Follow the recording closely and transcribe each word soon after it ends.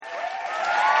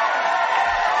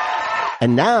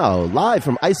And now, live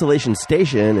from Isolation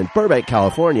Station in Burbank,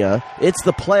 California, it's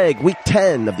The Plague, Week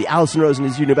 10 of the Allison Rosen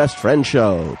is Your New Best Friend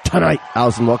show. Tonight,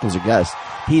 Allison welcomes her guest.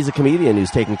 He's a comedian who's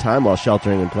taking time while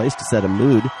sheltering in place to set a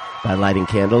mood by lighting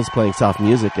candles, playing soft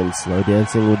music, and slow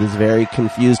dancing with his very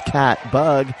confused cat,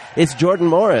 Bug. It's Jordan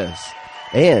Morris.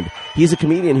 And he's a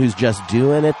comedian who's just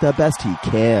doing it the best he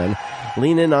can,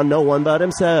 leaning on no one but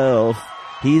himself.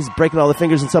 He's breaking all the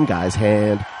fingers in some guy's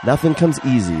hand. Nothing comes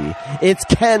easy. It's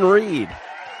Ken Reed.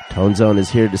 Tone Zone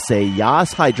is here to say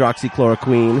yas,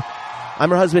 hydroxychloroquine. I'm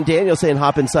her husband Daniel saying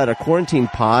hop inside our quarantine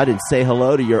pod and say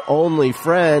hello to your only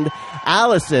friend,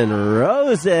 Allison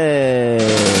Rosen.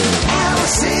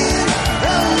 Allison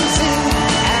Rosen.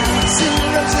 Allison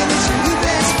Rosen is your new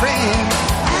best friend.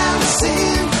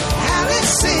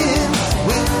 Allison,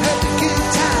 with her the good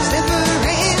times never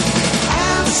end.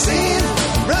 Allison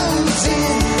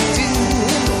Rosen,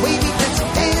 doing the wavy let's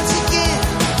dance again.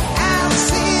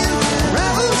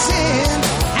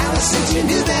 Allison's your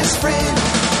new best friend.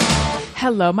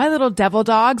 Hello, my little devil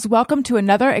dogs. Welcome to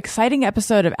another exciting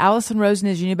episode of Allison Rosen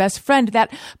is Your New Best Friend.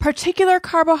 That particular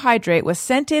carbohydrate was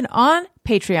sent in on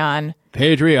Patreon.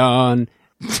 Didn't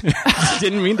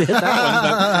mean to hit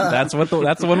that one, but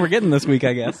that's the one we're getting this week,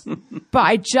 I guess.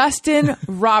 By Justin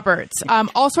Roberts.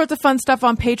 All sorts of fun stuff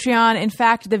on Patreon. In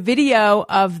fact, the video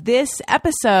of this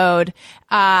episode,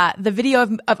 the video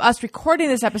of us recording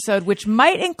this episode, which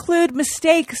might include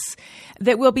mistakes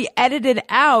that will be edited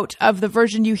out of the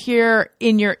version you hear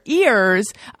in your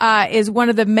ears, is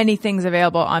one of the many things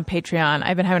available on Patreon.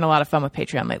 I've been having a lot of fun with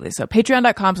Patreon lately. So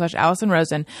patreon.com/Allison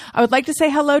Rosen. I would like to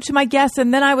say hello to my guests,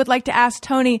 and then I would like to ask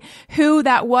Tony who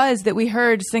that was that we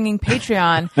heard singing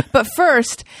Patreon. But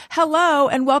first, hello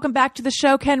and welcome back to the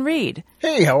show, Ken Reed.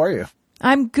 Hey, how are you?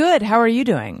 I'm good. How are you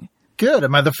doing? Good.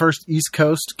 Am I the first East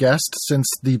Coast guest since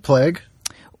the plague?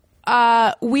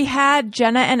 We had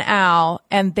Jenna and Al,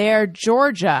 and they're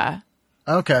Georgia.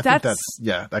 Okay, I think that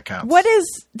counts.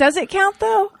 Does it count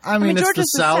though? I mean it's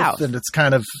Georgia's the South, and it's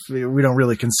kind of, we don't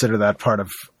really consider that part of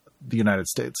the United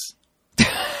States.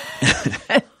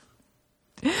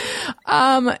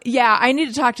 Yeah, I need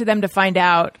to talk to them to find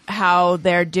out how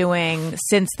they're doing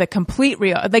since the complete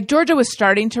like Georgia was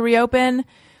starting to reopen,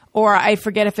 or I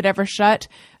forget if it ever shut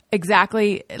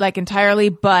exactly, like entirely,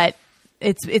 but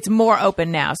it's more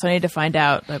open now, so I need to find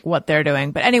out like what they're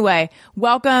doing. But anyway,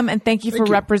 welcome and thank you for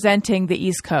representing the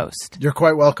East Coast. You're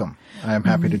quite welcome. I am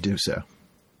happy to do so.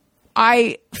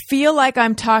 I feel like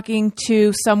I'm talking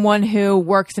to someone who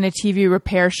works in a TV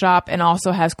repair shop and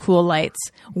also has cool lights.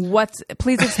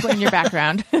 Please explain your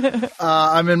background.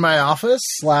 I'm in my office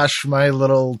 / my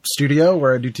little studio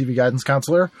where I do TV guidance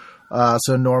counselor.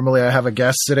 So normally I have a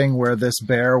guest sitting where this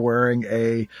bear wearing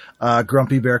a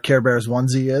Grumpy Bear Care Bears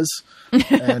onesie is.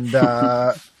 And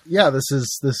yeah, this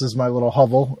is my little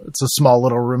hovel. It's a small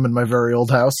little room in my very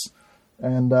old house.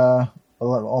 And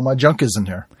all my junk is in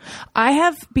here. I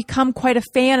have become quite a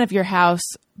fan of your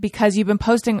house because you've been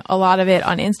posting a lot of it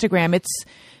on Instagram.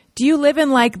 Do you live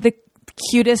in like the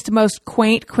cutest, most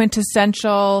quaint,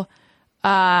 quintessential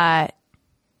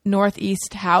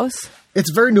Northeast house? It's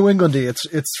very New Englandy.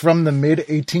 It's from the mid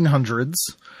 1800s,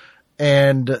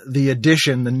 and the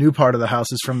addition, the new part of the house,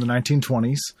 is from the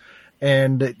 1920s.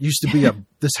 And it used to be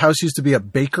this house used to be a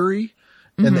bakery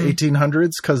in the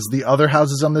 1800s because the other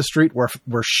houses on the street were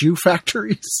shoe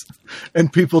factories,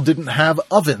 and people didn't have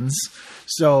ovens.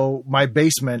 So my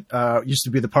basement used to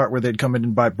be the part where they'd come in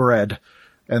and buy bread.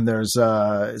 And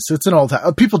so it's an old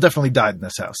house. People definitely died in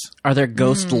this house. Are there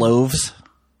ghost loaves?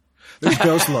 There's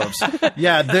ghost loaves.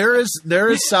 Yeah, there is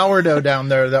sourdough down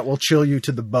there that will chill you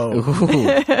to the bone.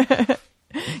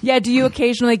 Yeah, do you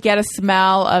occasionally get a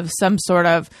smell of some sort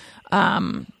of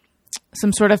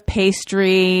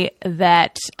pastry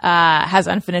that has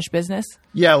unfinished business?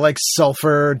 Yeah, like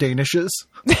sulfur danishes.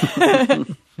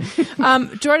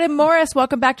 Jordan Morris,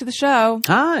 welcome back to the show.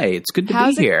 Hi, it's good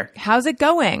to be here. How's it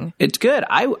going? It's good.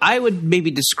 I would maybe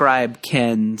describe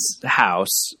Ken's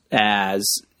house as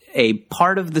a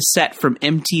part of the set from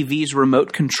MTV's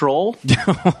Remote Control.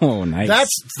 Oh, nice.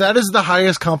 That is the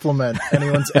highest compliment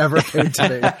anyone's ever paid to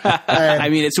me. I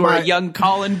mean, it's where a young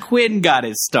Colin Quinn got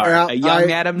his start, a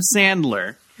young Adam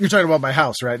Sandler. You're talking about my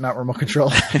house, right? Not Remote Control.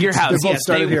 Your house, they both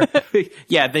started here.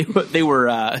 Yeah, they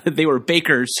were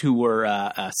bakers who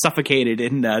were suffocated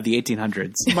in the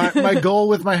 1800s. My goal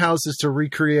with my house is to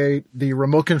recreate the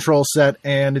Remote Control set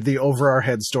and the Over Our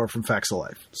Head store from Facts of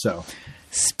Life. So,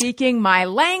 speaking my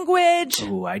language.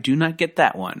 Oh, I do not get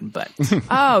that one, but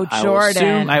oh,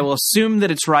 Jordan, I will assume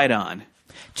that it's right on.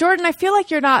 Jordan, I feel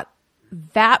like you're not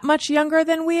that much younger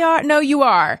than we are. No, you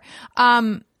are.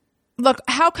 Look,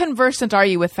 how conversant are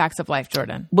you with Facts of Life,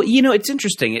 Jordan? Well, it's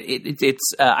interesting.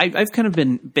 I've kind of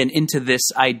been into this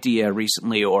idea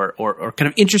recently, or kind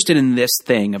of interested in this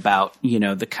thing about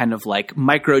the kind of like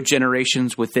micro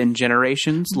generations within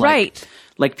generations, Right.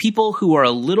 Like people who are a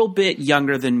little bit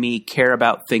younger than me care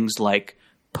about things like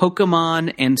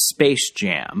Pokemon and Space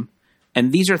Jam,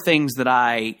 and these are things that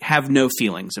I have no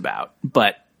feelings about,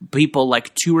 but people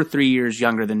like 2 or 3 years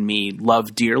younger than me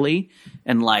love dearly,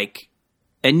 and I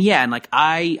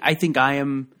think I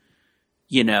am,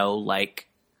 like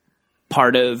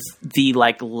part of the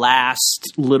like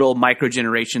last little micro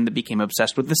generation that became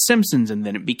obsessed with The Simpsons, and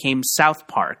then it became South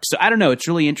Park. So I don't know. It's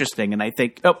really interesting. And I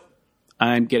think,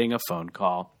 I'm getting a phone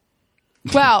call.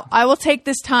 Well, I will take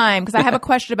this time because I have a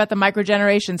question about the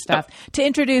microgeneration stuff to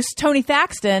introduce Tony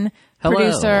Thaxton, Hello.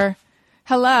 producer.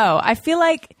 Hello. I feel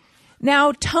like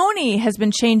now Tony has been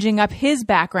changing up his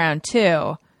background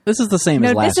too. This is the same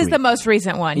as last this is week. the most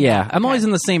recent one. Yeah, I'm always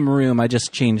in the same room. I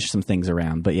just changed some things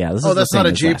around. But yeah, this is the that's same not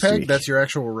a as last JPEG. week. That's your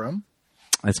actual room.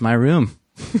 That's my room.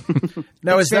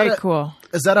 Now, is Very that cool.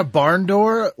 Is that a barn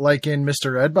door like in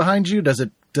Mr. Ed behind you? Does it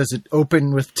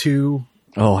open with two?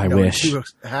 Oh, I wish. Two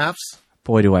halves.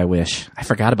 Boy, do I wish. I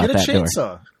forgot about Get a that door.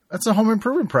 chainsaw. That's a home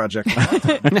improvement project.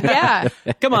 Yeah.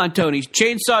 Come on, Tony,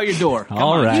 chainsaw your door. Come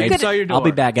All on, right. chainsaw your door. I'll be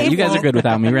back. You guys are good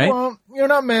without me, right? Well, you're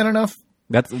not man enough.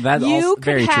 That's You also could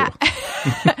very true.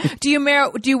 Do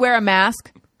you wear a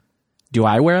mask? Do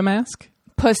I wear a mask?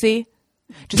 Pussy.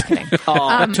 Just kidding.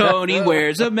 Tony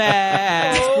wears a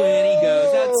mask when he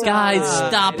goes outside. Guys,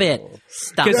 stop it.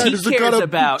 Stop. Because he does it cares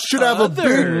about should have a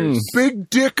others. big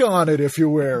dick on it if you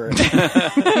wear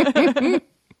it.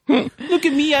 Look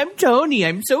at me, I'm Tony.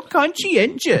 I'm so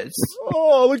conscientious.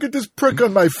 Oh, look at this prick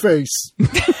on my face.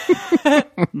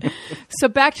 So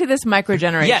back to this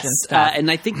microgeneration Yes, stuff. and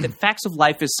I think that Facts of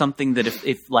Life is something that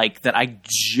if that I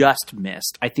just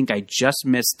missed. I think I just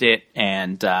missed it,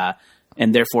 and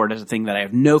therefore it is a thing that I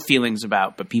have no feelings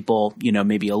about, but people,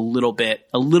 maybe a little bit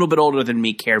older than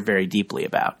me care very deeply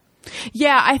about.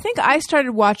 Yeah, I think I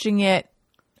started watching it.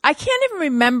 I can't even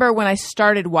remember when I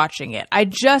started watching it.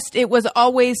 It was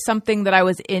always something that I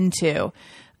was into.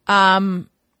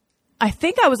 I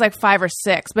think I was like 5 or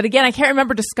 6, but again, I can't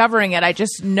remember discovering it. I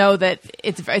just know that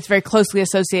it's very closely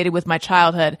associated with my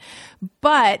childhood.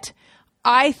 But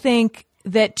I think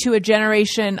that to a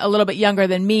generation a little bit younger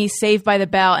than me, Saved by the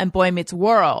Bell and Boy Meets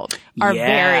World they're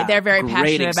very great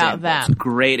passionate about examples. them.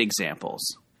 Great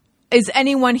examples. Is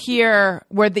anyone here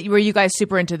were you guys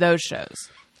super into those shows?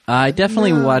 I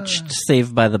definitely watched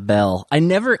Saved by the Bell. I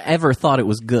never ever thought it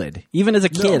was good. Even as a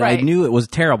kid, right. I knew it was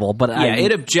terrible. But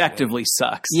It objectively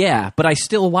sucks. Yeah, but I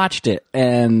still watched it,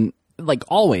 and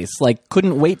always,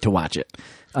 couldn't wait to watch it.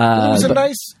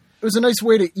 It was a nice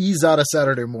way to ease out of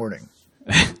Saturday morning.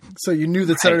 So you knew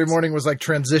that Saturday morning was like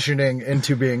transitioning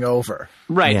into being over.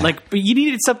 Right. Yeah. But you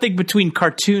needed something between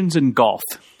cartoons and golf.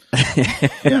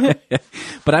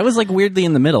 But I was weirdly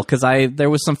in the middle because there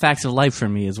was some Facts of Life for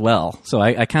me as well. So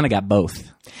I kind of got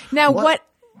both. Now,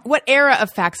 what era of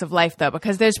Facts of Life though?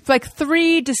 Because there's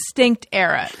 3 distinct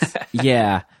eras.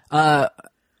 Yeah. I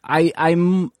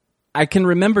can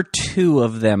remember 2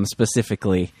 of them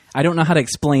specifically. I don't know how to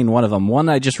explain one of them. One,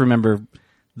 I just remember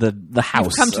the house.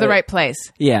 You've come to the right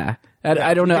place. Yeah.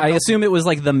 I don't know. I assume it was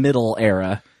the middle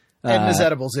era. And Ms.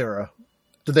 Edibles era.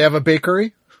 Did they have a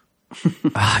bakery?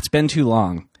 It's been too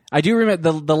long. I do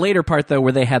remember the later part though,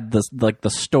 where they had the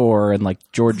store and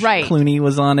George Right. Clooney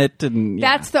was on it, and yeah.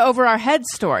 That's the Over Our Head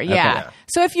store. Yeah. Okay.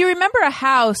 So if you remember a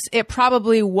house, it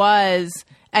probably was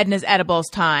Edna's Edibles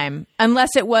time, unless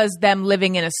it was them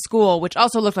living in a school, which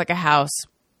also looked like a house.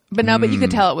 But no, but you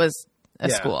could tell it was a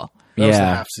Yeah. school. That was a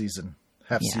Yeah. half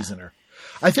seasoner.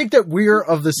 I think that we're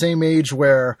of the same age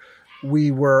where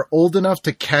we were old enough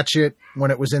to catch it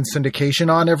when it was in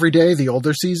syndication on every day, the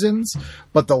older seasons,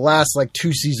 but the last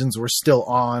 2 seasons were still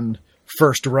on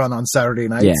first run on Saturday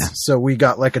nights. Yeah. So we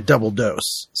got a double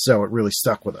dose. So it really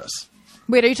stuck with us.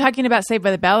 Wait, are you talking about Saved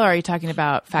by the Bell, or are you talking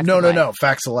about Facts No, of no, Life? no.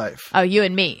 Facts of Life. Oh, you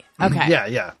and me. Okay. Yeah,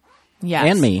 yeah. Yes.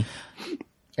 and me.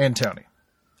 And Tony.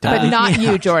 But not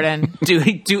you, Jordan.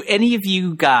 Do any of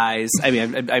you guys? I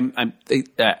mean,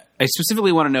 I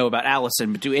specifically want to know about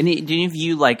Allison. But do any of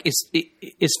you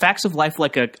is Facts of Life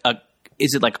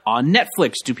is it on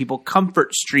Netflix? Do people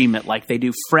comfort stream it like they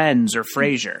do Friends or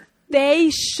Frasier? They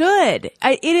should.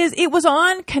 It was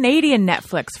on Canadian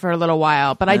Netflix for a little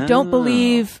while, but I don't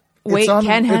believe. Wait,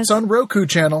 Ken has. It's on Roku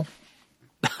channel.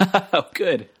 Oh,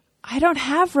 good. I don't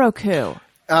have Roku.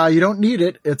 You don't need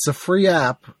it. It's a free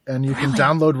app, and you can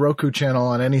download Roku Channel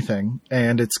on anything.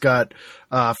 And it's got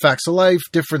Facts of Life,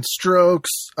 Different Strokes.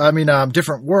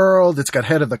 Different World. It's got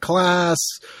Head of the Class.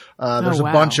 There's a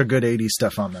bunch of good 80s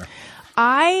stuff on there.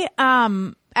 I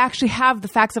actually have the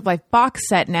Facts of Life box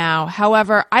set now.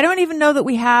 However, I don't even know that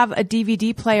we have a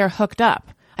DVD player hooked up.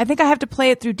 I think I have to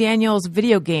play it through Daniel's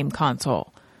video game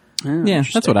console. Yeah,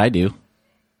 that's what I do.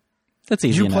 That's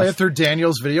easy You enough. play it through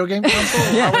Daniel's video game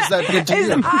console? How is that good to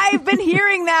you? I've been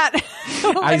hearing that.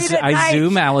 late at I night.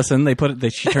 Zoom Allison.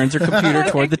 She turns her computer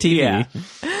toward the TV. Yeah.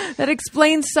 That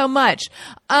explains so much.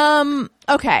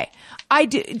 Okay.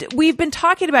 We've been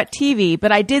talking about TV,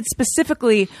 but I did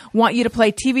specifically want you to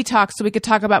play TV Talk so we could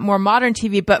talk about more modern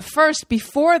TV. But first,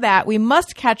 before that, we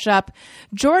must catch up.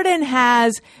 Jordan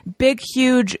has big,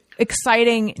 huge,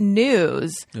 exciting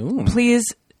news. Ooh. Please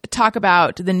talk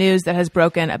about the news that has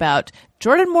broken about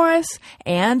Jordan Morris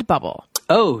and Bubble.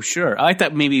 Oh, sure. I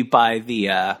thought maybe by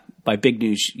big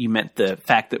news you meant the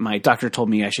fact that my doctor told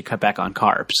me I should cut back on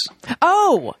carbs.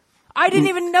 Oh, I didn't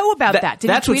even know about that. Did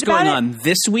that's you what's tweet about going it? on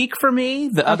this week for me.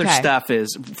 The other Okay. stuff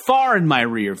is far in my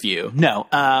rear view. No.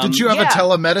 Did you have yeah. a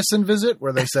telemedicine visit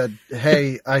where they said,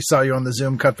 "Hey, I saw you on the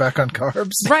Zoom. Cut back on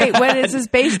carbs." Right. What is this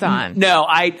based on? No,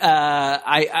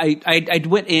 I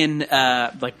went in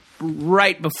like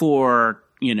right before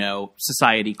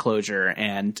society closure,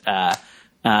 and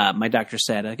my doctor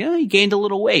said, "Oh, you gained a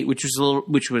little weight,"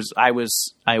 I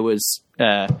was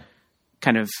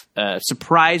kind of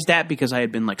surprised at because I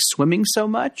had been like swimming so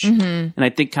much, and I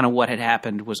think kind of what had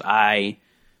happened was I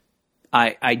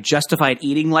justified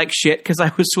eating like shit because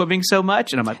I was swimming so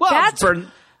much, and I'm like, well, I'm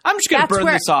just going to burn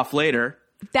where- this off later.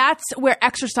 That's where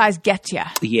exercise gets you.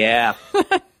 Yeah.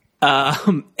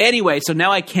 Anyway, so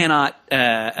now I cannot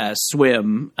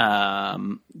swim.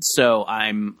 So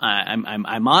I'm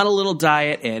on a little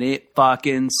diet, and it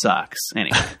fucking sucks.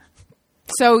 Anyway,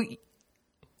 So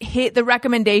hit the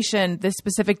recommendation, the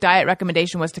specific diet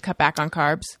recommendation was to cut back on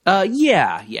carbs.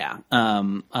 yeah.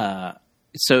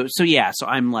 So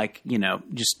I'm like,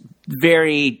 just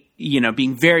very,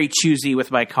 being very choosy with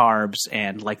my carbs,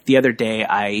 and like the other day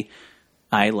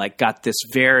I like got this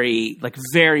very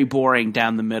boring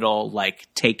down the middle like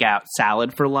takeout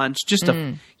salad for lunch. Just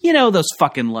those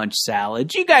fucking lunch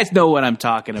salads. You guys know what I'm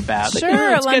talking about. Sure,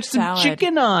 let's lunch get some salad.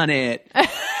 chicken on it.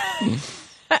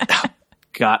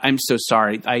 God, I'm so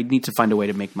sorry. I need to find a way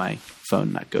to make my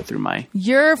phone not go through my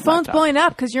Your phone's laptop. blowing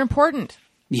up because you're important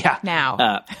now.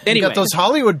 You Anyway, got those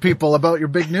Hollywood people about your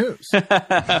big news.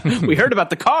 we heard about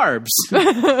the carbs.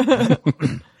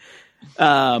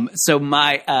 So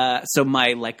my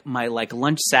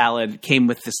lunch salad came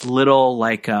with this little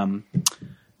like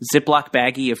Ziploc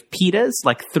baggie of pitas,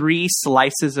 like 3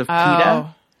 slices of pita,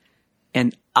 Oh.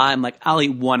 and I'm like, I'll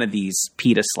eat one of these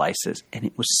pita slices, and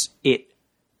it was it.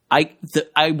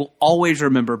 I will always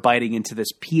remember biting into this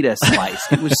pita slice.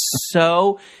 It was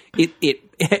so and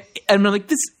I'm like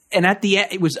this, and at the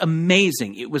end it was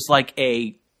amazing. It was like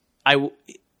it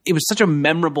was such a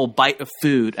memorable bite of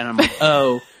food, and I'm like,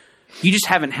 oh, you just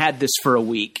haven't had this for a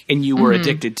week, and you were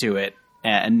addicted to it,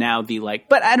 and now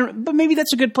but maybe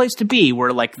that's a good place to be,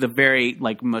 where like the very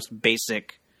like most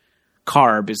basic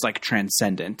carb is like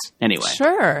transcendent. Anyway,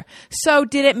 Sure. So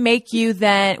did it make you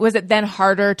was it then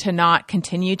harder to not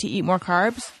continue to eat more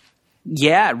carbs?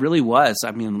 yeah, it really was. I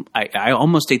mean, I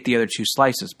almost ate the other 2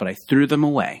 slices, but I threw them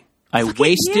away. I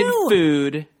wasted you.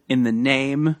 food in the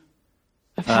name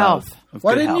Of health. of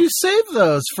Why good didn't health. you save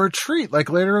those for a treat like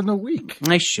later in the week?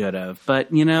 I should have, but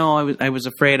I was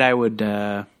afraid I would.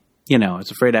 I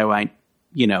was afraid I might,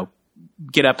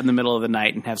 get up in the middle of the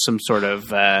night and have some sort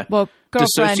of Well,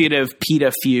 girlfriend, dissociative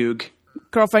pita fugue.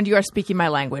 girlfriend, you are speaking my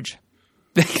language.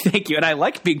 Thank you, and I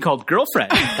like being called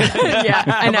girlfriend. Yeah,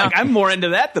 I know. I'm more into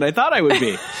that than I thought I would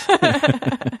be.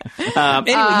 Anyway,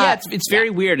 yeah, it's very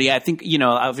weird. Yeah, I think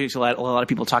obviously a lot of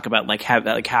people talk about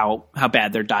how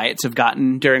bad their diets have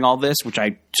gotten during all this, which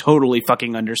I totally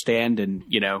fucking understand. And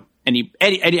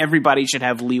everybody should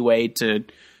have leeway to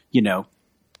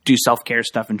do self-care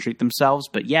stuff and treat themselves.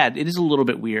 But yeah, it is a little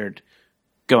bit weird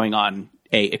going on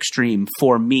a extreme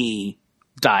for me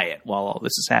diet while all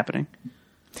this is happening.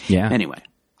 Yeah. Anyway.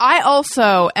 I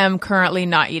also am currently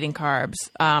not eating carbs.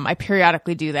 I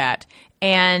periodically do that.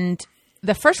 And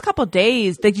the first couple of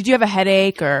days, did you have a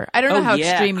headache or I don't know how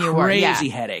extreme you were. Crazy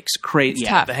Yeah. headaches. Crazy. It's Yeah.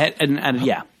 tough. The head and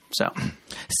yeah.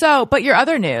 So, but your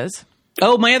other news.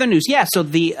 Oh, my other news. Yeah. So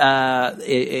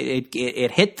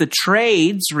it hit the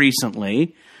trades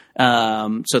recently.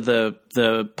 So the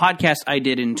podcast I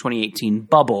did in 2018,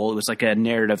 Bubble, it was like a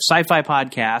narrative sci-fi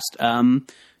podcast.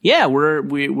 Yeah,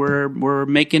 we're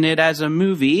making it as a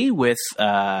movie with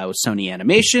Sony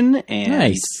Animation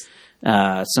and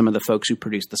some of the folks who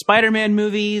produced the Spider-Man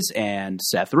movies and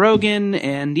Seth Rogen,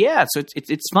 and yeah, so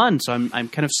it's fun. So I'm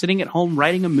kind of sitting at home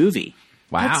writing a movie.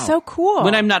 Wow. That's so cool.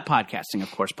 When I'm not podcasting,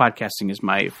 of course. Podcasting is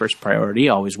my first priority,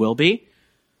 always will be.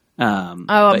 I'm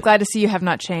glad to see you have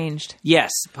not changed. Yes,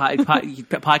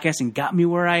 podcasting got me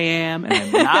where I am, and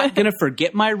I'm not going to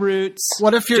forget my roots.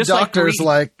 What if your Just doctor's Greed.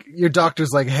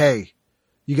 like, hey,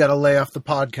 you got to lay off the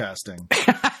podcasting,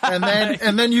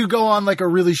 and then you go on like a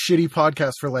really shitty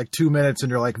podcast for like 2 minutes, and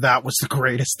you're like, that was the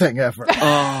greatest thing ever.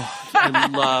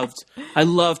 I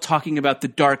loved talking about The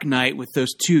Dark Knight with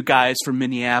those two guys from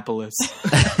Minneapolis.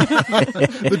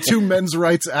 The two men's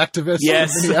rights activists.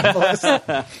 Yes. From Minneapolis.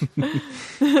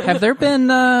 Have there been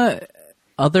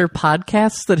other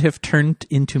podcasts that have turned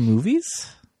into movies?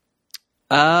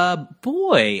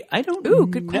 Boy, I don't know.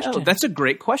 Good question. That's a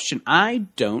great question. I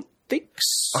don't think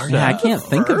so. Yeah, I can't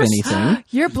think of anything.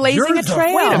 You're blazing You're a the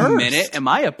trail. Wait a First. minute. Am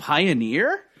I a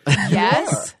pioneer?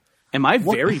 Yes. Am I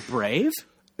very brave?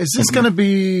 Is this going to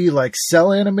be like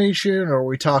cell animation, or are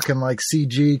we talking like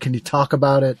CG? Can you talk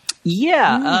about it?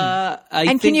 Yeah.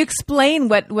 Can you explain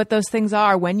what those things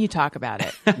are when you talk about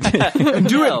it? And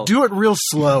do it real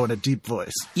slow in a deep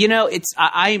voice. You know,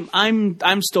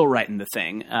 I'm still writing the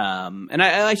thing, and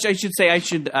I should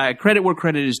say credit where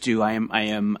credit is due. I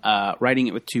am writing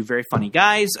it with two very funny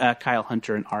guys, Kyle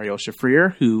Hunter and Ariel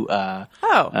Shafrir, who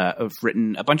have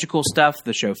written a bunch of cool stuff.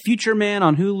 The show Future Man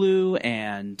on Hulu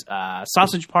and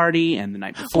Sausage Party and The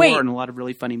Night Before, Wait. and a lot of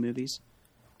really funny movies.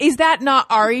 Is that not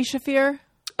Ari Shafir?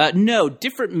 No,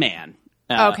 different man.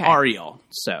 Okay. Ariel.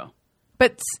 So.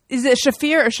 But is it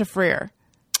Shafir or Shafrir?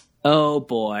 Oh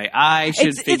boy, I should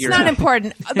It's figure not out.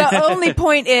 important. The only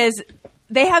point is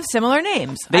they have similar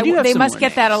names. They do have They must similar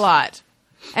get that a names. lot.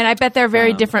 And I bet they're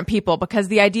very different people, because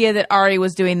the idea that Ari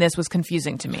was doing this was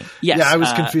confusing to me. Yes, Yeah, I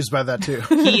was confused by that too.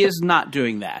 he is not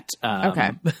doing that.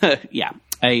 Okay. Yeah.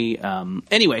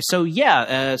 Anyway, so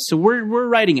yeah, so we're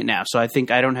writing it now. So I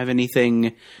think I don't have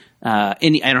anything. I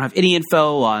don't have any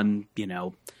info on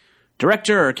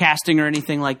director or casting or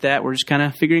anything like that. We're just kind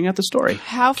of figuring out the story.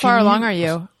 How far along are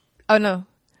you? Oh, no.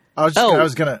 I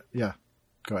was gonna. Yeah,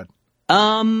 go ahead.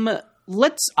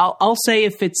 I'll say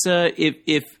if it's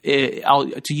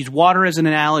to use water as an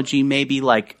analogy, maybe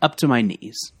like up to my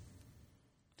knees.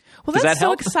 Well, Does that's that so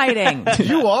help? exciting.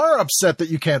 You are upset that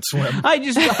you can't swim. I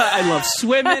love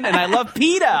swimming and I love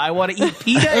pita. I want to eat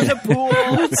pita in the pool,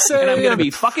 say, and I'm going to be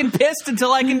fucking pissed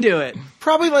until I can do it.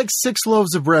 Probably like 6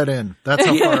 loaves of bread in. That's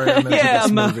how far I am into Yeah, this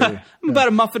I'm movie. about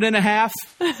a muffin and a half.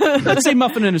 Let's say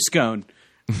muffin and a scone.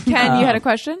 Ken, you had a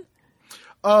question?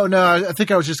 Oh no, I think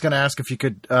I was just going to ask if you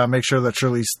could make sure that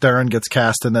Charlize Theron gets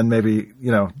cast, and then maybe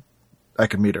I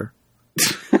could meet her.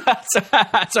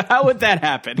 So how would that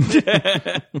happen?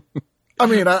 I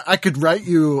mean, I could write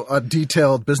you a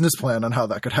detailed business plan on how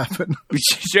that could happen.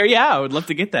 Sure, yeah, I would love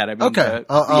to get that. I mean, Okay,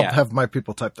 I'll yeah. have my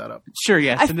people type that up. Sure,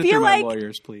 yeah, I send it feel through my like-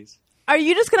 lawyers, please. Are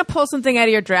you just going to pull something out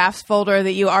of your drafts folder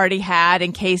that you already had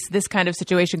in case this kind of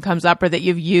situation comes up, or that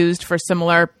you've used for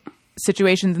similar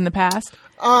situations in the past?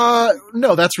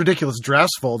 No, that's ridiculous.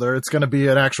 Drafts folder. It's going to be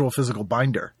an actual physical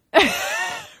binder.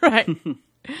 Right.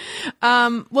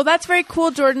 Well, that's very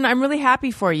cool, Jordan. I'm really happy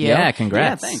for you. Yeah,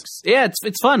 congrats. Yeah, thanks. Yeah,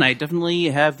 it's fun. I definitely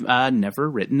have never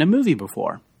written a movie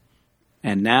before,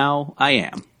 and now I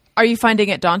am. Are you finding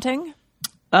it daunting?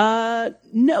 No,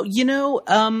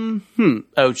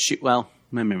 oh shoot. Well,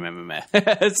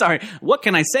 sorry. What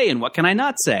can I say and what can I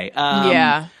not say?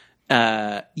 Yeah.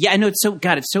 I know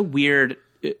it's so weird.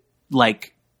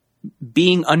 Like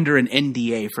being under an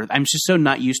NDA I'm just so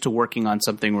not used to working on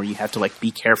something where you have to like be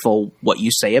careful what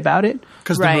you say about it.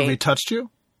 Because Right. the movie touched you?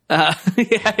 The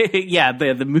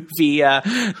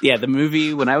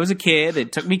movie when I was a kid,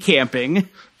 it took me camping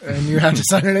And you had to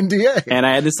sign an NDA. and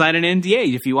I had to sign an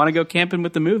NDA. If you want to go camping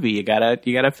with the movie, you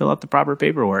gotta fill out the proper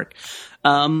paperwork.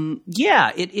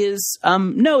 It is.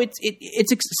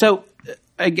 So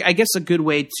I guess a good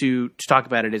way to talk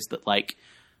about it is that like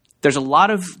there's a lot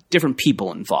of different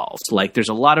people involved. Like there's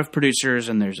a lot of producers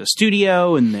and there's a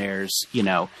studio and there's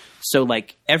so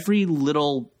like every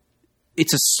little.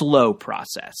 It's a slow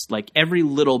process. Like every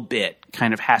little bit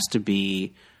kind of has to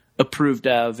be approved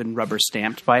of and rubber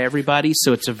stamped by everybody.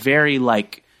 So it's a very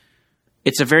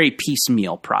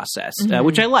piecemeal process,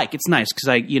 which I like. It's nice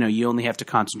because you only have to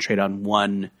concentrate on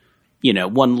one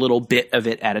little bit of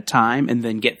it at a time and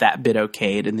then get that bit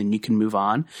okayed and then you can move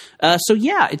on.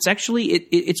 It's actually,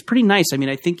 it's pretty nice. I mean,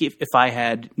 I think if I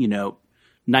had,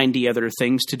 90 other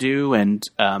things to do and,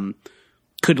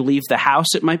 could leave the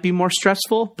house, it might be more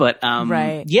stressful. But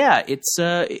Right. yeah,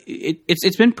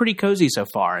 it's been pretty cozy so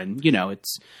far, and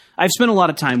I've spent a lot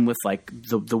of time with like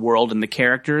the world and the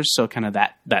characters, so kind of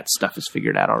that stuff is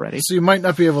figured out already. So you might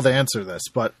not be able to answer this,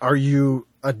 but are you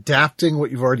adapting what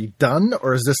you've already done,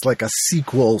 or is this like a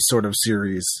sequel sort of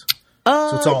series?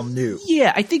 So it's all new.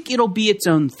 Yeah, I think it'll be its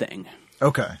own thing.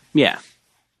 Okay. Yeah.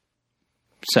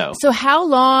 So how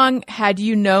long had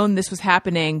you known this was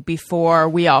happening before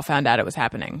we all found out it was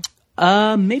happening?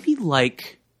 maybe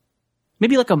like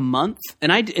a month,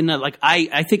 and I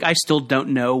think I still don't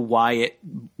know why it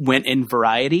went in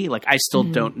Variety. Like I still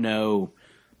don't know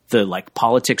the like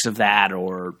politics of that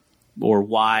or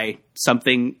why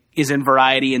something is in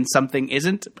Variety and something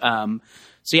isn't.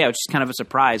 So yeah, it's just kind of a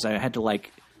surprise. I had to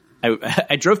like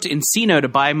I drove to Encino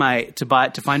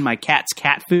to find my cat's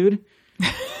cat food.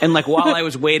 And like while I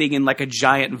was waiting in like a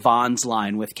giant Vons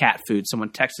line with cat food, someone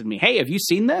texted me, "Hey, have you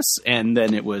seen this?" And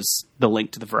then it was the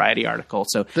link to the Variety article.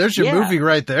 So there's your movie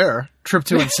right there. Trip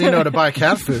to Encino to buy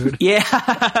cat food. Yeah.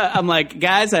 I'm like,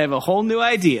 guys, I have a whole new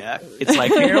idea. It's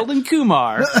like Harold and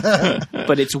Kumar,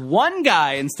 but it's one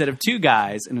guy instead of two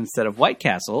guys, and instead of White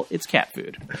Castle, it's cat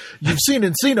food. You've seen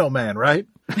Encino Man, right?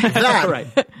 That, Right.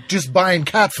 Just buying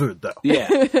cat food, though. Yeah.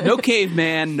 No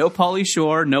caveman, no Pauly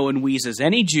Shore, no one wheezes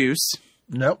any juice.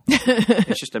 Nope.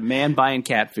 It's just a man buying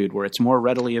cat food where it's more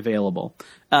readily available.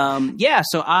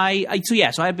 So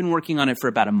I've been working on it for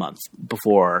about a month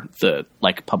before the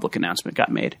like public announcement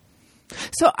got made.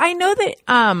 So I know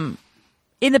that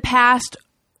in the past,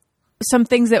 some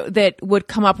things that would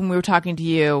come up when we were talking to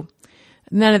you.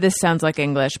 None of this sounds like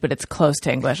English, but it's close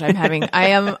to English.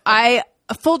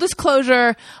 Full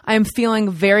disclosure, I am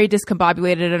feeling very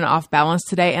discombobulated and off balance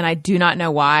today, and I do not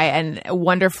know why. And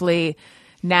wonderfully,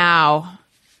 now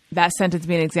that sentence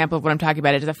being an example of what I'm talking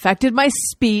about. It has affected my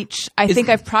speech. I think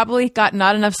I've probably got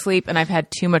not enough sleep, and I've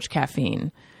had too much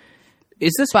caffeine.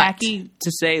 Is this wacky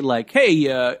to say, like,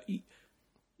 hey,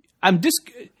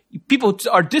 people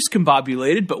are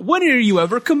discombobulated, but when are you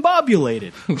ever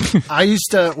combobulated? I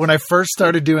used to, when I first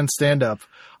started doing stand-up,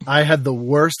 I had the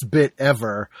worst bit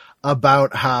ever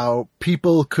about how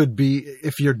people could be,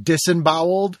 if you're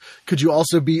disemboweled, could you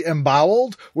also be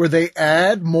emboweled, where they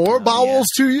add more bowels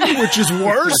to you, which is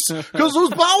worse, because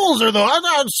those bowels are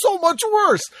so much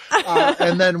worse.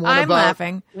 And then one I'm about,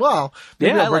 laughing. Well,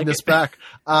 maybe Yeah, I'll bring this back.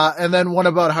 And then one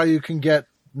about how you can get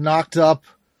knocked up,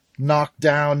 knocked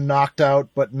down, knocked out,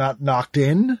 but not knocked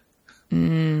in,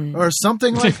 or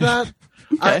something like that.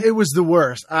 It was the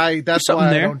worst. That's why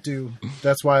I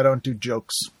don't do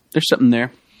jokes. There's something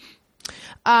there.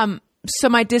 So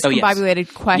my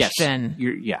discombobulated question.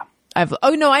 Yes. I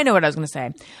know what I was going to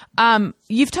say.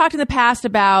 You've talked in the past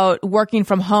about working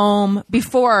from home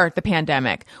before the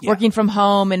pandemic, working from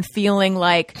home and feeling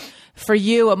like for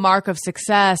you, a mark of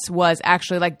success was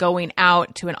actually like going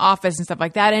out to an office and stuff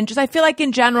like that. And just, I feel like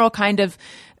in general, kind of,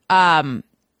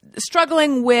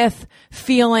 struggling with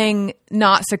feeling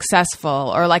not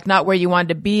successful or like not where you wanted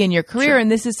to be in your career. Sure.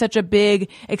 And this is such a big,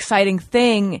 exciting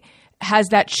thing. Has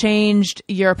that changed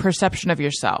your perception of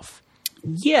yourself?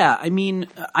 Yeah. I mean,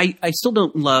 I still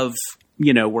don't love,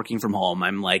 working from home.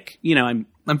 I'm like, I'm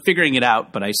figuring it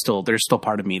out, but there's still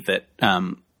part of me that,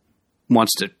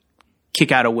 wants to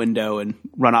kick out a window and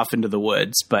run off into the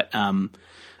woods. But,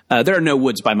 there are no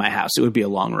woods by my house. It would be a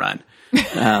long run.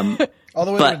 All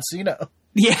the way to Encino.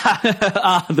 Yeah.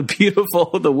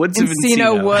 the woods of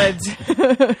Encino. Woods.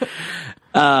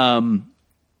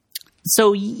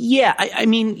 So yeah, I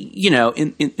mean,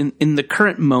 in the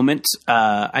current moment,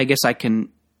 I guess I can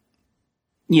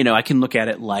look at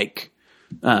it like,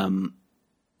 I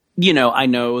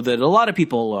know that a lot of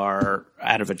people are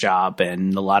out of a job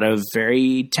and a lot of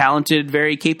very talented,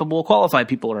 very capable, qualified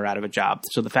people are out of a job.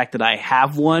 So the fact that I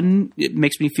have one, it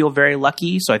makes me feel very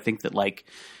lucky. So I think that like,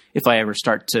 if I ever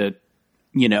start to,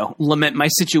 lament my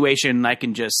situation, I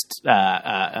can just,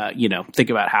 think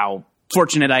about how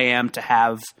fortunate I am to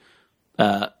have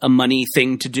a money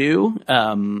thing to do,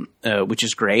 which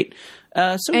is great.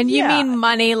 You mean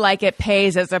money like it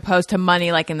pays as opposed to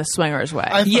money like in the swingers way?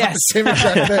 Yes. The same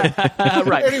exact thing.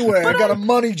 Right. Anyway, I got a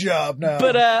money job now.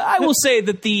 But I will say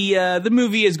that the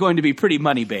movie is going to be pretty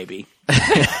money baby.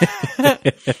 I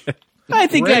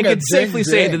think I could safely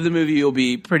say that the movie will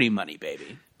be pretty money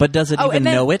baby. But does it even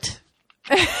know it?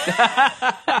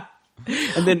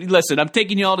 And then, listen, I'm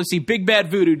taking you all to see Big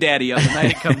Bad Voodoo Daddy on the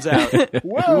night it comes out.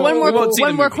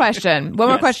 One more question. One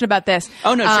more question about this.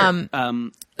 Oh, no, sure.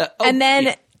 And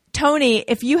then, Tony,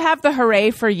 if you have the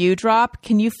Hooray for You drop,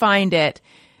 can you find it?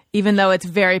 Even though it's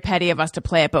very petty of us to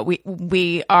play it, but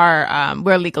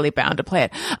we're legally bound to play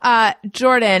it.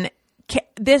 Jordan,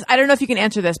 this, I don't know if you can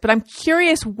answer this, but I'm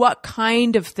curious what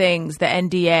kind of things the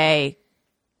NDA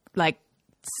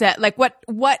set, like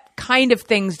what kind of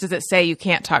things does it say you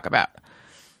can't talk about?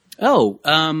 Oh,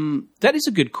 that is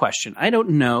a good question. I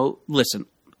don't know. Listen,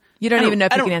 you don't even know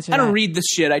if you can answer that. I don't read this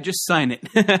shit. I just sign it.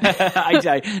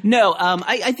 I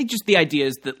think just the idea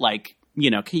is that, like, you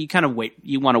know, you kind of wait.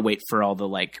 You want to wait for all the,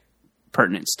 like,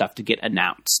 pertinent stuff to get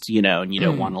announced, you know, and you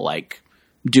don't want to, like,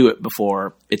 do it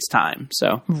before it's time.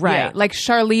 So right, yeah. like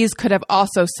Charlize could have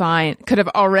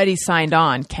already signed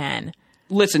on, Ken.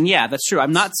 Listen, yeah, that's true.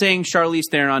 I'm not saying Charlize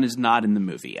Theron is not in the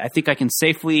movie. I think I can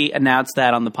safely announce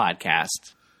that on the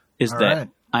podcast. Right.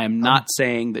 I am not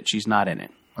saying that she's not in it.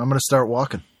 I'm going to start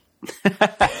walking.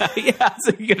 Yeah,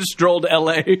 so you got to stroll to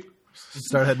L.A.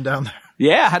 Start heading down there.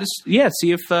 Yeah,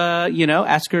 see if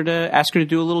ask her to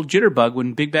do a little jitterbug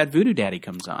when Big Bad Voodoo Daddy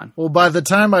comes on. Well, by the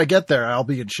time I get there, I'll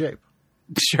be in shape.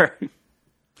 Sure.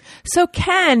 So,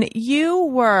 Ken, you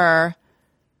were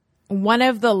one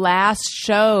of the last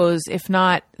shows, if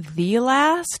not the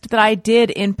last, that I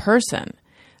did in person.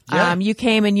 Yeah. You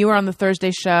came and you were on the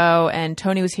Thursday show, and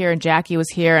Tony was here and Jackie was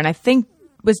here, and I think,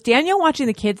 was Daniel watching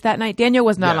the kids that night? Daniel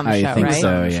was not on the show, I think right?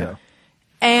 so, yeah.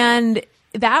 And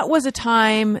that was a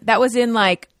time, that was in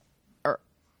like, I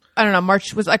don't know,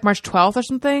 March 12th or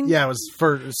something? Yeah, it was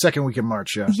for second week in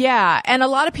March, yeah. Yeah, and a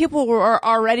lot of people were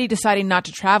already deciding not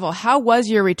to travel. How was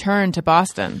your return to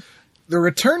Boston? The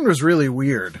return was really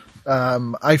weird.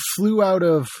 I flew out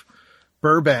of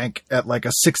Burbank at like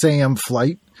a 6 a.m.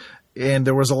 flight, and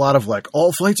there was a lot of like,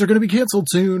 all flights are going to be canceled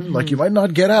soon. Mm-hmm. Like, you might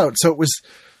not get out. So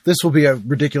this will be a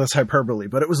ridiculous hyperbole,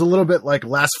 but it was a little bit like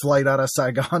last flight out of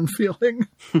Saigon feeling.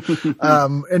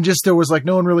 And just, there was like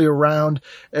no one really around.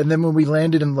 And then when we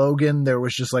landed in Logan, there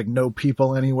was just like no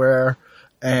people anywhere.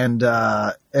 And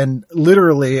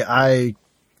literally I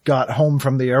got home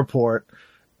from the airport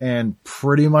and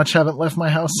pretty much haven't left my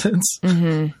house since.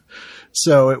 Mm-hmm.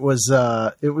 So it was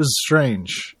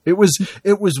strange. It was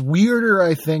weirder,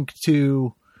 I think,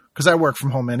 cause I work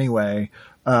from home anyway.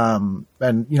 And,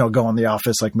 you know, go in the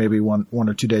office like maybe one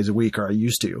or 2 days a week, or I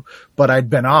used to, but I'd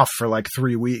been off for like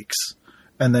 3 weeks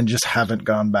and then just haven't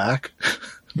gone back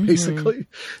basically.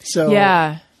 Mm-hmm. So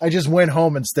yeah, I just went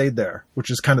home and stayed there, which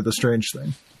is kind of the strange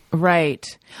thing. Right.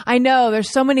 I know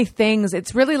there's so many things.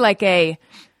 It's really like a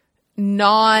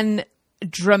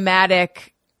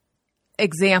non-dramatic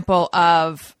example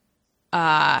of,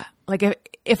 like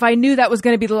if I knew that was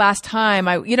going to be the last time,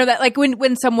 that like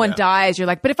when someone dies, you're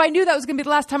like, but if I knew that was going to be the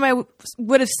last time I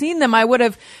would have seen them, I would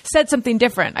have said something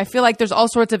different. I feel like there's all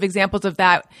sorts of examples of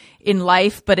that in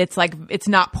life, but it's like, it's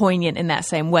not poignant in that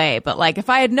same way. But like,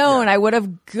 if I had known, I would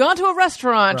have gone to a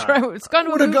restaurant, or I would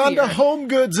have gone to Home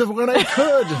Goods when I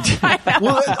could.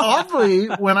 Well, oddly,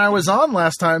 when I was on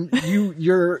last time, you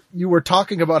were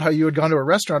talking about how you had gone to a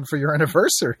restaurant for your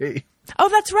anniversary. Oh,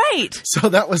 that's right. So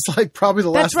that was like probably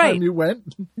the last time you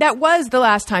went. That was the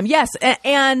last time. Yes.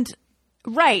 And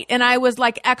right. And I was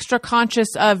like extra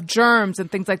conscious of germs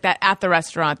and things like that at the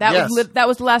restaurant. That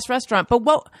was the last restaurant. But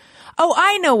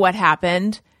I know what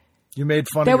happened. You made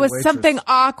fun of the waitress. There was something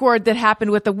awkward that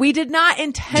happened with we did not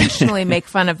intentionally make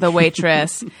fun of the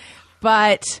waitress,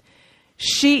 but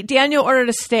Daniel ordered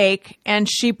a steak and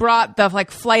she brought the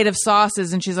like flight of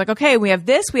sauces and she's like, okay, we have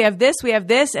this,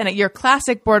 and your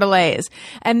classic Bordelaise.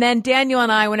 And then Daniel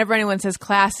and I, whenever anyone says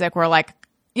classic, we're like,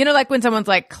 you know, like when someone's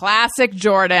like classic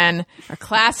Jordan or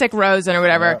classic Rosen or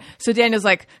whatever. Yeah. So Daniel's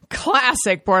like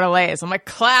classic Bordelaise. I'm like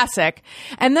classic.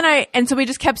 And so we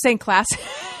just kept saying classic.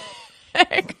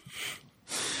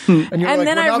 And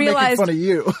then I realized, making fun of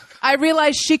you. I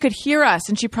realized she could hear us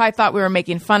and she probably thought we were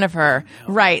making fun of her.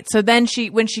 No. Right. So then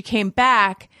when she came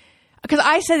back, because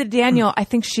I said to Daniel, I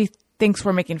think she thinks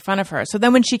we're making fun of her. So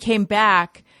then when she came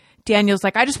back, Daniel's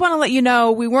like, I just want to let you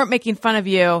know we weren't making fun of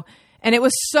you. And it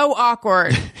was so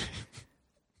awkward.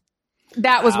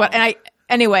 That was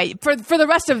anyway, for the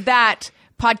rest of that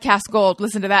podcast gold,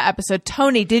 listen to that episode.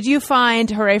 Tony, did you find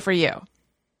Hooray for You?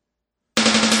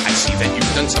 I see that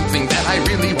you've done something that I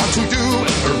really want to do.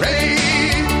 Hooray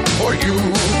for you.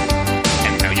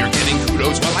 And now you're getting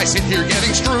kudos while I sit here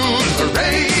getting screwed.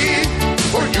 Hooray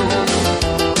for you.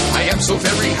 I am so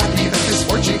very happy that this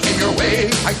fortune came your way.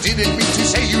 I didn't mean to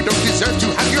say you don't deserve to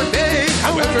have your day.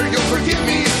 However, you'll forgive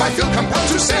me if I feel compelled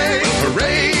to say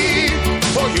hooray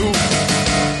for you.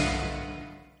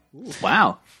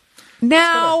 Wow.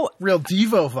 Now, real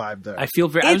Devo vibe there. I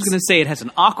was going to say it has an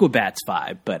Aquabats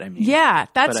vibe, but I mean, yeah,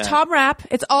 that's Tom Rapp.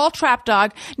 It's all Trap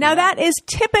Dog. Now that is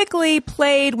typically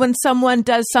played when someone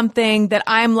does something that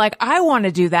I'm like, I want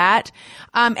to do that.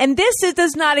 And this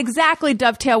does not exactly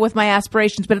dovetail with my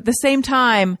aspirations, but at the same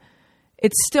time,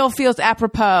 It still feels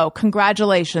apropos.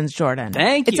 Congratulations, Jordan.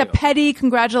 Thank It's you. a petty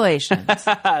congratulations.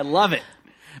 I love it.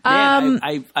 Man,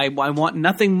 I want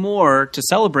nothing more to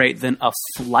celebrate than a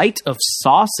flight of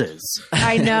sauces.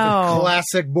 I know.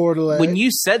 Classic Bordelais. When you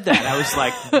said that, I was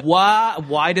like,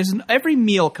 why doesn't every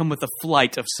meal come with a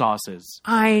flight of sauces?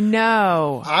 I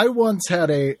know. I once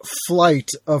had a flight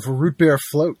of root beer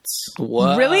floats.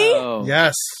 Whoa. Really?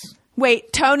 Yes.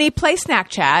 Wait, Tony, play Snack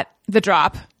Chat, the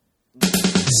drop.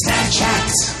 Snack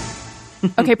Chat.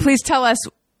 Okay, please tell us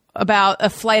about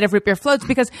a flight of root beer floats,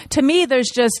 because to me, there's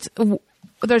just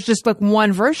like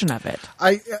one version of it.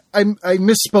 I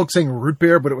misspoke saying root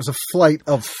beer, but it was a flight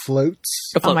of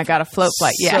floats. Oh my God, a float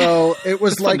flight. Yeah. So it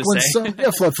was like to when say.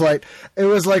 float flight. It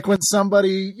was like when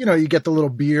somebody, you get the little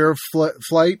beer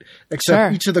flight, except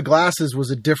Sure. each of the glasses was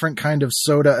a different kind of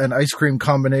soda and ice cream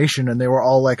combination, and they were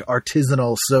all like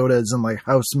artisanal sodas and like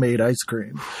house made ice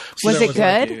cream. So was there it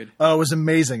good? Dude. Oh, it was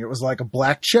amazing. It was like a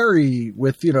black cherry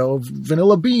with,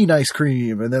 vanilla bean ice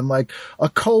cream, and then like a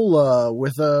cola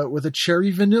with a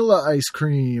cherry vanilla ice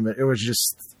cream. It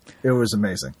was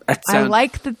amazing. That I sounds,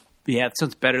 like the yeah, it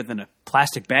sounds better than a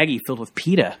plastic baggie filled with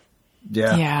pita.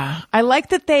 Yeah. Yeah. I like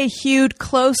that they hewed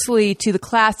closely to the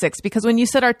classics, because when you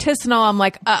said artisanal, I'm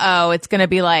like, it's going to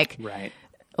be like Right.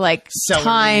 Celery,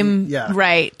 time, yeah.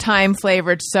 right, time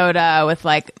flavored soda with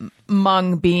like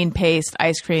mung bean paste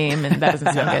ice cream, and that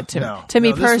doesn't sound good to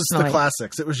me This was personally. the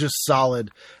classics. It was just solid.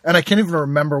 And I can't even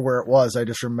remember where it was. I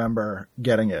just remember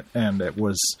getting it, and it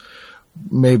was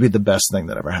maybe the best thing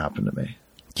that ever happened to me.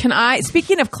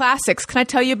 Speaking of classics, can I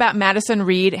tell you about Madison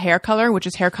Reed hair color, which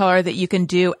is hair color that you can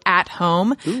do at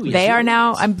home? They are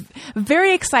now, I'm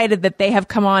very excited that they have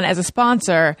come on as a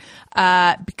sponsor,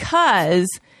 because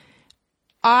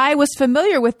I was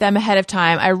familiar with them ahead of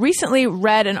time. I recently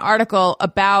read an article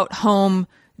about home,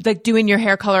 like doing your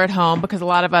hair color at home, because a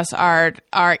lot of us are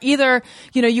either,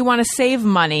 you want to save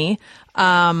money,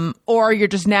 or you're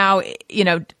just now,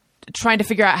 trying to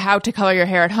figure out how to color your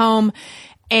hair at home.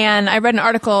 And I read an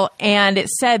article, and it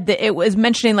said that it was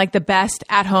mentioning like the best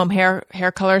at-home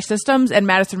hair color systems, and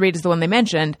Madison Reed is the one they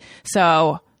mentioned.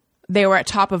 So they were at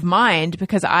top of mind,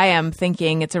 because I am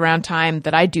thinking it's about time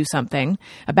that I do something.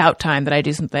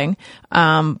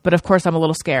 But of course, I'm a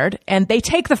little scared. And they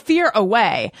take the fear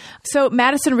away. So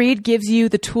Madison Reed gives you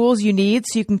the tools you need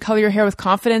so you can color your hair with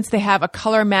confidence. They have a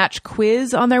color match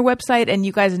quiz on their website, and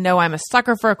you guys know I'm a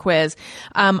sucker for a quiz.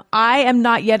 I am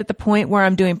not yet at the point where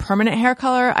I'm doing permanent hair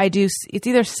color. It's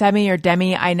either semi or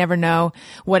demi. I never know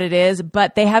what it is,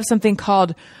 but they have something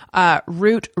called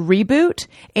Root Reboot,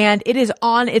 and it is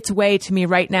on its way to me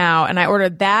right now. And I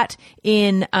ordered that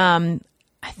in,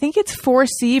 I think it's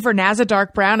 4C Vernaza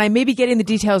Dark Brown. I may be getting the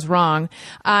details wrong.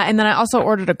 And then I also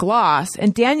ordered a gloss,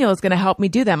 and Daniel is going to help me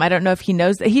do them. I don't know if he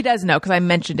knows that. He does know, because I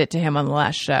mentioned it to him on the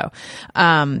last show.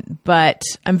 But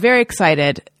I'm very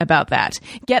excited about that.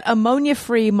 Get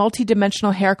ammonia-free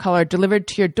multi-dimensional hair color delivered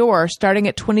to your door starting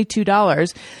at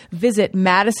 $22. Visit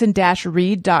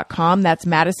madison-reed.com. That's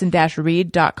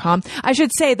madison-reed.com. I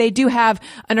should say they do have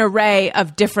an array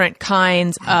of different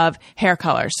kinds of hair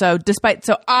color. So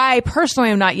I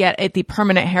personally am not yet at the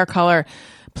permanent hair color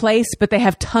place, but they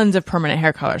have tons of permanent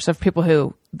hair color. So for people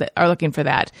who are looking for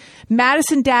that,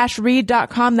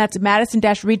 madison-reed.com. That's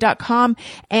madison-reed.com.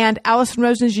 And Allison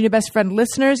Rosen's You Know Best Friend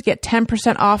listeners get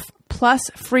 10% off plus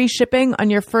free shipping on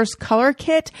your first color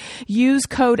kit. Use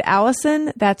code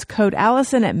Allison. That's code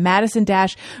Allison at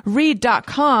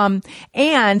madison-reed.com.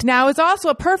 And now is also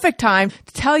a perfect time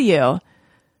to tell you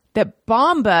that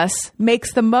Bombas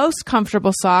makes the most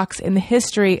comfortable socks in the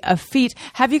history of feet.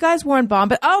 Have you guys worn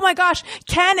Bombas? Oh my gosh,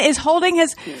 Ken is holding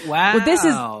his... Wow.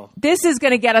 Well, this is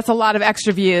going to get us a lot of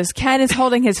extra views. Ken is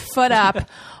holding his foot up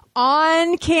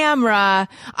on camera.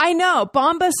 I know,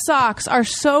 Bombas socks are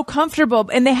so comfortable,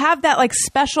 and they have that like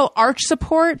special arch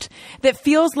support that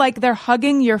feels like they're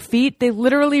hugging your feet. They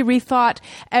literally rethought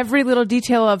every little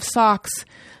detail of socks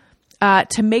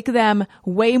to make them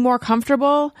way more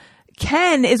comfortable.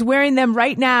 Ken is wearing them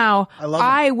right now. I love them.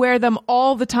 I wear them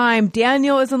all the time.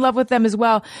 Daniel is in love with them as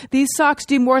well. These socks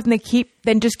do more than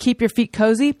just keep your feet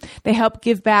cozy. They help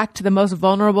give back to the most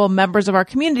vulnerable members of our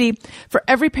community. For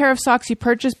every pair of socks you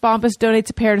purchase, Bombas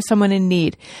donates a pair to someone in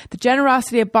need. The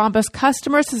generosity of Bombas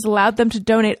customers has allowed them to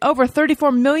donate over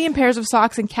 34 million pairs of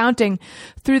socks and counting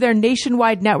through their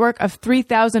nationwide network of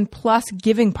 3,000 plus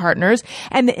giving partners,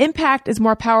 and the impact is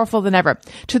more powerful than ever.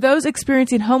 To those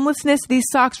experiencing homelessness, these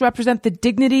socks represent the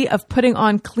dignity of putting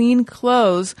on clean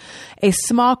clothes, a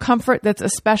small comfort that's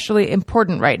especially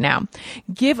important right now.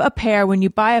 Give a pair when you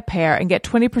buy a pair and get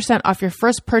 20% off your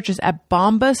first purchase at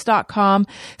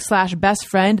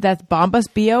bombas.com/bestfriend. That's Bombas,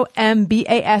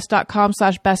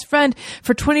 BOMBAS.com/bestfriend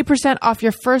for 20% off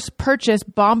your first purchase,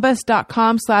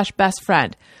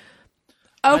 bombas.com/bestfriend.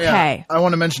 Okay. I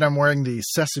want to mention I'm wearing the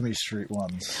Sesame Street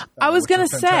ones. I was which going are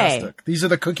to say. fantastic. These are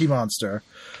the Cookie Monster.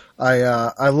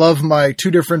 I love my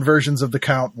 2 different versions of the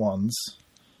Count ones.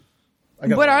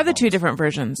 What are the 2 different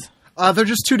versions? They're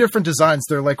just 2 different designs.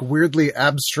 They're like weirdly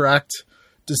abstract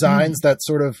designs that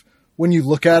sort of, when you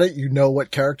look at it, you know what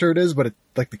character it is, but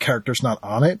like the character's not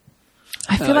on it.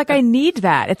 I feel like I need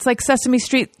that. It's like Sesame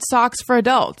Street socks for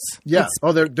adults. Yeah.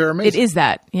 They're amazing. It is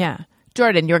that. Yeah.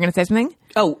 Jordan, you were going to say something?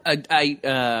 Oh,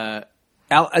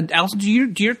 Allison, do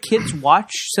your kids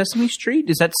watch Sesame Street?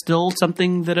 Is that still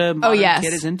something that a modern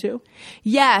kid is into?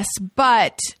 Yes,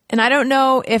 but, and I don't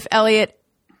know if Elliot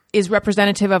is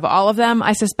representative of all of them.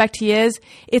 I suspect he is.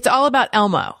 It's all about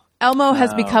Elmo. Elmo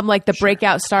has become like the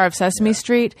breakout star of Sesame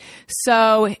Street.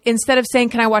 So instead of saying,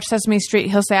 "Can I watch Sesame Street?"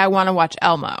 he'll say, "I want to watch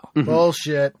Elmo."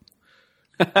 Bullshit.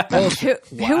 Who is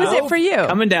it for you?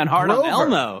 Coming down hard Grover. on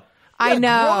Elmo. I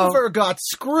know. Grover got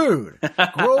screwed.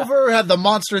 Grover had the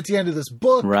monster at the end of this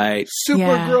book. Right. Super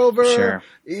Yeah. Grover. Sure.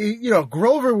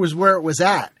 Grover was where it was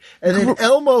at. And then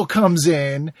Elmo comes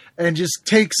in and just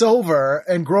takes over,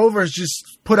 and Grover's just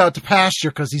put out to pasture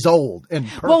because he's old and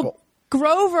purple. Well,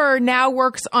 Grover now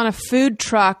works on a food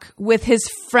truck with his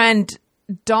friend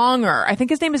Donger. I think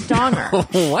his name is Donger.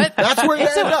 What? That's where you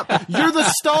end up. You're the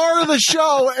star of the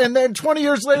show, and then 20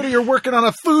 years later, you're working on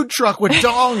a food truck with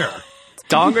Donger.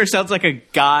 Donger sounds like a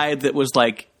guy that was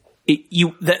like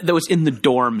that was in the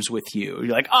dorms with you.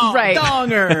 You're like, oh, Right.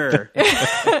 Donger.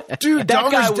 Dude, That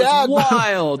Donger's guy was dad.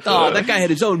 wild. Oh, that guy had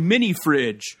his own mini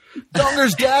fridge.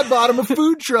 Donger's dad bought him a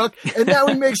food truck, and now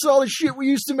he makes all the shit we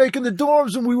used to make in the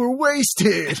dorms when we were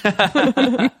wasted.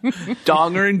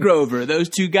 Donger and Grover, those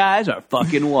 2 guys are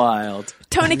fucking wild.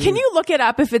 Tony, can you look it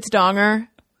up if it's Donger?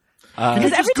 Can you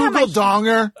just every time Google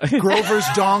Donger? Grover's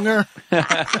Donger?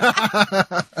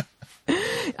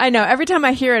 I know. Every time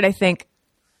I hear it, I think,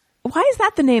 why is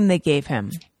that the name they gave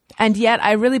him? And yet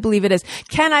I really believe it is.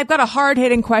 Ken, I've got a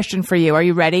hard-hitting question for you. Are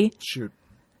you ready? Shoot.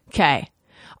 Okay.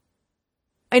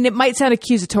 And it might sound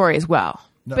accusatory as well,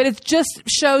 but it just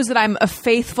shows that I'm a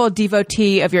faithful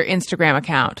devotee of your Instagram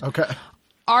account. Okay.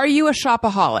 Are you a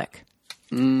shopaholic?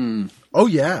 Oh,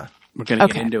 yeah. We're going to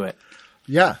get Okay. into it.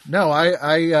 Yeah. No, I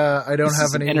don't This have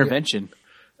is an any intervention.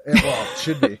 Well, it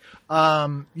should be.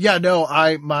 One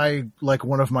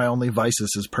of my only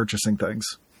vices is purchasing things.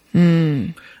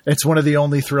 It's one of the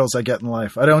only thrills I get in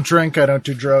life. I don't drink. I don't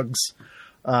do drugs.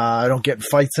 I don't get in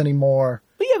fights anymore.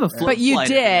 But you have a float But you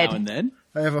flight every did. now and then.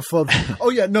 I have a float. Oh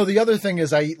yeah, no. The other thing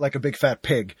is I eat like a big fat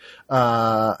pig.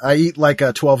 I eat like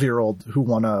a 12-year-old who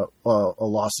won a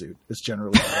lawsuit. Is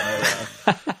generally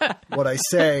what I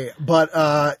say. But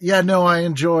I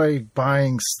enjoy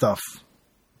buying stuff.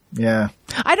 Yeah.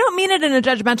 I don't mean it in a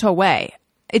judgmental way.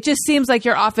 It just seems like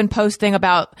you're often posting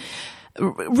about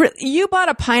you bought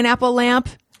a pineapple lamp.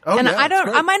 Oh, and yeah, it's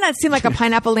great. I might not seem like a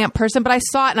pineapple lamp person, but I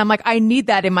saw it and I'm like, I need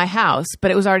that in my house,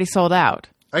 but it was already sold out.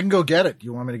 I can go get it.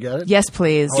 You want me to get it? Yes,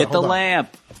 please. Oh, Get the hold on.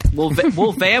 lamp.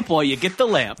 We'll vamp while you get the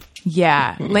lamp.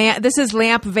 Yeah. This is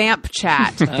Lamp Vamp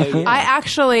chat. I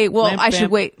actually, Lamp I should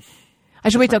Vamp. wait. I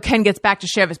should wait till Ken gets back to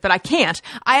share this, but I can't.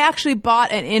 I actually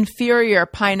bought an inferior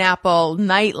pineapple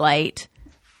nightlight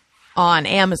on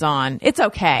Amazon. It's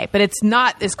okay, but it's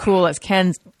not as cool as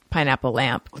Ken's pineapple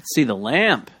lamp. Let's see the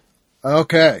lamp.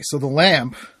 Okay, so the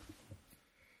lamp,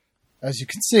 as you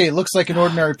can see, it looks like an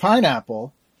ordinary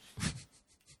pineapple.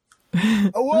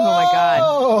 Oh my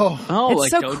God. Oh,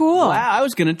 It's so cool. Wow, I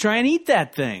was going to try and eat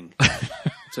that thing.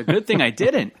 It's a good thing I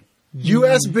didn't.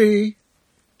 USB,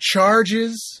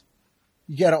 charges.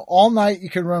 You get it all night. You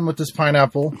can run with this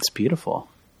pineapple. It's beautiful.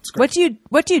 What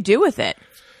do you do with it?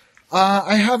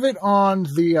 I have it on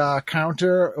the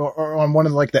counter or on one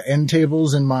of like the end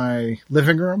tables in my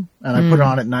living room, and I put it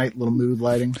on at night. Little mood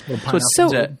lighting. Little pineapple.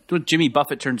 So- What Jimmy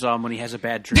Buffett turns on when he has a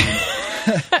bad dream.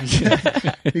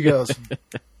 He goes,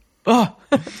 Oh,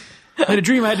 I had a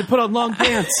dream I had to put on long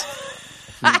pants.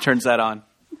 And he turns that on.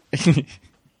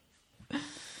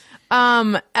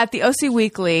 At the OC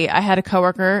Weekly, I had a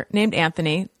coworker named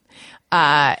Anthony,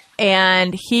 and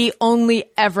and he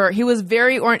was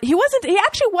very orange. He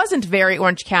actually wasn't very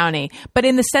Orange County, but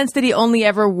in the sense that he only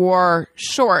ever wore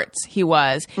shorts, he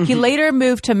was. He later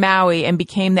moved to Maui and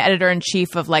became the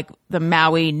editor-in-chief of like the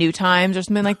Maui New Times or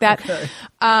something like that. Okay.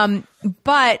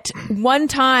 But one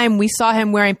time we saw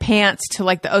him wearing pants to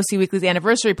like the OC Weekly's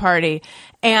anniversary party,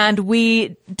 and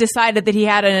we decided that he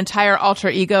had an entire alter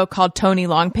ego called Tony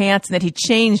Longpants and that he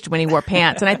changed when he wore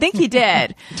pants. And I think he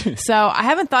did. So I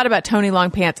haven't thought about Tony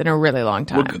Longpants in a really long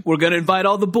time. We're going to invite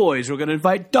all the boys. We're going to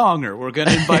invite Donger. We're going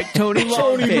to invite Tony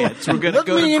Longpants. We're going to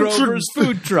go to Grover's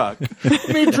food truck. Let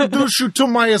me introduce you to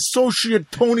my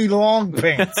associate, Tony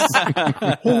Longpants,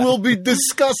 who will be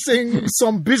discussing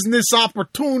some business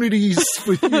opportunities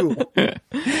with you.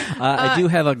 I do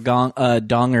have a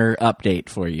Donger update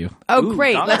for you. Oh,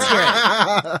 great. Let's hear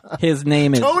it. His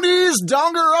name is... Tony's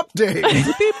Donger update.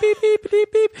 Beep, beep, beep,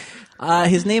 beep, beep.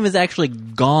 His name is actually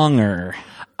Gonger.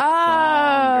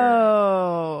 Oh.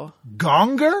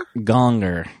 Gonger?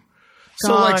 Gonger.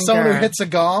 So like someone who hits a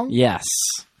gong? Yes.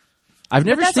 I've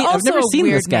never seen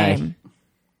this guy. Name.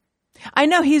 I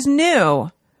know, he's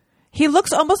new. He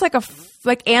looks almost like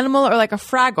like animal or like a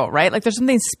Fraggle, right? Like there's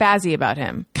something spazzy about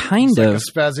him. Kind of. Like a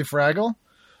spazzy Fraggle?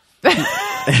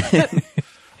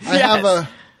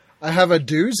 I have a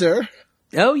doozer.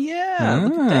 Oh yeah,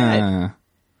 look at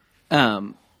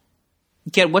that.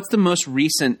 Ken, what's the most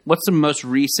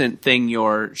recent thing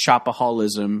your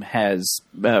shopaholism has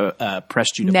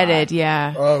pressed you to netted? buy?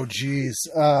 Yeah. Oh geez.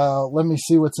 Let me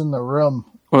see what's in the room.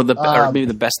 Or maybe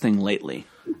the best thing lately.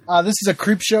 This is a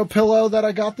Creepshow pillow that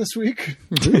I got this week.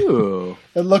 Ooh.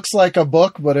 It looks like a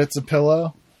book, but it's a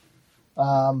pillow.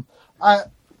 I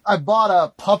bought a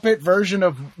puppet version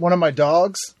of one of my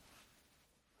dogs.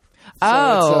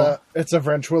 So it's a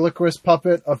ventriloquist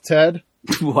puppet of Ted.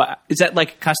 What? Is that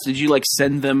like did you like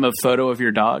send them a photo of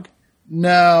your dog?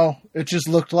 No, it just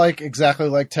looked exactly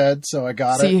like Ted, so I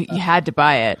got it. So you had to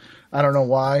buy it. I don't know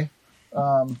why.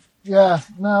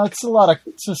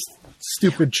 It's just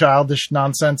stupid childish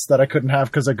nonsense that I couldn't have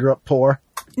because I grew up poor.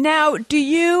 Now, do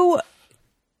you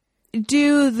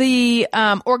do the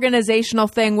organizational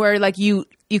thing where like you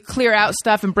clear out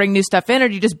stuff and bring new stuff in, or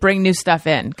do you just bring new stuff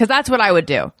in? Because that's what I would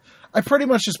do. I pretty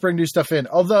much just bring new stuff in.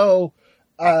 Although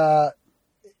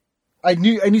I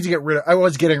need to get rid of. I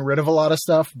was getting rid of a lot of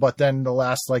stuff, but then the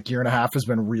last year and a half has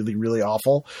been really, really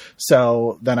awful.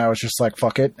 So then I was just like,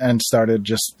 fuck it, and started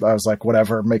I was like,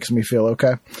 whatever makes me feel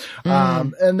okay.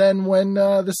 And then when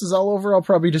this is all over, I'll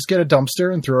probably just get a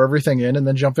dumpster and throw everything in, and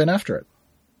then jump in after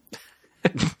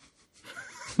it.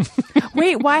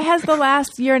 Wait, why has the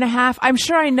last year and a half? I'm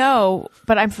sure I know,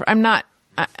 but I'm not.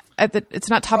 It's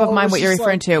not top of mind what you're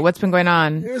referring to. What's been going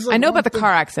on? I know about the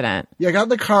car accident. Yeah, I got in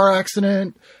the car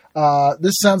accident.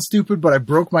 This sounds stupid, but I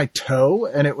broke my toe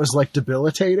and it was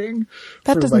debilitating.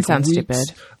 That doesn't sound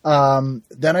stupid.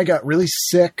 Then I got really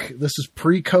sick. This was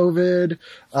pre-COVID.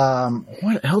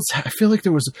 What else? I feel like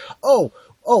there was,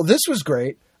 this was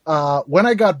great. When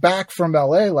I got back from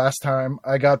LA last time,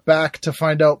 I got back to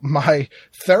find out my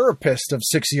therapist of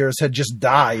 6 years had just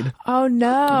died. Oh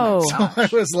no. So I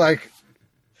was like,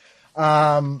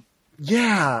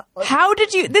 yeah. How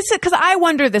did you, because I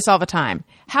wonder this all the time.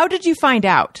 How did you find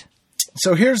out?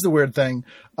 So here's the weird thing.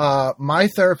 My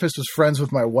therapist was friends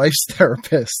with my wife's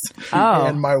therapist. Oh.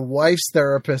 And my wife's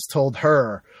therapist told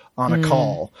her on a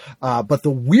call. But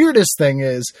the weirdest thing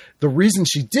is the reason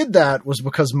she did that was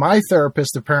because my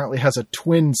therapist apparently has a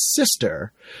twin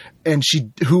sister, and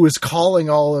who was calling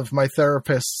all of my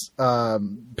therapist's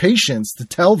patients to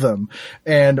tell them.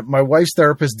 And my wife's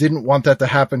therapist didn't want that to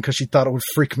happen because she thought it would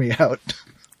freak me out.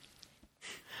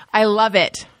 I love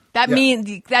it. That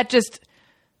means that just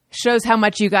shows how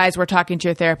much you guys were talking to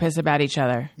your therapist about each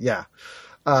other. Yeah.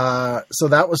 So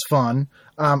that was fun.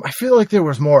 I feel like there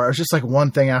was more. It was just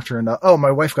one thing after another. Oh,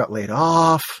 my wife got laid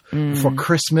off for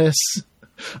Christmas.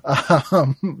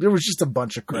 There was just a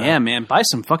bunch of crap. Yeah, man. Buy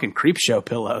some fucking Creepshow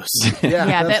pillows.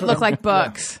 Yeah, that look like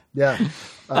books. Yeah.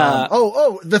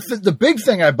 The big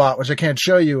thing I bought, which I can't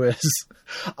show you, is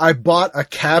I bought a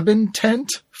cabin tent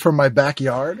for my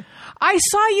backyard. I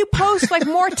saw you post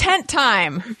more tent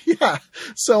time. Yeah.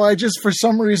 So I just, for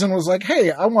some reason, was like, hey,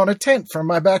 I want a tent for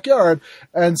my backyard.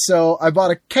 And so I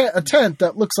bought a tent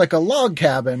that looks like a log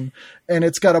cabin, and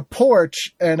it's got a porch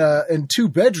and 2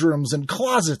 bedrooms and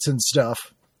closets and stuff.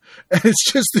 And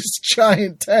it's just this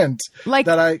giant tent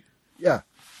yeah.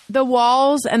 The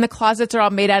walls and the closets are all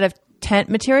made out of tent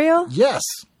material? Yes.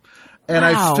 And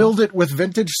wow. I filled it with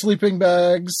vintage sleeping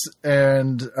bags,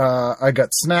 and I got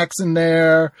snacks in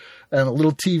there and a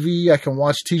little TV. I can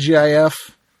watch TGIF.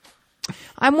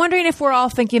 I'm wondering if we're all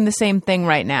thinking the same thing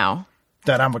right now.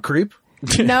 That I'm a creep?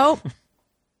 No.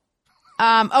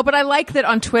 But I like that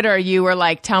on Twitter you were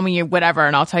like, tell me whatever,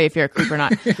 and I'll tell you if you're a creep or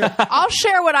not. I'll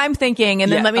share what I'm thinking,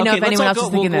 and then let me know if anyone else is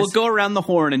thinking this. We'll go around the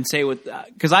horn and say what,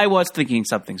 because I was thinking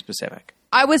something specific.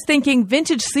 I was thinking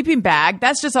vintage sleeping bag.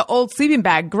 That's just an old sleeping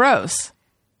bag. Gross.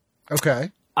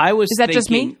 Okay. Is that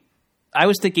just me? I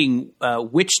was thinking,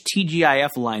 which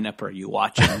TGIF lineup are you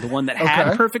watching? The one that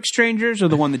had Perfect Strangers or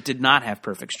the one that did not have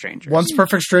Perfect Strangers? Once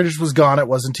Perfect Strangers was gone, it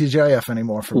wasn't TGIF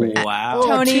anymore for me. Wow. Oh,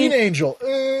 Tony? Teen Angel.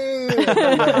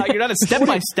 You're not a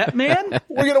step-by-step man?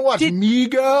 We're going to watch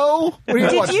Mego. We're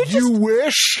going to watch You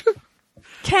Wish.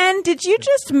 Ken, did you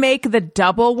just make the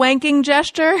double wanking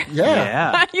gesture?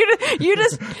 Yeah. You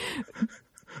just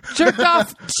jerked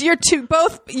off your two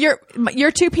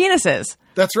penises.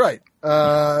 That's right.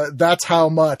 That's how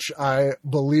much I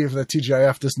believe that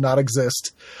TGIF does not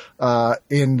exist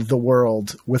in the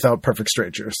world without Perfect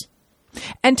Strangers.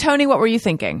 And Tony, what were you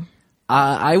thinking?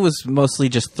 I was mostly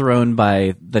just thrown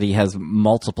by that he has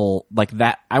multiple, like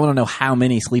that. I want to know how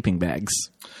many sleeping bags.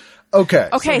 Okay,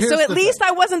 so at least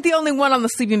I wasn't the only one on the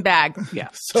sleeping bag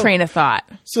train of thought.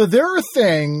 So there are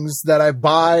things that I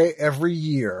buy every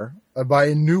year. I buy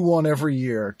a new one every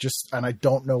year, and I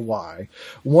don't know why.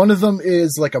 One of them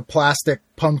is like a plastic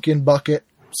pumpkin bucket.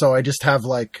 So I just have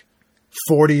like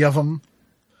 40 of them.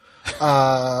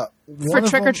 For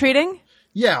trick-or-treating?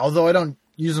 Yeah, although I don't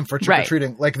use them for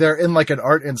trick-or-treating. Like they're in like an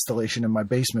art installation in my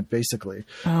basement, basically.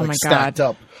 Oh like my stacked God.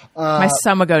 up. My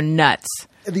son would go nuts.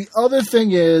 The other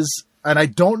thing is, and I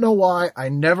don't know why, I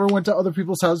never went to other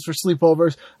people's houses for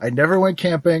sleepovers. I never went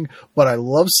camping, but I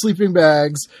love sleeping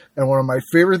bags. And one of my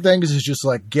favorite things is just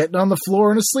like getting on the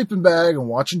floor in a sleeping bag and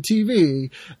watching TV.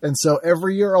 And so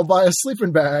every year I'll buy a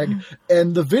sleeping bag,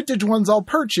 and the vintage ones I'll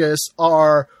purchase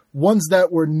are ones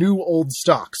that were new old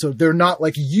stock. So they're not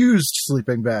like used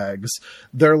sleeping bags.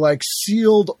 They're like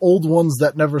sealed old ones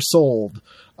that never sold,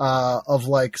 of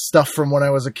like stuff from when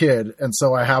I was a kid. And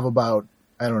so I have about,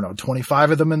 I don't know,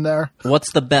 25 of them in there.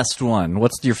 What's the best one?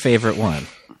 What's your favorite one?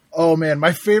 Oh man,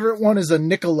 my favorite one is a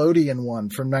Nickelodeon one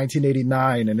from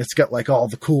 1989, and it's got like all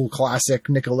the cool classic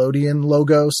Nickelodeon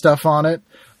logo stuff on it.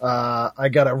 I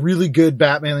got a really good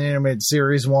Batman the Animated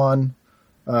Series one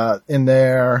in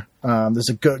there. There's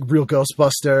a good real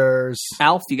Ghostbusters.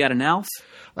 Alf, you got an Alf?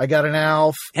 I got an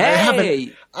Alf.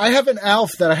 Hey! I have an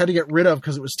Alf that I had to get rid of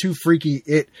because it was too freaky.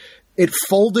 It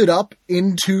folded up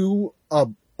into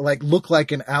looked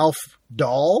like an Alf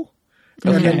doll.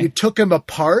 Okay. And then you took him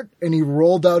apart and he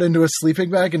rolled out into a sleeping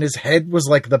bag and his head was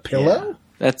like the pillow. Yeah.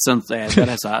 That's something that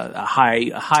has a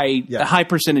high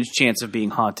percentage chance of being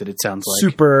haunted. It sounds like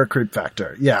super creep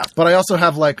factor. Yeah, but I also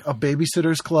have like a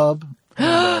babysitters club.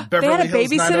 Beverly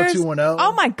Hills 90210.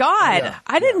 Oh my God. Yeah.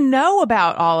 I didn't know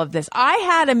about all of this. I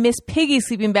had a Miss Piggy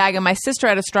sleeping bag and my sister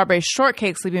had a strawberry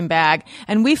shortcake sleeping bag,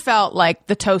 and we felt like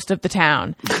the toast of the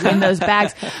town in those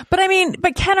bags. But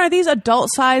Ken, are these adult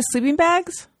sized sleeping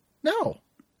bags? No.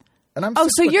 And I'm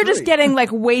so you're just getting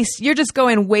like you're just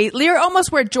going you're almost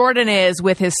where Jordan is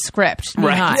with his script.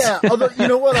 Right. Yeah. Although, you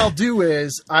know what I'll do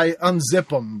is I unzip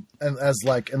them and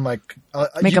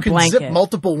make a blanket. Zip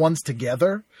multiple ones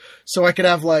together. So I could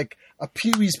have like a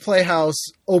Pee-wee's Playhouse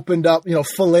opened up,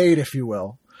 filleted, if you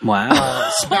will. Wow.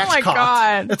 Oh my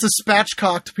God. It's a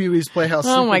spatchcocked Pee-wee's Playhouse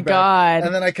Oh my bag. God.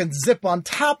 And then I can zip on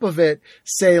top of it,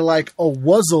 say like a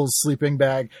Wuzzles sleeping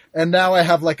bag, and now I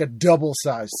have like a double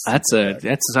size.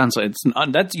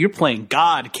 You're playing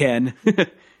God, Ken.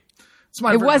 It's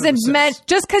my it wasn't meant,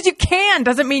 just because you can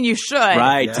doesn't mean you should.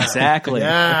 Right, exactly.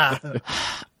 Yeah.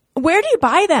 Where do you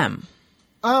buy them?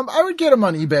 I would get them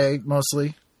on eBay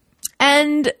mostly.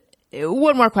 And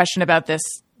one more question about this.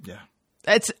 Yeah.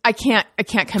 I can't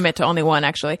commit to only one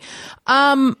actually.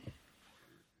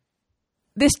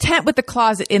 This tent with the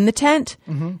closet in the tent.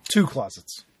 Mm-hmm. 2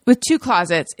 closets. With 2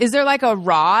 closets. Is there like a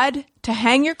rod to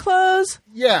hang your clothes?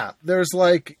 Yeah, there's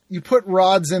like you put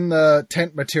rods in the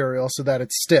tent material so that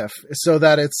it's stiff, so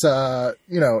that it's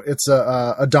it's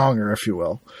a donger, if you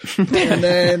will, and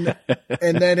then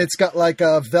it's got like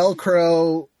a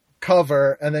Velcro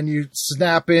cover, and then you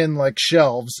snap in like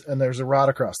shelves, and there's a rod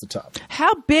across the top.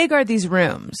 How big are these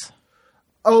rooms?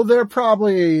 Oh, they're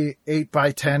probably 8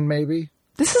 by 10, maybe.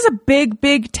 This is a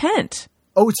big tent.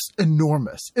 Oh, it's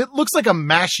enormous. It looks like a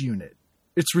MASH unit.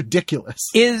 It's ridiculous.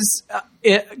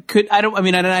 I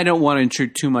don't want to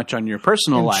intrude too much on your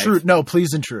personal life. No,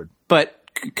 please intrude. But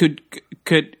could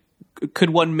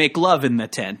one make love in the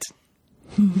tent?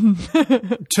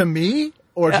 To me?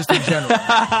 Or just in general?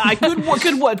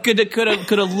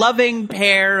 Could a loving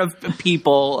pair of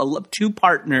people, 2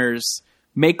 partners,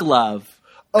 make love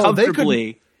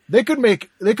comfortably? They could make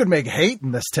hate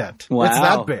in this tent. Wow. It's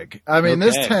that big. I mean,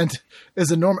 This tent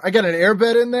is enormous. I got an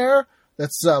airbed in there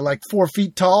that's like 4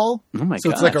 feet tall. Oh my So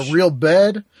it's like a gosh. real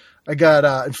bed. I got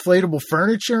inflatable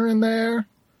furniture in there.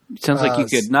 Sounds like you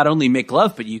could not only make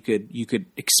love, but you could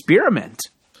experiment.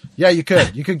 Yeah, you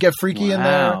could. You could get freaky in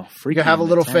there. Wow, You freaky could have a in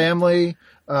the little tent. family.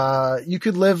 You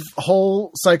could live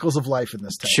whole cycles of life in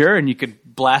this tent. Sure, and you could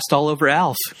blast all over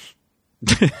Alf.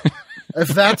 If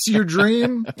that's your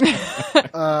dream,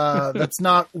 that's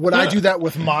not. Would I do that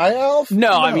with my elf? No,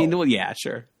 I mean, well, yeah,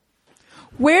 sure.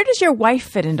 Where does your wife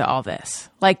fit into all this?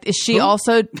 Like, is she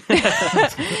also,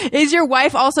 is your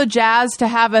wife also jazzed to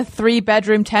have a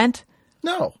 3-bedroom tent?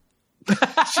 No.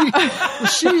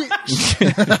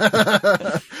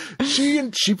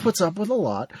 She puts up with a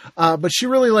lot, but she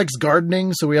really likes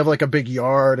gardening. So we have like a big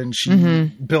yard, and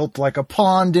she built like a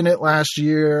pond in it last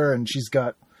year, and she's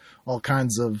got all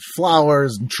kinds of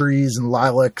flowers and trees and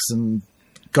lilacs and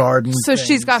garden. So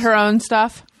she's got her own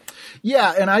stuff?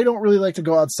 Yeah, and I don't really like to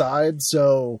go outside,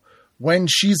 so when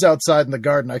she's outside in the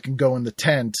garden, I can go in the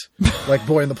tent, like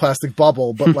Boy in the Plastic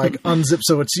Bubble, but like unzip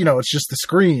so it's, it's just the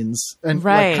screens and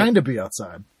Right. like kind of be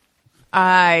outside.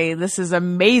 This is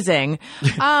amazing.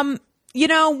 One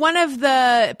of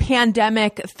the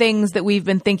pandemic things that we've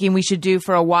been thinking we should do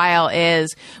for a while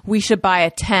is we should buy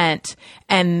a tent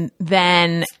and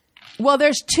then, well,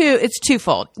 it's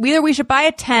twofold. Either we should buy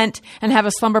a tent and have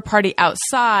a slumber party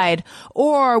outside,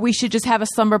 or we should just have a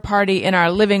slumber party in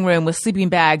our living room with sleeping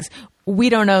bags. We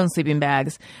don't own sleeping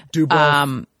bags. Do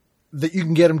both. That you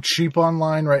can get them cheap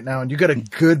online right now, and you got a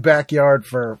good backyard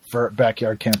for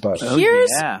backyard camp out. Oh, Here's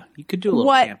yeah, you could do a little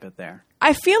what- camp out there.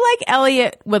 I feel like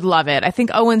Elliot would love it. I think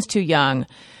Owen's too young.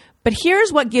 But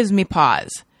here's what gives me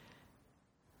pause.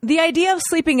 The idea of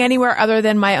sleeping anywhere other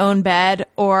than my own bed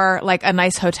or like a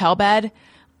nice hotel bed,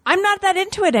 I'm not that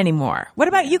into it anymore. What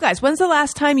about you guys? When's the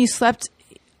last time you slept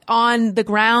on the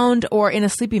ground or in a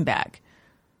sleeping bag?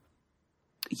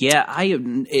 Yeah,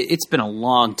 it's been a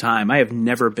long time. I have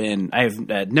never been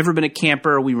a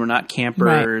camper. We were not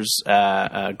campers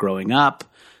growing up.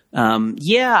 I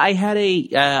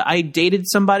dated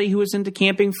somebody who was into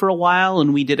camping for a while,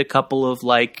 and we did a couple of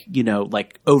like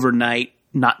overnight,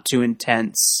 not too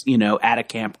intense, at a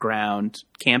campground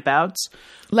campouts.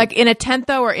 Like in a tent,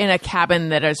 though, or in a cabin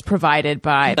that is provided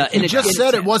by... You just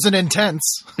said it wasn't intense.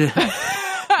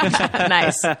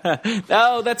 Nice.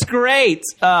 Oh, that's great.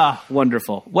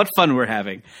 Wonderful. What fun we're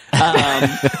having.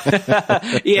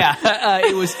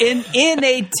 It was in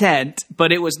a tent,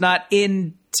 but it was not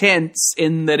intense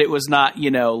in that it was not,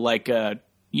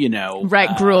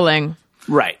 Right, grueling.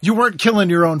 Right. You weren't killing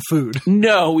your own food.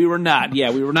 No, we were not.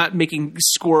 Yeah, we were not making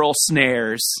squirrel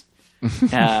snares.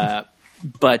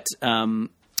 But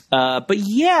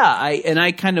yeah,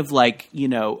 I kind of like,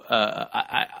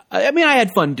 I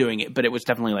had fun doing it, but it was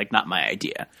definitely like not my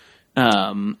idea.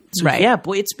 Right. Yeah,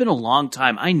 boy, it's been a long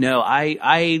time. I know.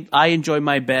 I enjoy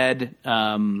my bed.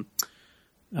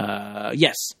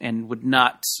 Yes, and would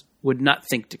not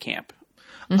think to camp.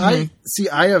 I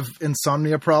have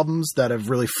insomnia problems that have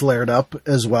really flared up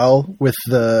as well with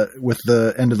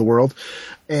the end of the world.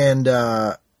 And,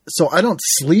 so I don't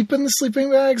sleep in the sleeping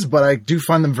bags, but I do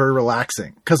find them very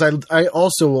relaxing because I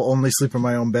also will only sleep in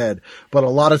my own bed, but a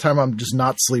lot of time I'm just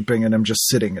not sleeping and I'm just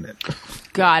sitting in it.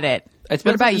 Got it. It's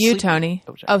What better about for the you, sleep- Tony?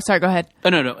 Oh, sorry. Oh, sorry, go ahead. Oh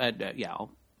no. Yeah,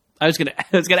 I was gonna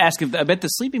ask if I bet the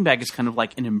sleeping bag is kind of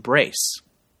like an embrace.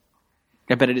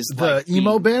 I bet it is The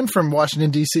emo band from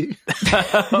Washington, D.C.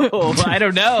 Oh, I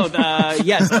don't know.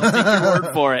 Yes, I'll take your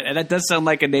word for it. And that does sound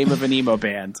like a name of an emo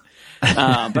band. But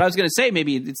I was going to say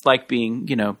maybe it's like being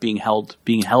held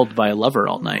by a lover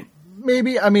all night.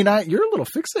 Maybe. I mean, you're a little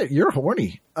fixated. You're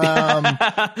horny. Listen,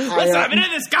 I've been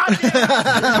in this goddamn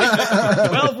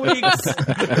 12 weeks.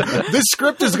 This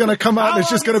script is going to come out and it's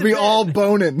just going to be all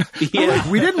boning. Yeah. Like,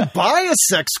 we didn't buy a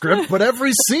sex script, but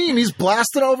every scene he's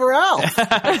blasting over Alf.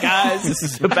 Guys, this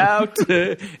is about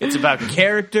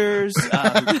characters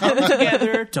come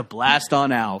together to blast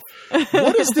on Alf.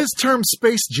 What is this term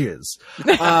space jizz?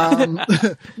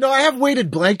 No, I have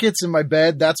weighted blankets in my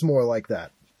bed. That's more like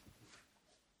that.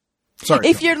 Sorry.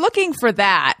 If you're looking for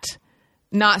that,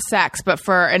 not sex, but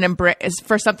for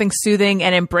for something soothing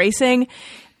and embracing,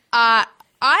 I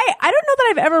don't know that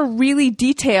I've ever really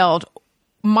detailed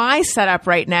my setup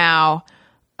right now.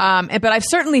 But I've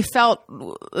certainly felt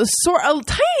a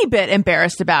tiny bit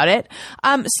embarrassed about it.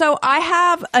 So I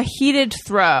have a heated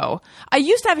throw. I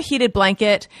used to have a heated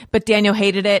blanket, but Daniel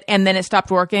hated it, and then it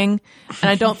stopped working. And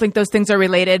I don't think those things are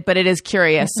related, but it is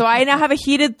curious. So I now have a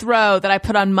heated throw that I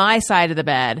put on my side of the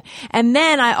bed. And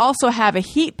then I also have a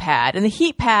heat pad. And the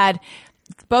heat pad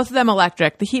both of them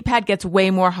electric. The heat pad gets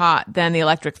way more hot than the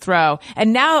electric throw.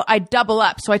 And now I double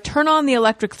up. So I turn on the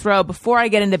electric throw before I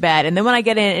get into bed. And then when I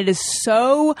get in, it is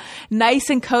so nice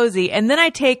and cozy. And then I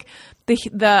take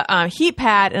the heat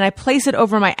pad and I place it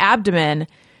over my abdomen,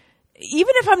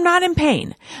 even if I'm not in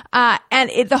pain.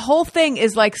 And the whole thing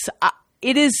is like,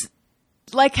 it is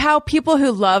like how people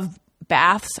who love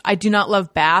baths, I do not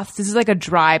love baths. This is like a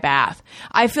dry bath.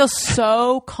 I feel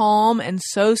so calm and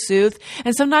so soothed.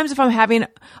 And sometimes if I'm having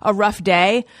a rough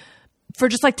day, for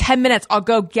just like 10 minutes, I'll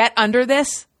go get under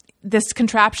this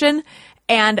contraption,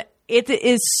 and it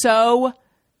is so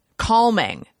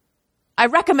calming. I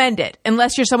recommend it.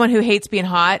 Unless you're someone who hates being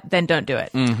hot, then don't do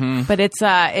it. Mm-hmm. But it's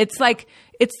like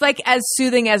as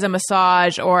soothing as a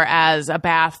massage or as a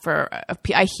bath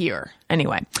I hear.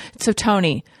 Anyway. So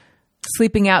Tony,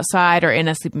 sleeping outside or in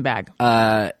a sleeping bag?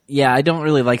 Yeah, I don't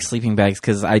really like sleeping bags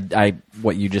because I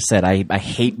what you just said, I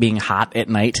hate being hot at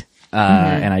night.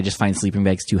 And I just find sleeping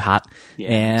bags too hot. Yeah,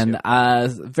 and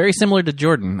very similar to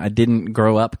Jordan, I didn't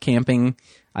grow up camping.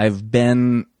 I've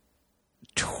been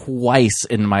twice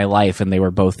in my life, and they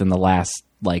were both in the last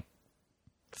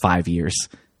 5 years,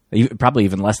 probably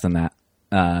even less than that.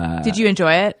 Did you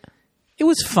enjoy it? It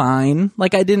was fine.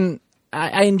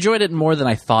 I enjoyed it more than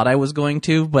I thought I was going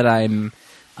to, but I'm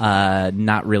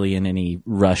not really in any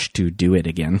rush to do it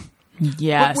again.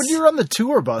 Yes. When you're on the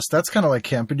tour bus, that's kind of like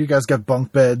camping. You guys got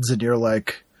bunk beds, and you're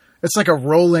it's like a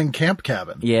rolling camp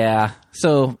cabin. Yeah.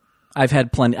 So I've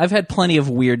had plenty of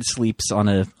weird sleeps on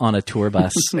a tour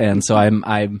bus, and so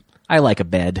I like a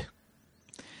bed.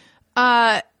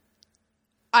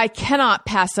 I cannot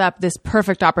pass up this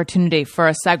perfect opportunity for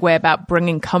a segue about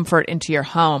bringing comfort into your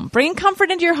home. Bringing comfort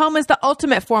into your home is the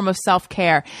ultimate form of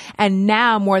self-care. And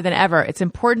now more than ever, it's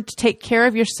important to take care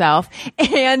of yourself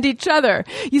and each other.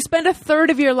 You spend a third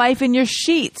of your life in your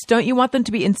sheets. Don't you want them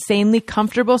to be insanely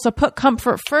comfortable? So put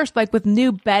comfort first, like with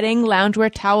new bedding,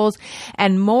 loungewear, towels,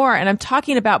 and more. And I'm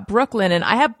talking about Brooklinen.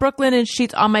 I have Brooklinen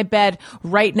sheets on my bed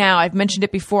right now. I've mentioned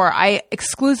it before. I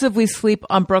exclusively sleep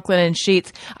on Brooklinen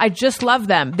sheets. I just love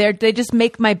them. They just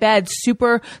make my bed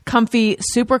super comfy,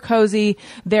 super cozy.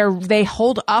 They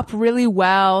hold up really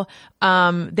well.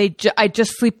 I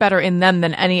just sleep better in them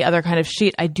than any other kind of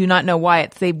sheet. I do not know why.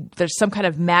 There's some kind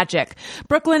of magic.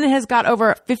 Brooklinen has got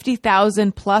over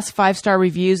 50,000 plus 5-star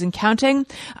reviews and counting.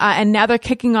 And now they're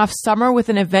kicking off summer with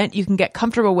an event you can get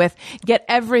comfortable with. Get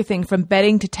everything from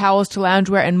bedding to towels to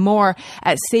loungewear and more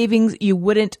at savings you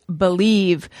wouldn't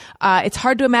believe. It's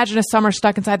hard to imagine a summer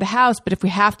stuck inside the house, but if we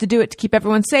have to do it to keep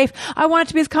everyone safe, I want it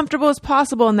to be as comfortable as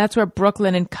possible. And that's where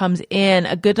Brooklinen comes in.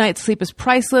 A good night's sleep is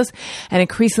priceless and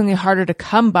increasingly harder to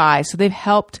come by. So they've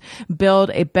helped build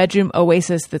a bedroom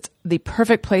oasis that's the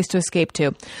perfect place to escape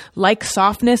to. Like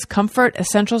softness, comfort,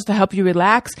 essentials to help you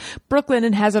relax,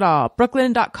 Brooklinen has it all.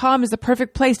 Brooklinen.com is the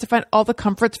perfect place to find all the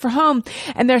comforts for home.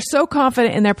 And they're so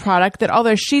confident in their product that all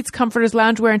their sheets, comforters,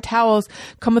 loungewear, and towels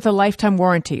come with a lifetime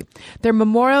warranty. Their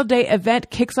Memorial Day event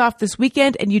kicks off this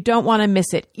weekend, and you don't want to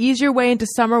miss it. Ease your way into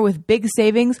summer with big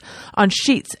savings on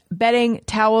sheets, bedding,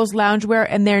 towels, loungewear,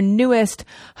 and their newest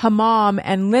hammam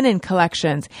and linen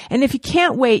collections. And if you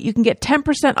can't wait, you can get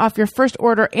 10% off your first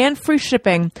order and free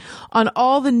shipping on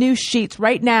all the new sheets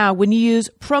right now when you use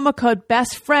promo code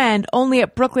BESTFRIEND only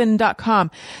at Brooklinen.com.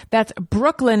 That's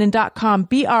Brooklinen.com,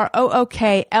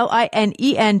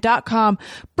 Brooklinen.com.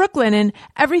 Brooklinen,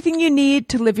 everything you need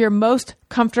to live your most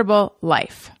comfortable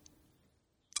life.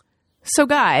 So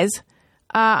guys,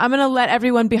 I'm going to let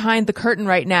everyone behind the curtain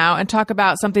right now and talk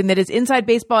about something that is inside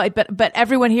baseball, but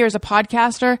everyone here is a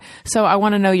podcaster, so I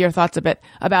want to know your thoughts a bit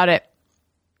about it.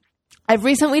 I've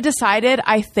recently decided,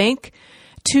 I think,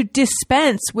 to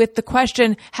dispense with the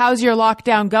question, how's your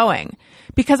lockdown going?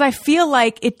 Because I feel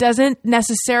like it doesn't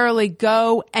necessarily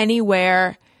go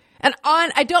anywhere. And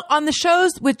on the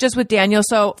shows with Daniel,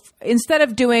 so instead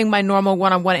of doing my normal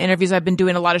one-on-one interviews, I've been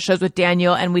doing a lot of shows with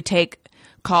Daniel, and we take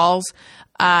calls.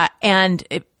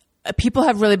 People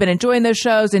have really been enjoying those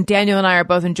shows, and Daniel and I are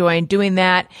both enjoying doing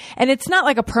that. And it's not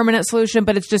like a permanent solution,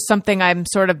 but it's just something I'm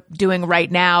sort of doing right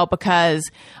now because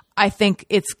I think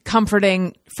it's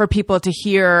comforting for people to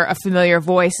hear a familiar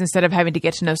voice instead of having to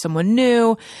get to know someone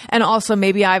new. And also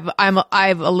maybe I've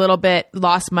a little bit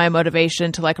lost my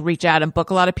motivation to reach out and book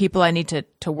a lot of people. I need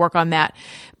to work on that.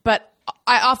 But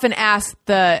I often ask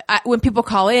when people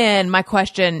call in, my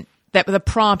question that the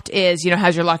prompt is,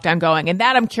 how's your lockdown going? And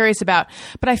that I'm curious about.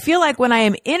 But I feel like when I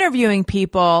am interviewing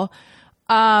people,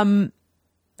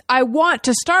 I want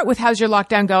to start with how's your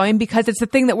lockdown going because it's the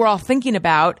thing that we're all thinking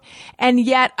about. And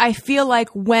yet I feel like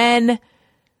when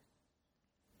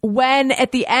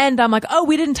at the end I'm like, oh,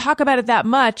 we didn't talk about it that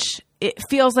much, it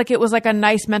feels like it was like a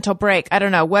nice mental break. I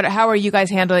don't know. How are you guys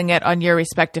handling it on your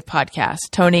respective podcasts?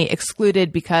 Tony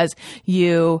excluded because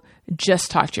you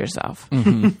just talked to yourself.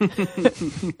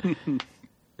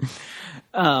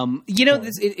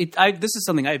 This is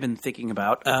something I've been thinking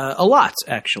about a lot,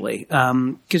 actually,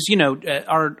 because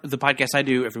the podcast I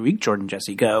do every week, Jordan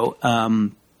Jesse Go,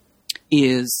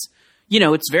 is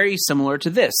it's very similar to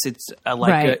this. It's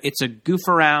it's a goof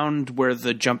around where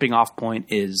the jumping off point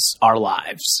is our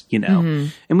lives,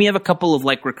 and we have a couple of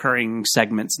like recurring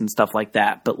segments and stuff like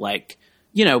that, but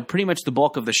pretty much the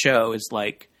bulk of the show is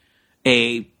like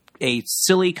a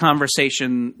silly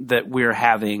conversation that we're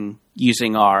having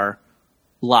using our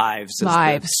lives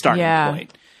as the starting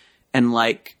point. And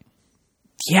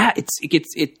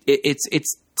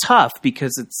it's tough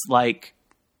because it's like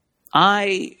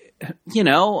I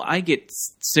get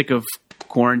sick of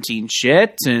quarantine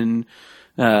shit and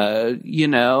hey,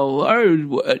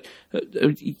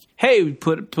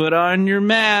 put on your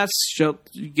mask. You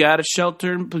got to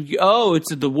shelter. Oh,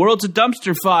 the world's a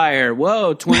dumpster fire.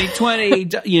 Whoa, 2020,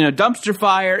 dumpster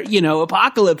fire.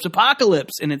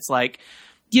 Apocalypse. And it's like,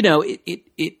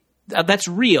 that's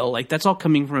real. Like that's all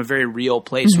coming from a very real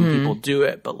place when people do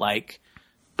it.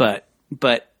 But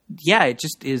yeah, it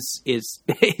just is.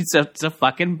 It's a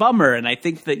fucking bummer. And I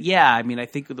think that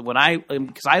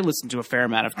because I listen to a fair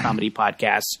amount of comedy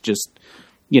podcasts, just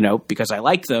because I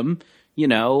like them.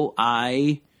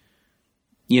 I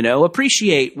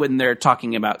appreciate when they're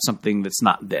talking about something that's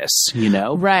not this.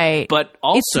 Right. But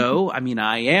also,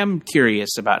 I am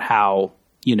curious about how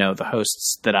the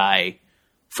hosts that I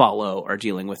follow are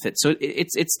dealing with it. So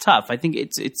it's tough. I think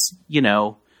it's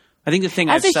I think the thing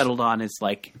I've settled on is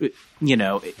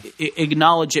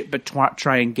acknowledge it, but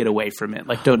try and get away from it.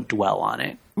 Like, don't dwell on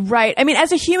it. Right.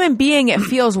 As a human being, it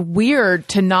feels weird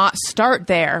to not start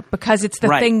there because it's the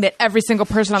thing that every single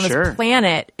person on this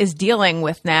planet is dealing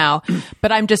with now.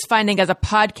 But I'm just finding as a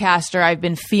podcaster, I've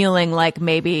been feeling like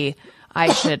maybe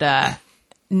I should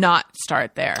not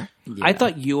start there. Yeah. I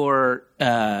thought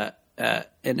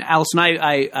and Allison,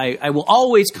 I will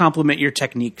always compliment your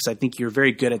technique because I think you're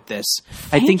very good at this.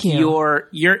 Thank I think you.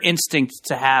 your instinct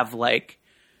to have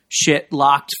shit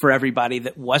locked for everybody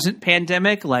that wasn't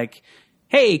pandemic, like,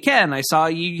 hey, Ken, I saw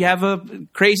you have a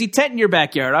crazy tent in your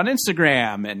backyard on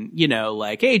Instagram, and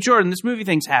hey, Jordan, this movie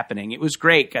thing's happening. It was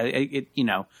great. I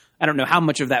don't know how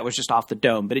much of that was just off the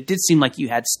dome, but it did seem like you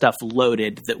had stuff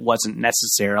loaded that wasn't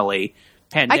necessarily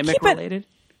pandemic related.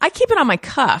 I keep it on my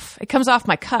cuff. It comes off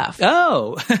my cuff.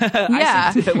 Oh.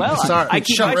 Yeah. I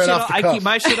keep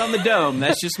my shit on the dome.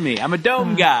 That's just me. I'm a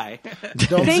dome guy.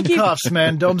 Domes and cuffs,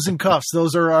 man. Domes and cuffs.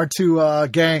 Those are our two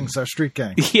gangs, our street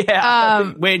gangs.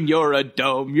 Yeah. When you're a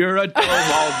dome all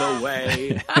the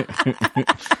way.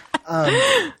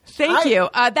 Thank you.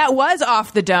 That was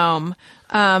off the dome.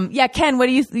 Ken, what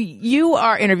do you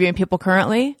are interviewing people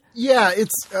currently? Yeah,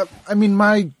 it's,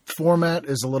 my format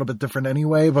is a little bit different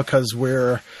anyway because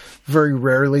we're very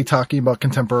rarely talking about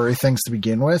contemporary things to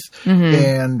begin with.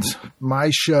 And my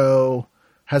show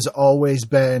has always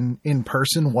been in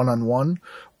person, one-on-one,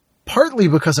 partly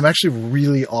because I'm actually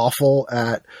really awful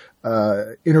at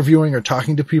interviewing or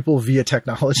talking to people via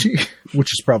technology, which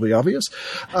is probably obvious.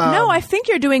 No, I think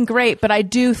you're doing great, but I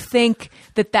do think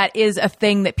that is a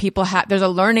thing that people have. There's a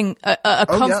learning, a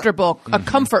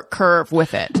comfort curve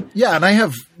with it. Yeah, and I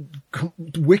have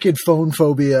wicked phone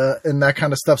phobia and that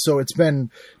kind of stuff, so it's been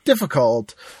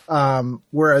difficult,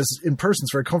 whereas in person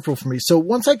it's very comfortable for me. So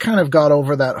once I kind of got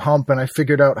over that hump and I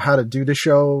figured out how to do the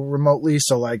show remotely,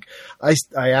 so I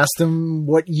asked them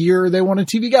what year they want a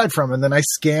TV guide from, and then I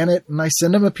scan it and I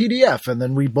send them a PDF, and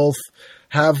then we both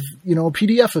have a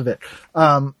PDF of it.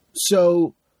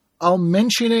 So I'll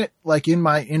mention it in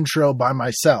my intro by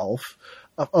myself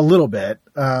a little bit.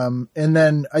 And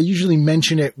then I usually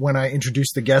mention it when I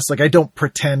introduce the guests. I don't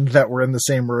pretend that we're in the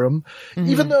same room,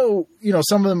 even though,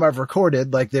 some of them I've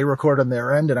recorded, they record on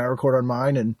their end and I record on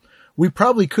mine, and we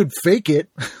probably could fake it.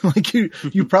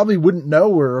 You probably wouldn't know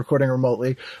we're recording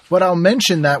remotely, but I'll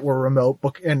mention that we're remote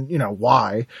and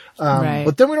why. Right.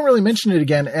 But then we don't really mention it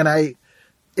again. And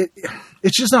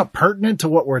it's just not pertinent to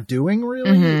what we're doing really.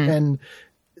 And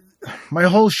my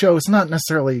whole show, it's not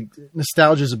necessarily,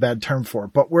 nostalgia is a bad term for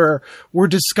it, but we're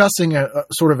discussing a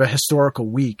sort of a historical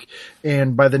week.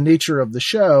 And by the nature of the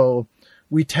show,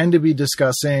 we tend to be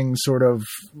discussing sort of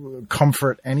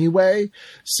comfort anyway.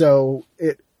 So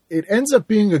it ends up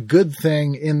being a good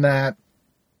thing in that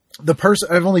the person,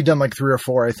 I've only done 3 or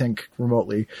 4, I think,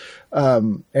 remotely.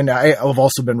 And I've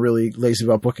also been really lazy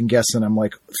about booking guests, and I'm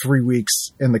 3 weeks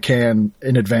in the can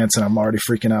in advance, and I'm already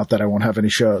freaking out that I won't have any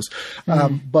shows.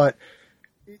 But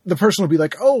the person will be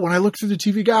like, oh, when I looked through the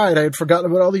TV guide, I had forgotten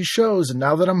about all these shows. And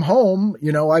now that I'm home,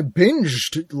 I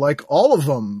binged like all of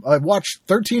them. I watched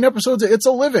 13 episodes of It's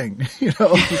a Living,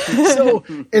 So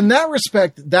in that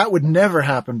respect, that would never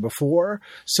happen before.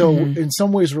 So in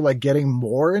some ways we're like getting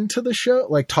more into the show,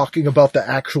 like talking about the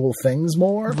actual things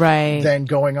more than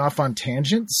going off on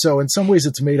tangents. So in some ways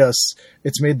it's made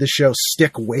the show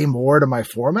stick way more to my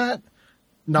format,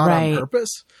 not on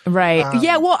purpose. Right.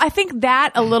 Yeah. Well, I think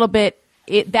that a little bit,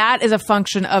 that is a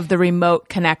function of the remote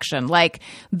connection, like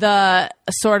the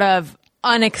sort of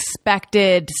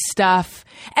unexpected stuff.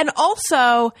 And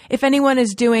also, if anyone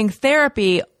is doing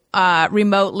therapy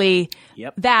remotely,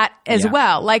 that as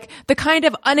well, like the kind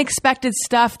of unexpected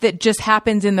stuff that just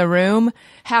happens in the room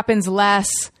happens less.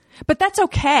 But that's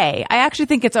okay. I actually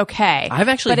think it's okay. I've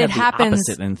actually had the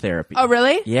opposite in therapy. Oh,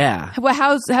 really? Yeah. Well,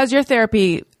 how's your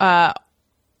therapy?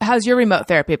 How's your remote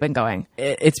therapy been going?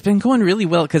 It's been going really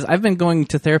well because I've been going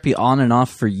to therapy on and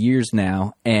off for years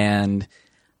now, and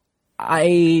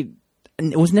I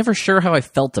was never sure how I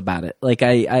felt about it. Like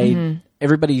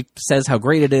everybody says how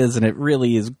great it is, and it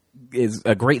really is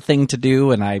a great thing to do.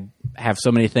 And I have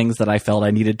so many things that I felt I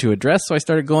needed to address, so I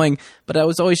started going. But I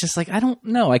was always just like, I don't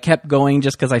know. I kept going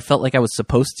just because I felt like I was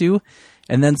supposed to,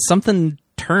 and then something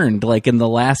turned. Like in the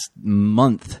last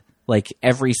month. Like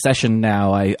every session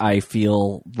now, I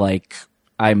feel like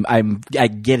I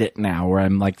get it now. Where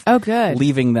I'm like, oh, good,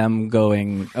 leaving them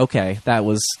going, okay, that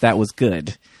was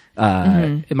good.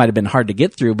 It might have been hard to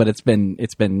get through, but it's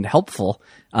been helpful.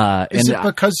 Is it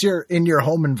because you're in your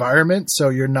home environment, so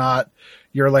you're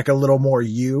like a little more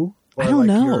you? Or I don't like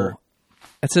know.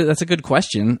 That's a good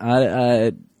question.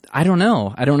 I don't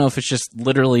know. I don't know if it's just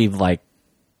literally like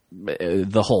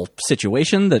the whole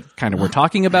situation that kind of we're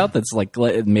talking about. That's like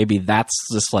maybe that's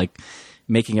just like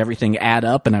making everything add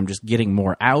up, and I'm just getting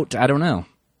more out. I don't know.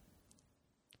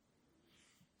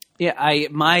 Yeah,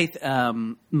 my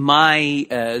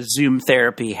Zoom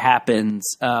therapy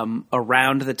happens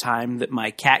around the time that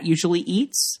my cat usually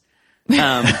eats.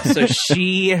 So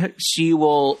she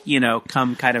will,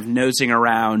 come kind of nosing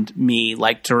around me,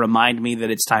 like to remind me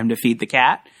that it's time to feed the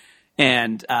cat.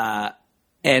 And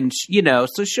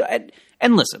so she,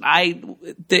 and listen, I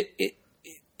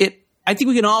think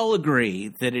we can all agree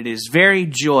that it is very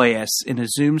joyous in a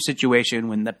Zoom situation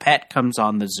when the pet comes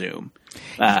on the Zoom.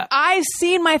 I've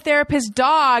seen my therapist's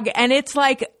dog, and it's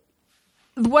like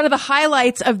one of the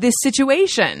highlights of this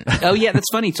situation. Oh yeah, that's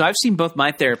funny. So I've seen both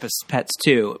my therapist's pets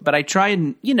too, but I try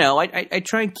and I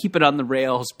try and keep it on the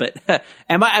rails. But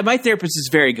and my therapist is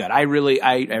very good. I really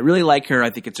like her. I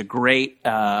think it's a great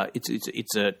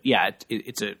it's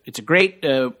a great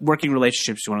working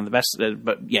relationship. She's one of the best.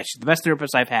 But yeah, she's the best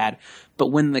therapist I've had. But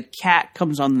when the cat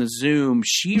comes on the Zoom,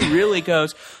 she really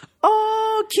goes,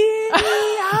 "Oh, kitty!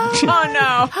 Oh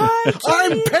no! Hi,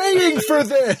 I'm paying for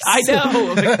this." I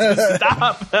know. Like,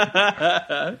 stop.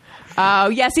 Oh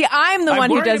yeah. See, I'm the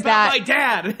one who does that. My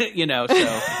dad,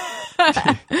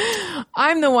 So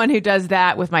I'm the one who does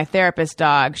that with my therapist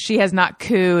dog. She has not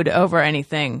cooed over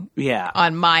anything. Yeah.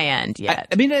 On my end yet.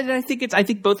 I mean, I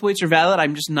think both ways are valid.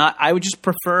 I'm just not. I would just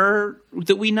prefer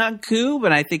that we not coo.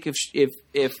 But I think if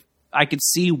I could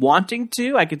see wanting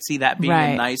to, I could see that being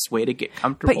a nice way to get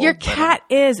comfortable. But your cat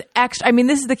is extra. I mean,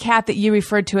 this is the cat that you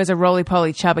referred to as a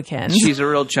roly-poly chubbikins. She's a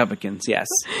real chubbikins, yes.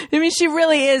 I mean, she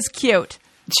really is cute.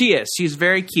 She is. She's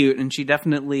very cute, and she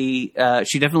definitely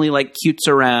like cutes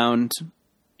around,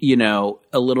 a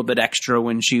little bit extra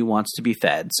when she wants to be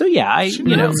fed. So yeah, I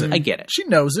get it. She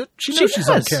knows it. She knows she's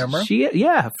on camera.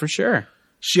 Yeah, for sure.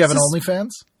 She have an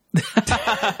OnlyFans? Not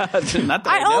that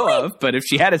I know of, but if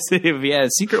she had a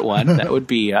secret one, that would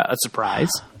be a surprise.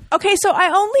 Okay, so I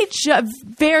only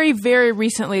very, very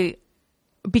recently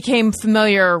became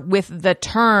familiar with the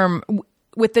term,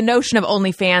 with the notion of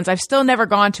OnlyFans. I've still never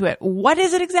gone to it. What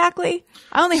is it exactly?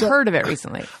 I only heard of it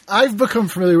recently. I've become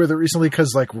familiar with it recently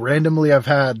because, like, randomly I've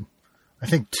had, I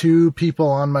think, 2 people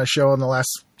on my show in the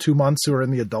last 2 months who are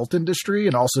in the adult industry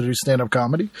and also do stand-up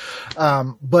comedy.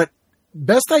 But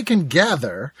best I can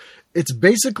gather, it's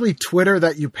basically Twitter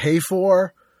that you pay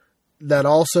for that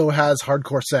also has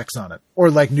hardcore sex on it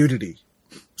or like nudity.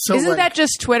 So isn't that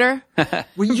just Twitter?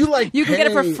 Well, you can get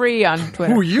it for free on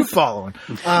Twitter. Who are you following?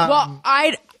 Well,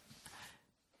 I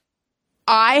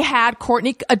had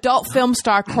adult film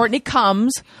star Courtney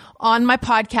Combs on my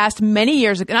podcast many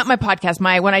years ago. Not my podcast,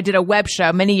 when I did a web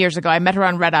show many years ago. I met her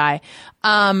on Red Eye.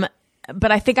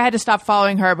 But I think I had to stop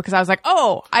following her because I was like,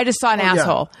 oh, I just saw an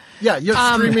asshole. Yeah, you're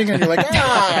streaming and you're like,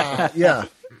 yeah.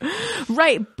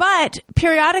 Right. But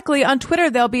periodically on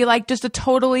Twitter, there'll be like just a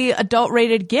totally adult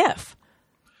rated GIF.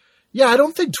 Yeah, I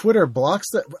don't think Twitter blocks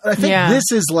that. I think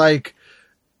this is like,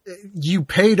 you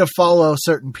pay to follow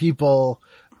certain people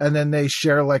and then they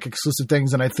share like exclusive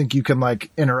things, and I think you can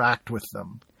like interact with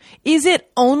them. Is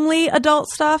it only adult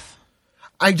stuff?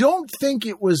 I don't think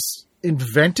it was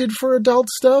invented for adult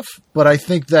stuff, but I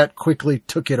think that quickly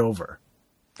took it over.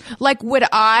 Like, would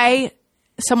I,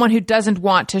 someone who doesn't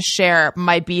want to share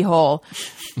my beehole,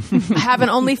 have an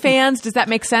OnlyFans? Does that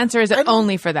make sense, or is it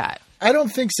only for that? I don't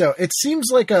think so. It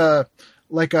seems like a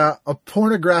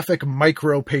pornographic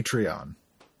micro Patreon.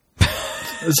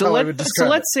 So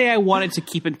let's say I wanted to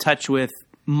keep in touch with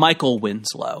Michael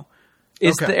Winslow.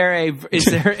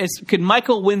 Could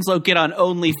Michael Winslow get on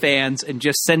OnlyFans and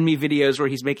just send me videos where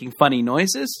he's making funny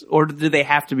noises, or do they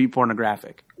have to be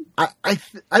pornographic? I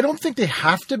don't think they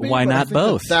have to be. Why not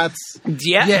both?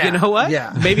 Yeah, you know what?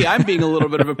 Yeah. Maybe I'm being a little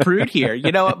bit of a prude here.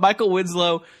 You know what, Michael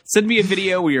Winslow, send me a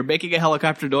video where you're making a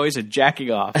helicopter noise and jacking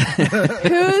off.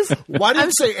 Why did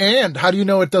you say and? How do you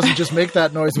know it doesn't just make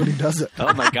that noise when he does it?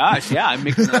 Oh my gosh, yeah, I'm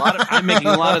making a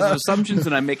lot of assumptions,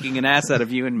 and I'm making an ass out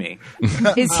of you and me.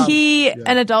 Is he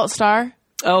an adult star?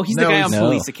 Oh, he's the guy on he's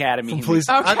Police Academy. Police.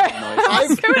 Okay.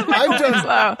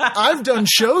 I've done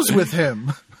shows with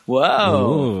him.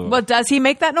 Whoa. Ooh. Well, does he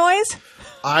make that noise?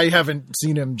 I haven't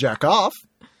seen him jack off.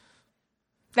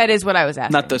 That is what I was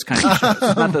asking. Not those kinds of shows.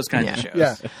 Not those kinds of shows.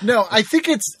 Yeah. No, I think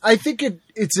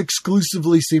it's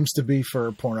exclusively seems to be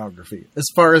for pornography. As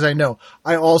far as I know.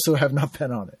 I also have not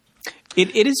been on it.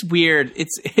 It is weird.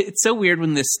 It's so weird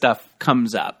when this stuff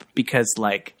comes up because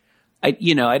like I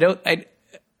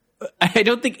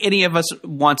don't think any of us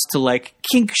wants to like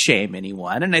kink shame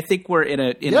anyone, and I think we're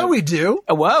we do.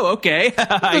 Whoa, okay.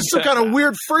 We're some kind of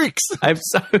weird freaks. I'm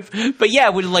sorry, but yeah,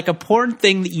 when like a porn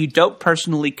thing that you don't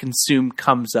personally consume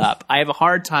comes up, I have a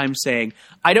hard time saying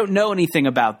I don't know anything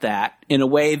about that in a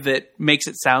way that makes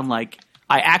it sound like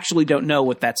I actually don't know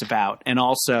what that's about, and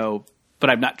also,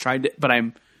 but I'm not trying to, but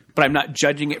I'm not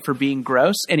judging it for being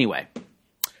gross anyway.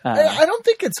 I don't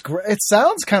think it's great. It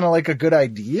sounds kind of like a good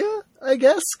idea, I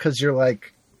guess, because you're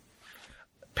like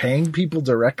paying people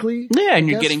directly. Yeah, and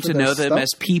you're getting to know them as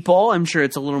people. I'm sure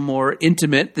it's a little more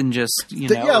intimate than just,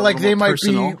 Yeah, like they might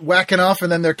be whacking off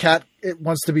and then their cat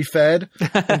wants to be fed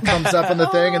and comes up on the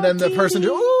thing, and then the person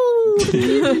just,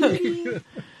 ooh.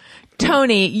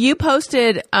 Tony, you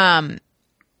posted,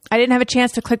 I didn't have a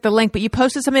chance to click the link, but you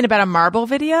posted something about a marble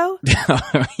video?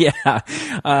 Yeah.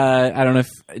 I don't know if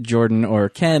Jordan or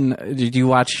Ken, did you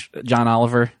watch John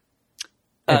Oliver?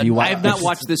 I have not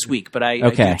watched this week, but I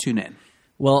do tune in.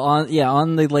 Well, on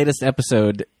the latest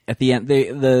episode, at the end,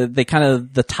 they kind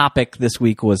of, the topic this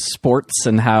week was sports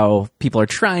and how people are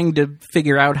trying to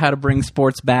figure out how to bring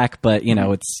sports back, but,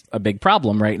 it's a big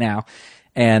problem right now.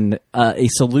 And a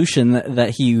solution that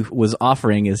he was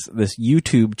offering is this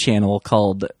YouTube channel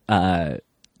called, I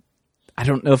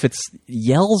don't know if it's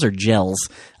Yells or Gels,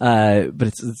 but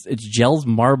it's Gels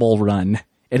Marble Run.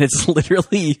 And it's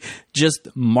literally just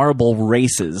marble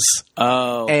races.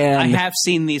 Oh, and I have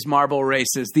seen these marble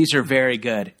races. These are very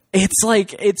good. It's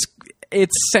like, it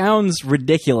sounds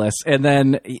ridiculous. And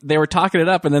then they were talking it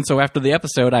up. And then so after the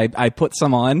episode, I put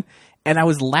some on. And I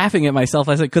was laughing at myself.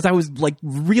 I said, because I was like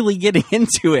really getting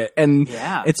into it. And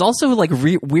it's also like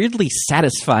weirdly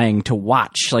satisfying to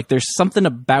watch. Like there's something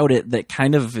about it that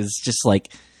kind of is just like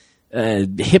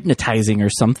hypnotizing or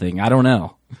something. I don't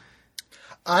know.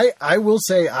 I will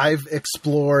say I've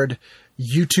explored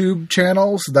YouTube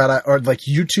channels or like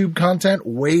YouTube content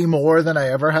way more than I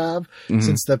ever have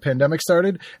since the pandemic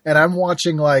started. And I'm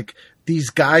watching like these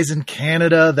guys in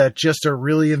Canada that just are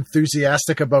really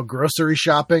enthusiastic about grocery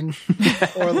shopping,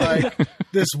 or like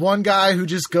this one guy who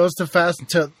just goes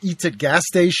to eats at gas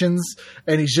stations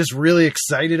and he's just really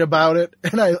excited about it.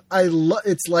 And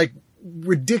it's like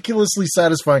ridiculously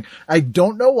satisfying. I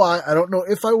don't know why. I don't know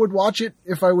if I would watch it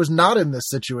if I was not in this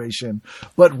situation,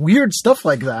 but weird stuff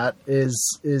like that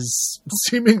is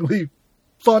seemingly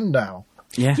fun now.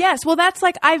 Yeah. Yes. Well, that's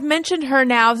like, I've mentioned her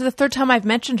now. This is the third time I've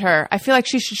mentioned her. I feel like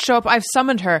she should show up. I've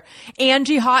summoned her.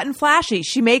 Angie Hot and Flashy.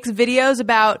 She makes videos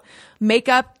about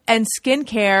makeup and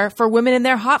skincare for women in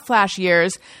their hot flash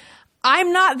years.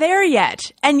 I'm not there yet.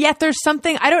 And yet there's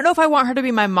something, I don't know if I want her to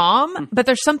be my mom, but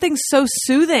there's something so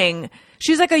soothing.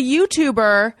 She's like a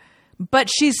YouTuber, but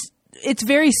it's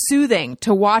very soothing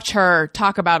to watch her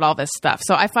talk about all this stuff.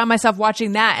 So I find myself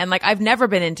watching that, and like, I've never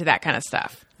been into that kind of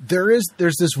stuff. There's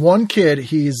this one kid,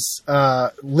 he's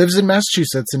lives in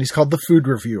Massachusetts, and he's called The Food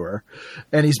Reviewer,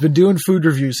 and he's been doing food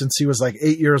reviews since he was like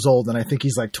 8 years old, and I think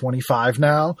he's like 25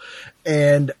 now.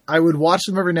 And I would watch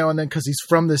them every now and then because he's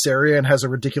from this area and has a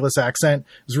ridiculous accent.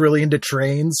 He's really into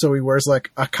trains, so he wears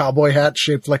like a cowboy hat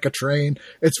shaped like a train.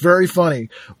 It's very funny.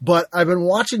 But I've been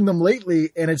watching them lately,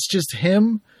 and it's just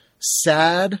him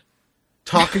sad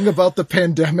talking about the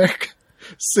pandemic,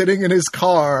 sitting in his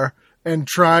car and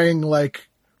trying like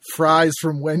fries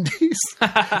from Wendy's.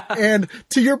 And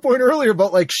to your point earlier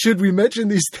about like, should we mention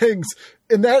these things?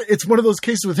 And that it's one of those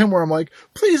cases with him where I'm like,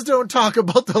 please don't talk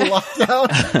about the lockdown.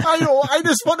 I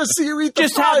just want to see you eat the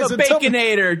Just fries. have a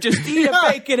Baconator. Just eat a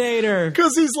Baconator.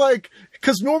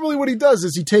 Because normally what he does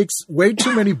is he takes way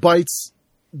too many bites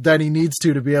than he needs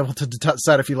to be able to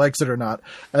decide if he likes it or not.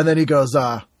 And then he goes,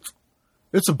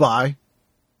 it's a buy.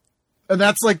 And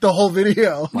that's like the whole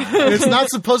video. And it's not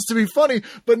supposed to be funny,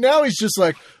 but now he's just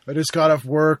like, I just got off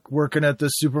working at the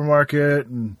supermarket,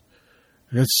 and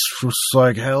it's just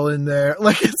like hell in there.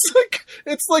 Like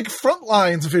it's like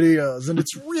Frontlines videos, and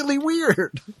it's really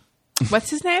weird. What's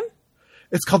his name?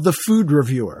 It's called The Food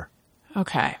Reviewer.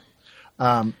 Okay.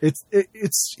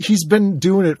 He's been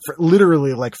doing it for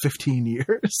literally like 15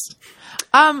 years.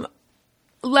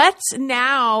 Let's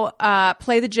now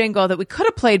play the jingle that we could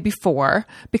have played before,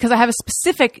 because I have a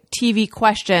specific TV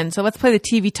question. So let's play the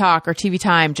TV talk or TV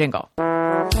time jingle.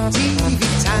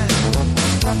 TV time,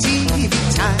 TV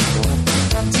time,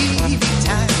 TV time,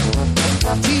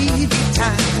 TV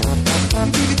time,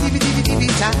 TV time,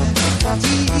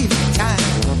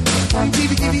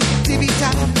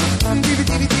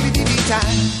 TV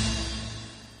time.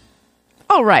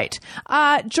 All right.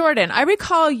 Jordan, I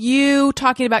recall you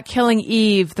talking about Killing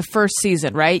Eve the first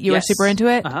season, right? You were super into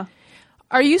it? Uh-huh.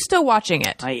 Are you still watching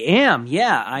it? I am,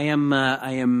 yeah. I am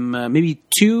maybe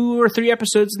 2 or 3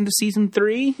 episodes into season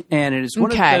 3, and it is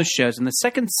one of those shows. And the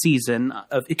second season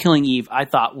of Killing Eve, I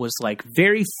thought was like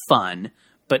very fun,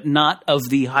 but not of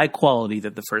the high quality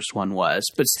that the first one was,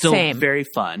 but still very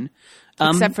fun.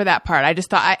 Except for that part. I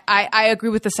just thought I agree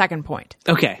with the second point.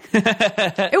 Okay.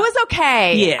 It was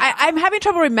okay. Yeah. I'm having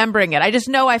trouble remembering it. I just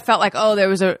know I felt like, there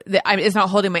was it's not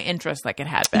holding my interest like it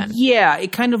had been. Yeah,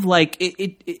 it kind of like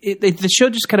the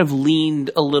show just kind of leaned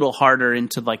a little harder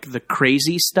into like the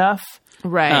crazy stuff.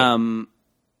 Right.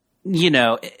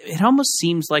 It almost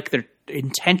seems like they're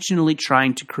intentionally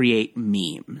trying to create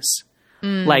memes.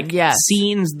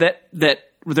 Scenes that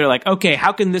they're like, okay,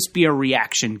 how can this be a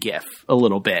reaction GIF a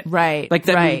little bit? Right. Like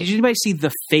that. Right. Did anybody see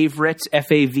The Favorite?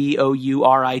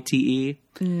 FAVOURITE?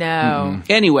 No. Mm-hmm.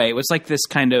 Anyway, it was like this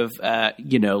kind of,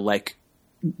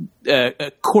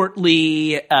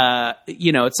 courtly,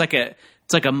 it's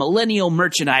like a millennial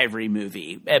Merchant Ivory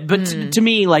movie. But to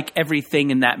me, like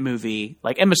everything in that movie,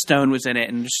 like Emma Stone was in it,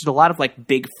 and just a lot of like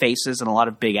big faces and a lot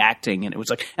of big acting. And it was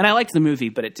like, and I liked the movie,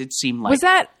 but it did seem like. Was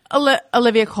that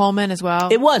Olivia Colman as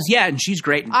well? It was, yeah, and she's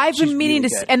great. I've been meaning to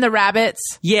and the rabbits.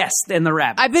 Yes, and the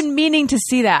rabbits. I've been meaning to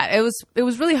see that. It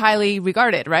was really highly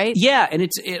regarded, right? Yeah, and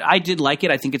I did like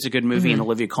it. I think it's a good movie, and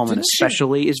Olivia Colman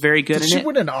especially is very good in it. Did she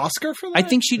win an Oscar for that? I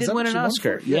think she did win an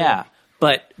Oscar. Yeah.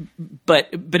 But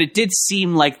it did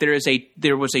seem like there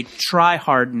was a try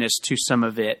hardness to some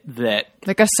of it that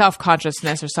like a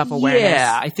self-consciousness or self-awareness.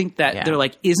 Yeah, I think that they're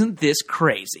like, isn't this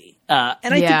crazy? And I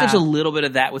think there's a little bit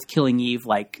of that with Killing Eve,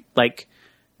 the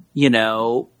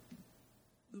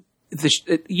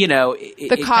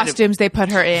costumes they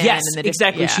put her in. Yes, and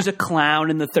exactly. She's a clown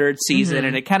in the third season,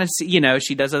 and it kind of she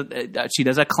does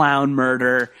a clown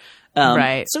murder.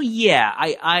 Right. So yeah,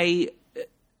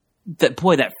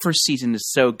 that first season is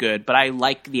so good, but I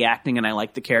like the acting and I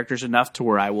like the characters enough to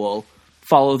where I will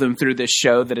follow them through this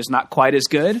show that is not quite as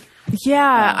good.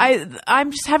 Yeah,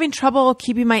 I'm just having trouble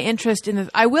keeping my interest in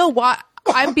I will watch.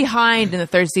 I'm behind in the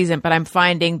third season, but I'm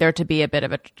finding there to be a bit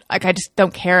of I just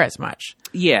don't care as much.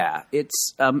 Yeah,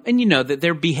 it's and that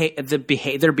their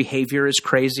behavior is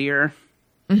crazier.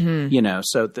 Mm-hmm.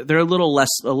 So they're a little less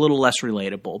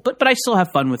relatable, but I still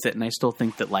have fun with it, and I still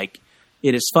think that like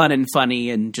it is fun and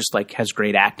funny and just like has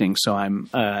great acting. So I'm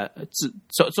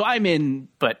so I'm in,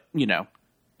 but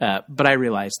but I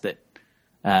realize that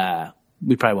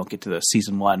we probably won't get to the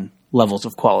season 1 levels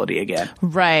of quality again.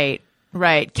 Right.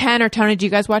 Ken or Tony, do you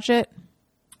guys watch it?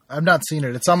 I've not seen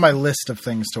it. It's on my list of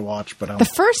things to watch, but the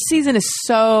first season is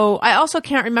so. I also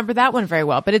can't remember that one very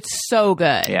well, but it's so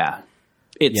good. Yeah,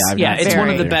 it's one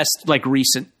of the best like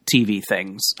recent TV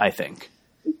things, I think.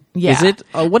 Yeah, is it?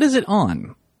 What is it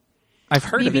on? I've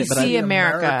heard of it, but BBC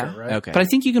America. Right? Okay, but I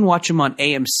think you can watch them on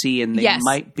AMC, and they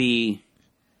might be.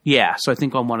 Yeah, so I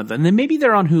think on one of them. And then maybe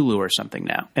they're on Hulu or something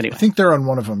now. Anyway, I think they're on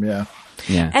one of them. Yeah.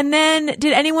 Yeah. And then,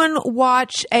 did anyone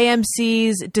watch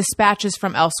AMC's Dispatches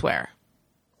from Elsewhere?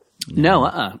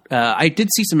 No, I did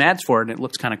see some ads for it, and it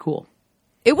looks kind of cool.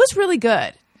 It was really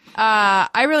good.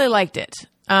 I really liked it.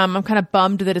 I'm kind of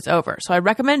bummed that it's over, so I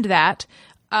recommend that.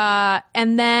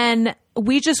 And then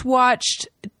we just watched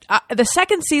the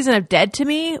second season of Dead to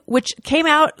Me, which came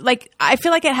out I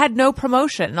feel like it had no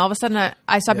promotion, and all of a sudden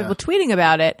I saw people tweeting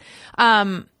about it.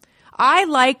 I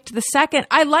liked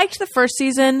the first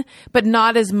season, but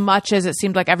not as much as it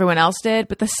seemed like everyone else did.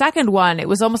 But the second one, it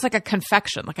was almost like a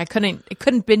confection. Like I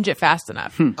couldn't binge it fast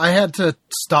enough. I had to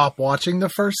stop watching the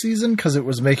first season because it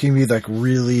was making me like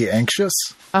really anxious.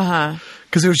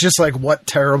 Because it was just like, what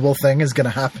terrible thing is going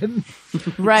to happen?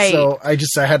 Right. So I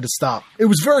had to stop. It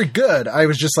was very good. I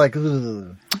was just like,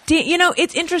 ugh.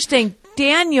 It's interesting.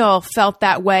 Daniel felt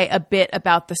that way a bit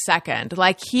about the second.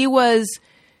 Like he was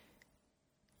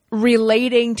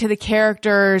relating to the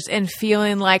characters and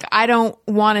feeling like I don't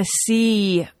want to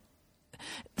see.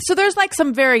 So there's like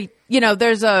some very, I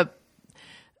don't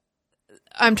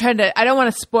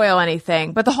want to spoil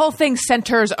anything, but the whole thing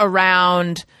centers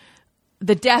around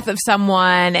the death of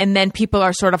someone, and then people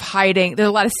are sort of hiding. There's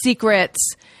a lot of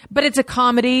secrets, but it's a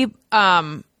comedy,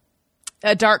 a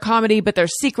dark comedy, but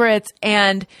there's secrets,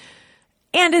 and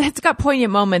it's got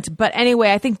poignant moments. But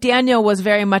anyway, I think Daniel was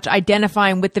very much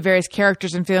identifying with the various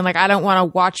characters and feeling like I don't want to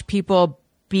watch people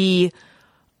be,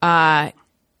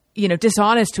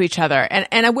 dishonest to each other.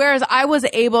 And whereas I was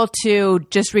able to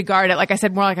just regard it, like I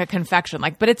said, more like a confection,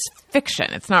 but it's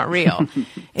fiction. It's not real.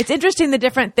 It's interesting the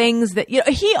different things that,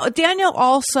 Daniel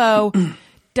also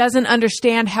doesn't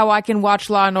understand how I can watch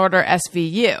Law and Order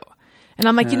SVU. And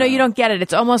I'm like, you don't get it.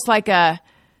 It's almost like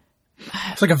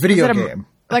it's like a video game.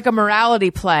 Like a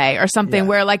morality play or something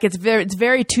where like it's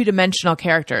very two-dimensional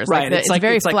characters. Right. It's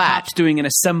very it's flat. like cops doing an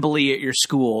assembly at your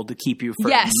school to keep you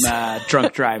from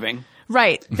drunk driving.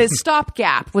 Right. The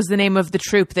Stopgap was the name of the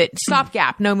troupe that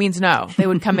Stopgap, no means no. They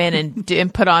would come in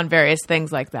and put on various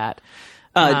things like that.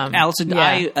 Allison,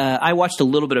 I watched a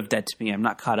little bit of Dead to Me. I'm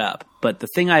not caught up, but the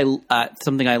thing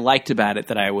something I liked about it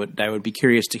that I would be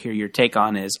curious to hear your take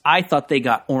on is I thought they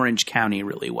got Orange County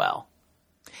really well.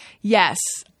 Yes.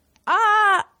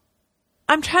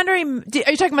 I'm trying to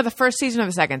are you talking about the first season or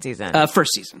the second season?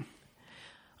 First season.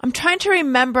 I'm trying to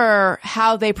remember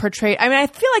how they portrayed. I mean, I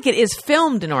feel like it is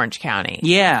filmed in Orange County.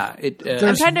 Yeah.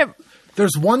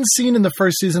 There's one scene in the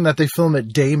first season that they film at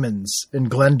Damon's in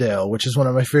Glendale, which is one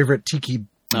of my favorite tiki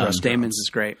restaurants. Damon's is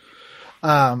great.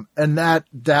 And that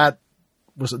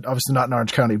was obviously not in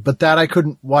Orange County, but that I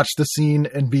couldn't watch the scene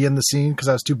and be in the scene because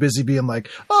I was too busy being like,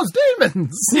 oh, it's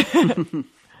Damon's.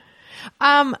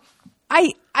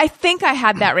 I think I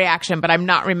had that reaction, but I'm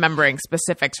not remembering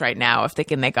specifics right now of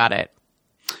thinking they got it.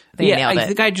 They nailed it. I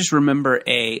think I just remember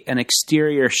an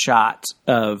exterior shot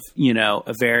of,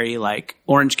 a very like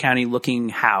Orange County looking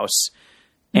house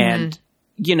and,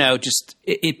 just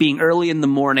it being early in the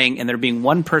morning and there being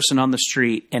one person on the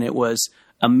street and it was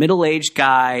a middle-aged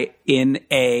guy in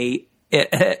a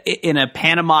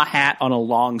Panama hat on a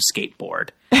long skateboard.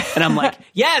 And I'm like,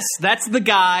 yes, that's the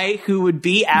guy who would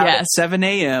be out at 7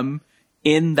 a.m.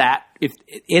 Yes,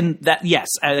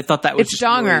 I thought that was it's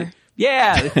Donger. Really,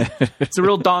 yeah, it's a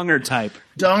real Donger type.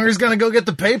 Donger's gonna go get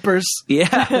the papers.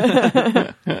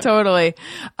 Yeah, totally.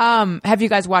 Have you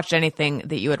guys watched anything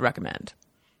that you would recommend?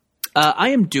 I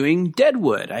am doing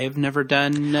Deadwood. I have never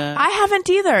done. I haven't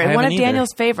either. One of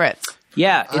Daniel's favorites.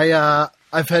 Yeah,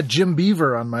 I've had Jim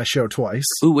Beaver on my show twice.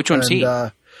 Ooh, which one's he? He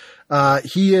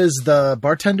is the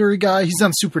bartendery guy. He's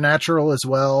on Supernatural as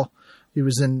well. He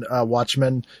was in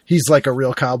Watchmen. He's like a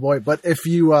real cowboy. But if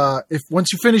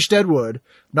once you finish Deadwood,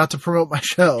 not to promote my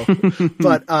show,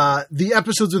 but the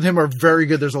episodes with him are very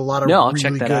good. There's a lot of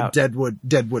really good out.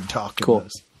 Deadwood talk. Cool. In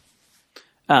this.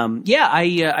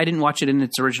 I didn't watch it in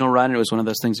its original run. It was one of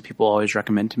those things that people always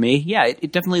recommend to me. Yeah,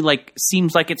 it definitely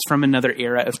seems like it's from another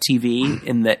era of TV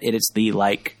in that it is the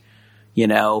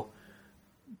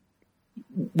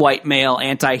white male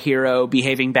anti-hero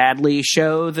behaving badly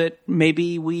show that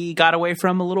maybe we got away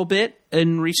from a little bit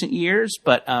in recent years,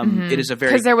 but it is a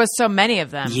very because there was so many of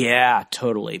them. Yeah,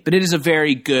 totally. But it is a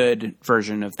very good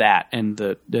version of that, and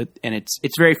and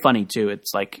it's very funny too.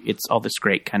 It's all this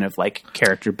great kind of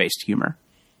character-based humor.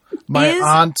 My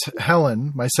aunt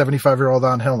Helen, my 75-year-old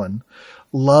aunt Helen,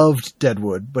 loved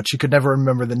Deadwood, but she could never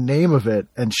remember the name of it,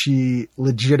 and she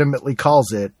legitimately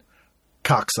calls it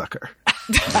cocksucker.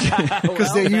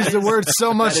 Because they use the word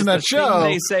so much in that show.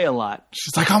 They say a lot.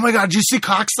 She's like, oh my God, did you see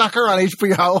Cocksucker on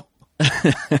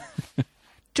HBO?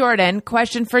 Jordan,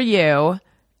 question for you.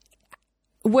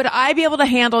 Would I be able to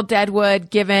handle Deadwood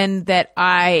given that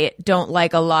I don't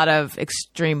like a lot of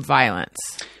extreme violence?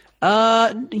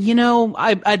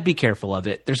 I'd be careful of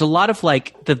it. There's a lot of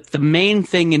the main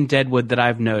thing in Deadwood that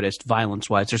I've noticed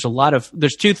violence-wise,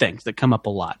 there's two things that come up a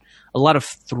lot. A lot of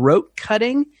throat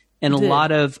cutting and a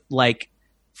lot of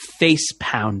face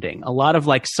pounding. A lot of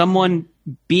someone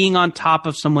being on top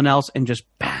of someone else and just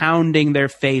pounding their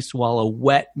face while a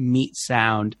wet meat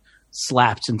sound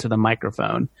slaps into the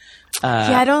microphone.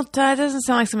 That doesn't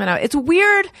sound like something else. It's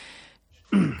weird.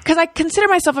 because I consider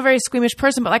myself a very squeamish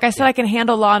person, but like I said, I can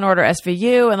handle Law and Order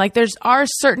SVU, and like are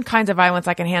certain kinds of violence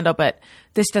I can handle, but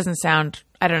this doesn't sound.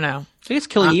 I don't know. I guess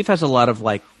Killing Eve has a lot of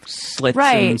like slits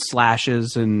Right. and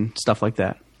slashes and stuff like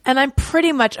that. And I'm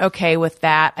pretty much okay with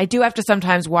that. I do have to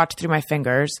sometimes watch through my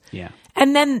fingers. Yeah.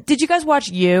 And then, did you guys watch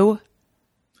You?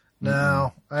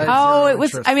 No. I had Oh, zero it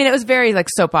was. interest. I mean, it was very like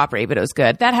soap opera, but it was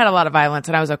good. That had a lot of violence,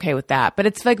 and I was okay with that. But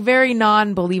it's like very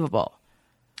non-believable.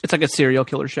 It's like a serial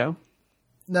killer show.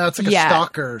 No, it's like a Yeah.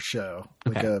 stalker show.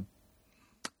 Like Okay.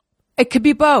 a It could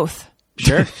be both.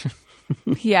 Sure.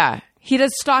 Yeah, he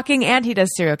does stalking and he does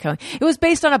serial killing. It was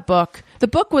based on a book. The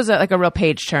book was like a real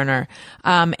page turner,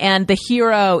 and the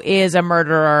hero is a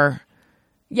murderer.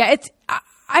 Yeah, it's.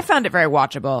 I found it very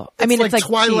watchable. I mean, like it's like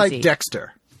Twilight cheesy.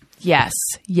 Dexter. Yes,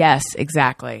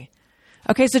 exactly.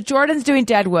 Okay, so Jordan's doing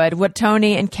Deadwood. What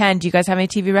Tony and Ken? Do you guys have any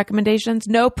TV recommendations?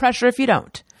 No pressure if you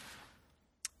don't.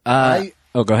 Oh,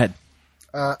 go ahead.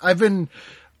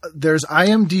 There's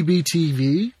IMDb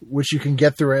TV, which you can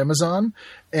get through Amazon,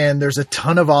 and there's a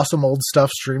ton of awesome old stuff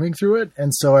streaming through it.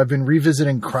 And so I've been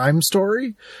revisiting Crime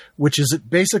Story, which is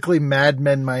basically Mad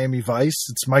Men Miami Vice.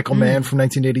 It's Michael Mann from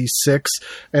 1986,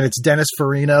 and it's Dennis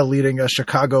Farina leading a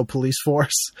Chicago police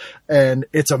force, and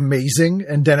it's amazing.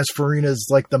 And Dennis Farina is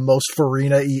like the most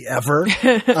Farina-y ever,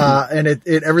 and it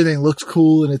everything looks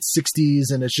cool, and it's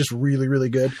 60s, and it's just really, really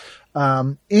good.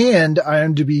 And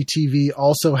IMDb TV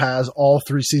also has all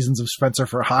 3 seasons of Spencer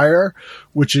for Hire,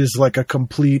 which is like a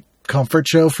complete comfort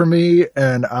show for me.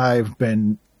 And I've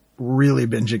been really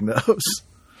binging those.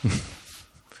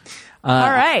 All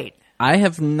right. I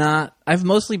have not. I've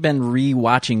mostly been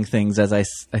rewatching things, as I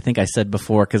think I said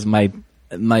before, because my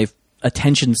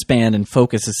attention span and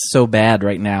focus is so bad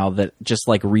right now that just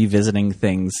like revisiting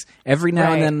things every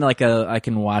now and then, like I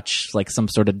can watch like some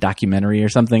sort of documentary or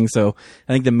something. So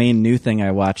I think the main new thing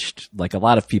I watched, like a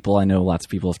lot of people, I know lots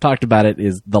of people have talked about it,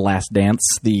 is The Last Dance,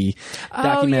 the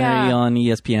documentary on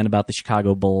ESPN about the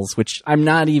Chicago Bulls, which I'm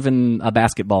not even a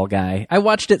basketball guy. I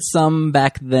watched it some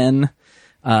back then.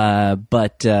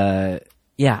 But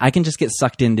yeah, I can just get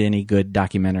sucked into any good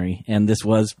documentary, and this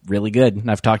was really good.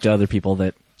 And I've talked to other people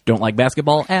that don't like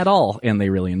basketball at all, and they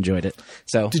really enjoyed it.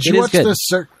 So Did it you is watch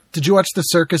good. Did you watch the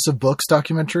Circus of Books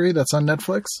documentary that's on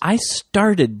Netflix? I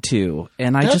started to,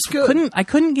 and I That's just good.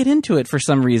 couldn't get into it for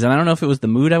some reason. I don't know if it was the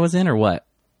mood I was in or what.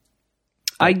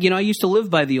 I used to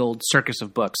live by the old Circus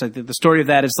of Books. I think the story of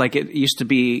that is like it used to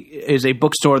be is a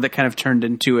bookstore that kind of turned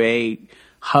into a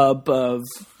hub of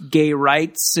gay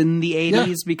rights in the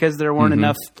 80s because there weren't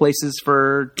enough places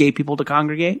for gay people to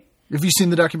congregate. Have you seen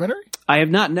the documentary? I have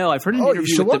not. No, I've heard an Oh, you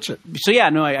interview. should with watch it. So yeah,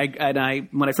 no. I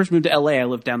when I first moved to LA, I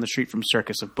lived down the street from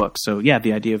Circus of Books. So yeah,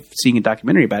 the idea of seeing a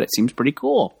documentary about it seems pretty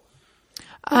cool.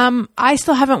 I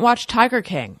still haven't watched Tiger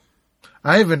King.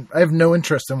 I have no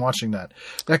interest in watching that.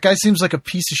 That guy seems like a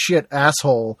piece of shit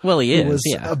asshole. Well, he who is, was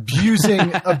yeah.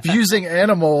 abusing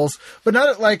animals, but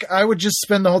not like I would just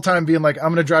spend the whole time being like, I'm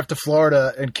going to drive to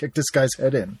Florida and kick this guy's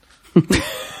head in.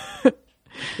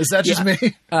 Is that just me?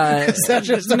 Is that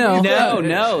just no.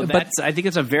 No. That's. I think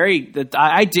it's a very.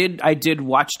 I did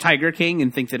watch Tiger King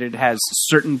and think that it has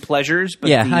certain pleasures. But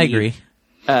Yeah, I agree.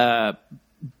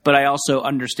 But I also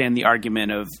understand the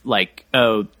argument of like,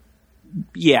 oh,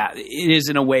 yeah, it is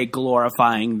in a way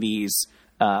glorifying these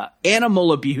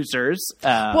animal abusers.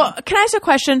 Well, can I ask a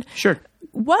question? Sure.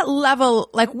 What level,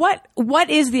 like what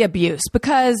is the abuse?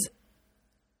 Because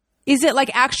is it like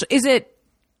is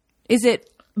it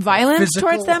violence Physical?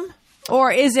 towards them? Or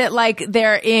is it like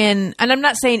they're in, and I'm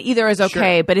not saying either is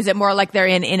okay, but is it more like they're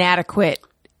in inadequate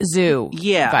zoo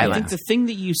Yeah, violence? I think the thing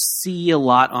that you see a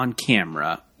lot on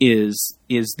camera is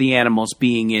the animals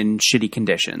being in shitty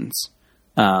conditions.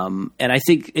 And I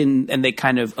think and they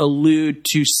kind of allude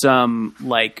to some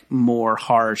like more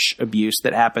harsh abuse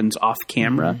that happens off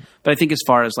camera. But I think as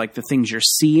far as like the things you're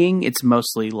seeing, it's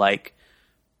mostly like,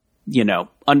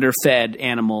 underfed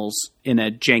animals in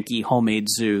a janky homemade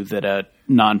zoo that a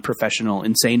non-professional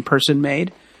insane person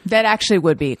made. That actually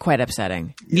would be quite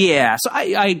upsetting. Yeah, so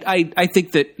I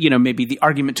think that, maybe the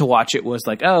argument to watch it was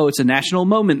like, oh, it's a national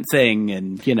moment thing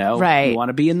and, Right. you want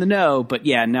to be in the know. But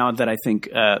yeah, now that I think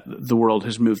the world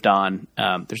has moved on,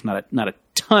 there's not a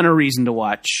ton of reason to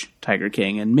watch Tiger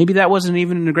King. And maybe that wasn't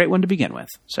even a great one to begin with.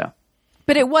 So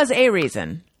But it was a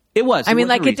reason. it was. I mean, was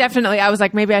like a it reason. definitely, I was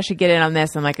like, maybe I should get in on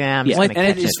this. I'm like, I'm just Yeah, going to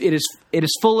and catch it. it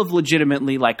is full of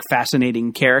legitimately like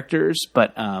fascinating characters,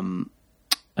 but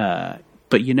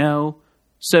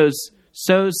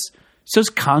so's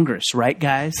Congress, right,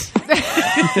 guys?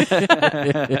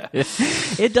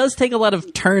 It does take a lot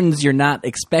of turns you're not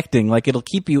expecting. Like, it'll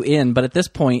keep you in, but at this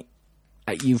point,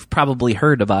 you've probably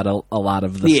heard about a lot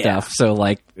of the Yeah. stuff. So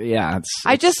like, yeah,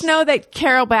 I just know that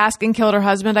Carol Baskin killed her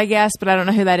husband, I guess, but I don't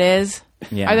know who that is.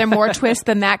 Yeah. Are there more twists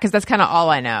than that? Because that's kind of all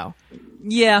I know.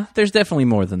 yeah, there's definitely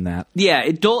more than that. Yeah,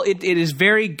 it is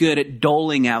very good at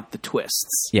doling out the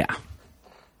twists. Yeah,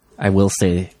 I will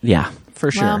say, yeah,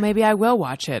 for sure. Well, maybe I will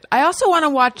watch it. I also want to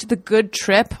watch The Good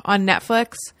Trip on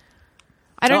Netflix.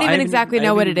 I don't even exactly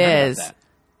know what it is.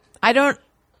 I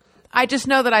just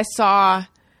know that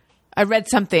I read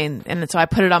something, and so I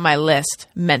put it on my list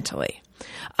mentally.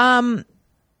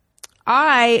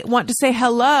 I want to say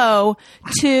hello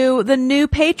to the new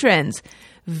patrons,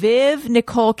 Viv,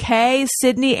 Nicole K,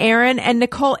 Sydney, Aaron, and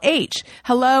Nicole H.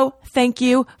 Hello. Thank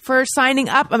you for signing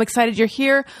up. I'm excited you're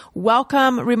here.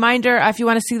 Welcome. Reminder, if you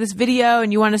want to see this video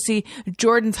and you want to see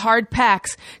Jordan's hard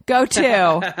packs, go to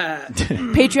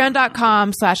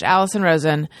patreon.com/Allison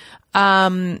Rosen.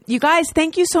 You guys,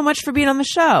 thank you so much for being on the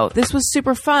show. This was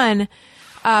super fun.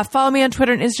 Follow me on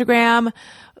Twitter and Instagram.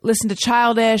 Listen to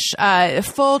Childish.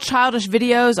 Full Childish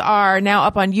videos are now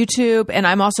up on YouTube, and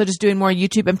I'm also just doing more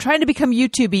YouTube. I'm trying to become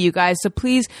YouTubey, you guys, so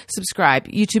please subscribe.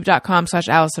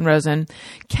 YouTube.com/Allison Rosen.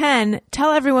 Ken,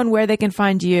 tell everyone where they can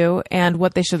find you and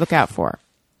what they should look out for.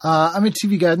 I'm at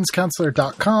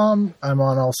tvguidancecounselor.com. I'm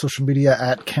on all social media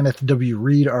at Kenneth W.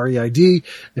 Reed, R-E-I-D.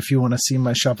 If you want to see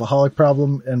my shopaholic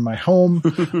problem in my home,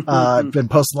 I've been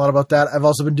posting a lot about that. I've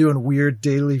also been doing weird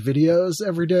daily videos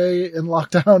every day in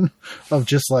lockdown of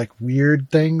just like weird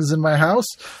things in my house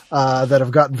that have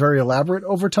gotten very elaborate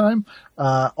over time.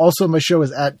 Also, my show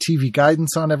is at TV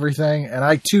Guidance on everything. And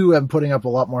I, too, am putting up a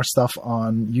lot more stuff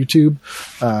on YouTube.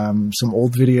 Some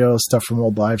old videos, stuff from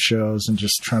old live shows, and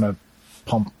just trying to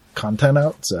pump content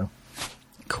out. So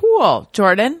Cool.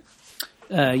 Jordan?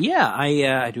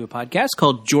 I do a podcast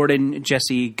called Jordan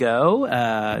Jesse Go.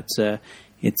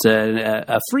 It's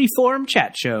a free form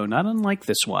chat show, not unlike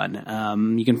this one.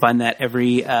 You can find that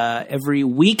every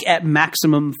week at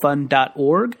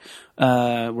MaximumFun.org.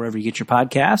 Wherever you get your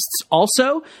podcasts.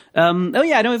 Also, I know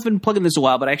I've been plugging this a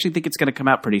while, but I actually think it's going to come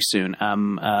out pretty soon.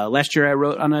 Last year I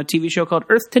wrote on a TV show called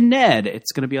Earth to Ned.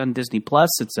 It's going to be on Disney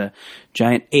Plus. It's a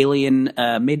giant alien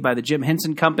made by the Jim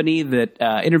Henson Company that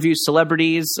interviews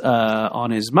celebrities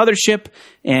on his mothership,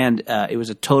 and it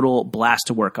was a total blast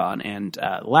to work on. And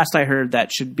last I heard,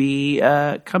 that should be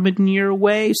coming your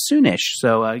way soonish.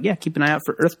 So keep an eye out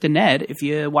for Earth to Ned if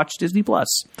you watch Disney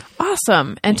Plus.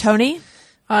 Awesome. And Tony?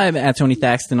 I'm at Tony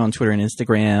Thaxton on Twitter and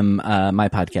Instagram. My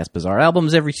podcast, Bizarre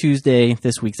Albums, every Tuesday.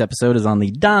 This week's episode is on the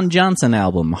Don Johnson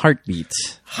album, Heartbeat.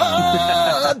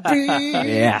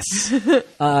 Yes.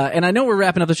 And I know we're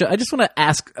wrapping up the show. I just want to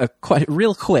ask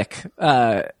real quick.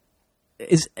 And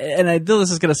I know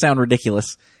this is going to sound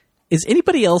ridiculous. Is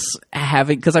anybody else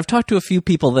having, because I've talked to a few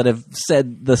people that have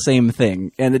said the same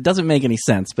thing, and it doesn't make any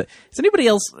sense, but has anybody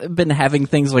else been having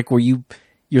things like where you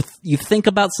think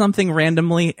about something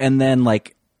randomly and then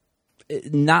like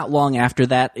not long after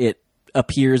that it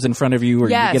appears in front of you, or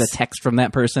Yes. you get a text from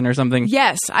that person or something?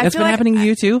 Yes. That's been happening to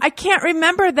you too? I can't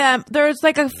remember them. There's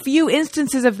like a few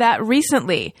instances of that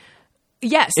recently.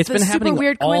 Yes. It's the been super happening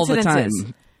weird all the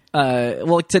coincidences. time.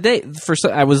 Well, today,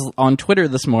 I was on Twitter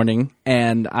this morning,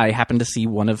 and I happened to see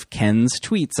one of Ken's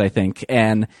tweets, I think.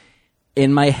 And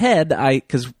in my head,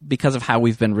 because of how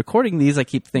we've been recording these, I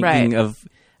keep thinking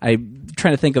I'm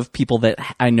trying to think of people that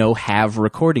I know have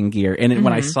recording gear. And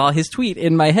when I saw his tweet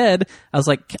in my head, I was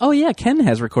like, oh yeah, Ken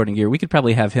has recording gear. We could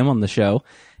probably have him on the show.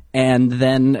 And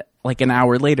then like an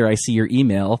hour later, I see your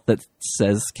email that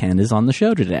says Ken is on the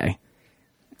show today.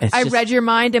 I read your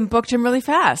mind and booked him really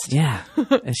fast. Yeah.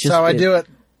 It's that's how I do it.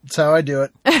 That's how I do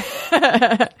it.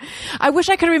 I wish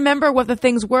I could remember what the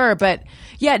things were, but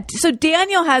yeah. So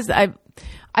Daniel has,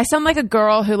 I sound like a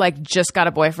girl who like just got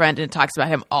a boyfriend and talks about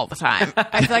him all the time.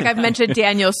 I feel like I've mentioned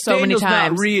Daniel so Daniel's many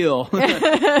times. not real.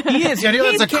 He is. Daniel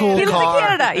has a cool He lives car.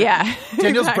 in Canada, yeah.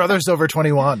 Daniel's brother's over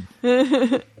 21.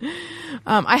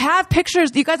 I have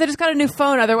pictures. You guys, I just got a new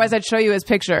phone. Otherwise, I'd show you his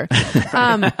picture.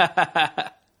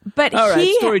 But All right,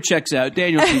 story checks out.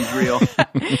 Daniel seems real.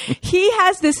 he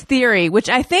has this theory, which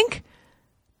I think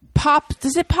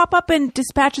does it pop up in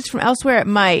dispatches from elsewhere? It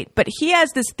might, but he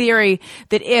has this theory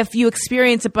that if you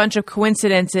experience a bunch of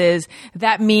coincidences,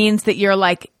 that means that you're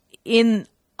like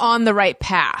on the right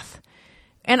path.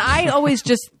 And I always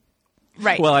just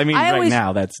Well, I mean, right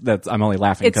now that's I'm only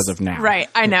laughing because of now. Right,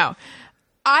 I know.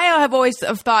 I have always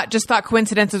thought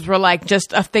coincidences were like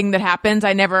just a thing that happens.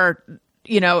 I never,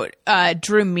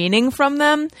 drew meaning from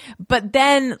them. But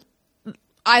then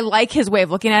I like his way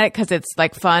of looking at it because it's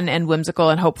like fun and whimsical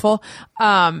and hopeful.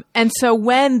 And so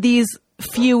when these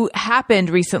few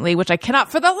happened recently, which I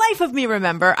cannot for the life of me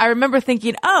remember, I remember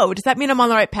thinking, oh, does that mean I'm on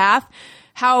the right path?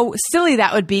 how silly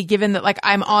that would be given that like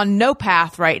I'm on no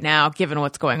path right now given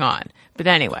what's going on. But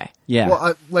anyway. Yeah.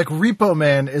 Well, like Repo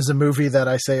Man is a movie that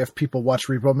I say if people watch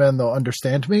Repo Man, they'll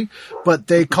understand me, but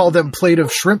they call them plate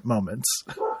of shrimp moments.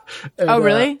 And, Oh,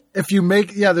 really? If you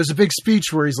make, there's a big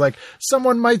speech where he's like,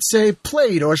 someone might say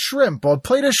plate or shrimp or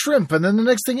plate of shrimp. And then the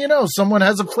next thing you know, someone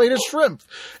has a plate of shrimp.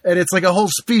 And it's like a whole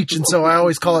speech. And so I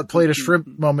always call it plate of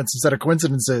shrimp moments instead of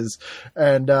coincidences.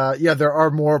 And there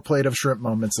are more plate of shrimp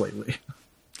moments lately.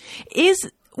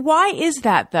 Why is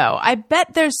that though? I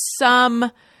bet there's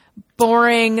some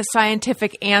boring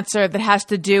scientific answer that has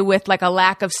to do with like a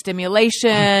lack of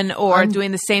stimulation or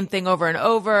doing the same thing over and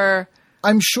over.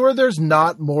 I'm sure there's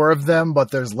not more of them, but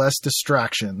there's less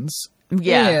distractions.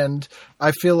 Yeah. And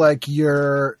I feel like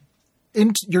you're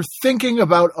thinking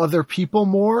about other people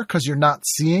more because you're not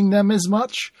seeing them as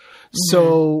much.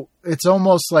 So it's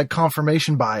almost like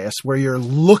confirmation bias where you're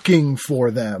looking for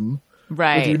them,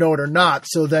 Right. whether you know it or not.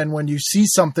 So then when you see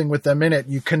something with them in it,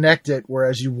 you connect it,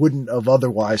 whereas you wouldn't have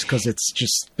otherwise because it's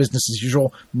just business as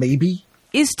usual, maybe.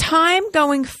 Is time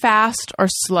going fast or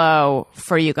slow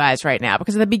for you guys right now?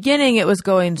 Because at the beginning it was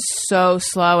going so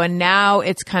slow and now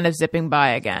it's kind of zipping by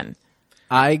again.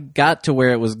 I got to where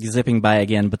it was zipping by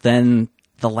again, but then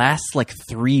the last like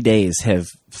 3 days have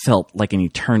felt like an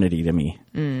eternity to me.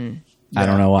 I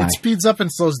don't know why. It speeds up and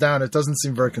slows down. It doesn't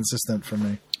seem very consistent for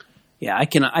me. Yeah, I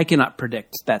cannot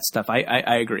predict that stuff.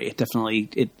 I agree. It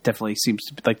definitely seems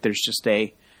to be like there's just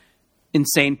a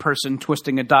insane person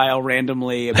twisting a dial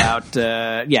randomly about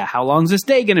how long's this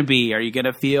day going to be? Are you going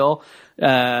to feel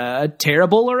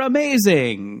terrible or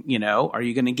amazing? You know, are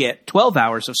you going to get 12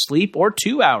 hours of sleep or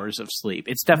 2 hours of sleep?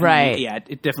 It's definitely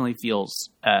it definitely feels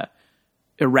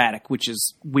erratic, which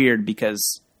is weird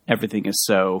because everything is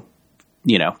so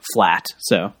flat.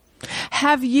 So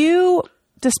Have you,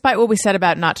 despite what we said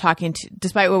about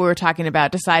despite what we were talking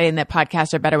about, deciding that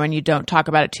podcasts are better when you don't talk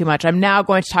about it too much, I'm now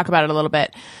going to talk about it a little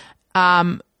bit.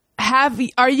 Are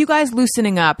you guys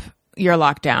loosening up your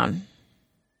lockdown?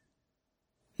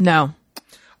 No.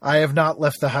 I have not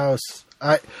left the house.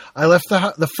 I left the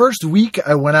house. The first week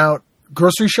I went out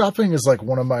grocery shopping is like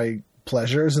one of my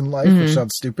pleasures in life, which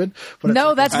sounds stupid. But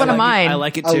No, that's one of mine. I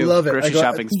like it too. I love it. Grocery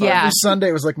shopping's fun. Yeah. Every Sunday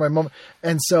it was like my moment.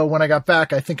 And so when I got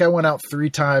back, I think I went out 3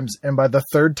 times. And by the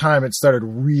third time, it started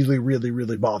really, really,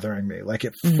 really bothering me. Like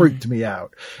it freaked me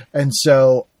out. And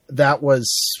so that was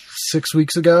 6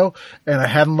 weeks ago. And I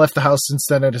hadn't left the house since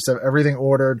then. I just have everything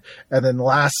ordered. And then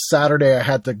last Saturday, I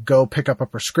had to go pick up a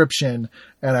prescription.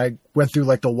 And I went through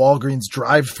like the Walgreens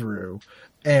drive-through.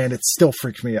 And it still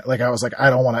freaked me out. Like, I was like,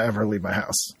 I don't want to ever leave my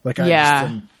house. Like, I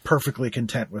just am perfectly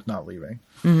content with not leaving.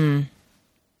 Mm-hmm.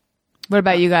 What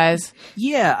about you guys?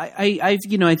 Yeah, I've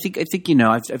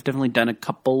definitely done a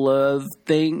couple of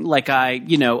things. Like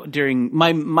during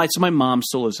my mom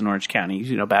still lives in Orange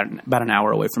County, about an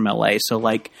hour away from LA. So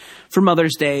like for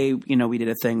Mother's Day, we did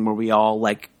a thing where we all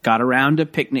like got around a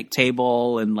picnic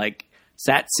table and like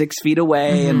sat 6 feet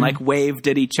away and like waved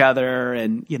at each other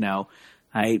and,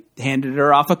 I handed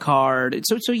her off a card.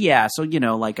 So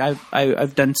like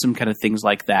I've done some kind of things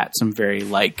like that. Some very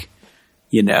like,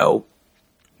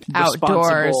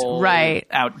 Outdoors, right?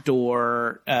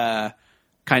 Outdoor,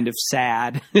 kind of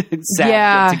sad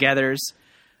get-togethers.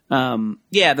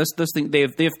 Those things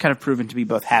they've kind of proven to be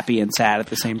both happy and sad at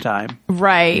the same time.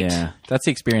 Right. Yeah, that's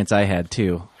the experience I had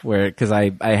too. Because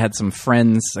I had some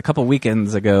friends a couple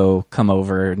weekends ago come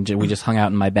over and we just hung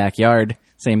out in my backyard.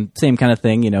 Same kind of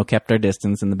thing, kept our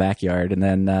distance in the backyard, and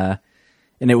then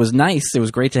and it was nice. It was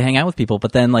great to hang out with people.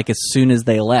 But then, like as soon as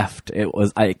they left,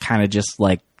 I kind of just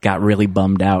like got really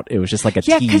bummed out. It was just like a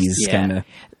tease kind of.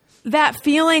 That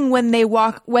feeling when they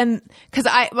because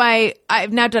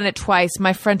I've now done it twice.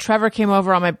 My friend Trevor came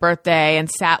over on my birthday and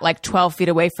sat like 12 feet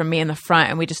away from me in the front,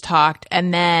 and we just talked.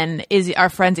 And then our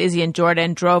friends Izzy and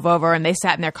Jordan drove over, and they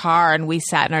sat in their car, and we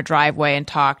sat in our driveway and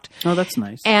talked. Oh, that's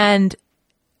nice. And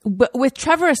but with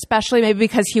Trevor especially, maybe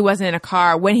because he wasn't in a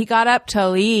car, when he got up to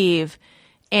leave,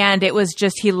 and it was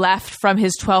just he left from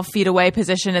his 12 feet away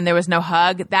position, and there was no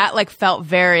hug. That like felt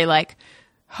very like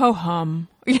ho hum.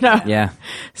 Yeah.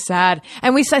 Sad.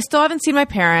 And I still haven't seen my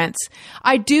parents.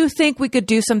 I do think we could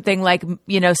do something like,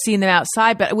 seeing them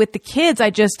outside, but with the kids,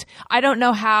 I don't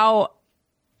know how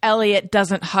Elliot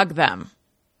doesn't hug them.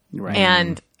 Right.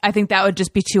 And I think that would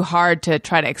just be too hard to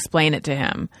try to explain it to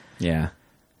him. Yeah.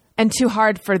 And too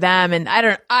hard for them. And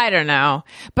I don't know.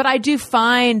 But I do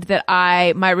find that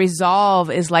my resolve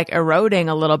is like eroding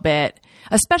a little bit.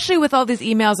 Especially with all these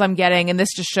emails I'm getting, and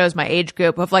this just shows my age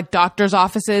group of like doctors'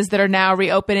 offices that are now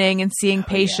reopening and seeing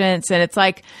patients. Yeah. And it's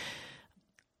like,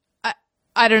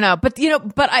 I don't know, but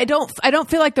I don't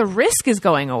feel like the risk is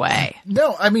going away.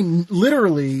 No, I mean,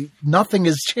 literally nothing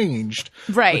has changed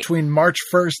between March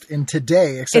 1st and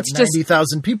today, except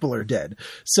 90,000 people are dead.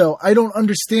 So I don't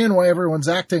understand why everyone's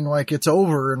acting like it's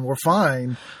over and we're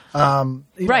fine.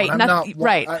 Right. And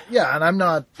I'm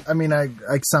not, I mean, I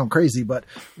sound crazy, but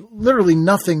literally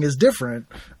nothing is different.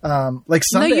 Like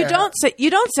Sunday. No, you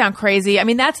don't sound crazy. I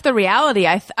mean, that's the reality.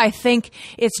 I think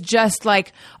it's just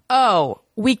like, oh,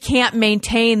 we can't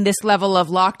maintain this level of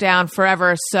lockdown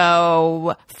forever.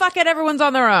 So fuck it. Everyone's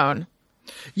on their own.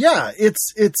 Yeah. And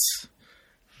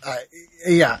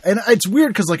it's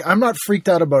weird. 'Cause like, I'm not freaked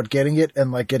out about getting it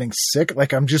and like getting sick.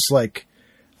 Like, I'm just like,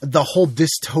 the whole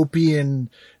dystopian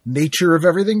nature of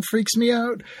everything freaks me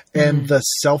out, and the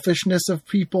selfishness of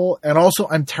people. And also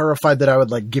I'm terrified that I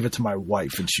would like give it to my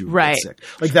wife and she would get sick.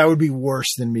 Like that would be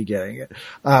worse than me getting it.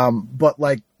 But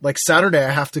like Saturday,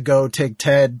 I have to go take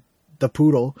Ted, the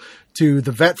poodle, to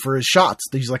the vet for his shots.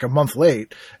 He's like a month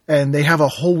late, and they have a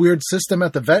whole weird system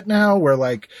at the vet now where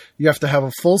like you have to have a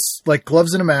full like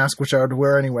gloves and a mask, which I would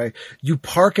wear anyway. You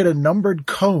park at a numbered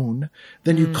cone,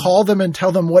 then you call them and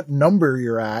tell them what number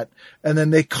you're at, and then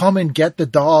they come and get the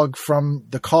dog from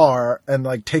the car and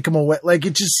like take him away. Like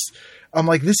it just, I'm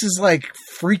like, this is like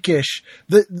freakish.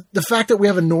 The fact that we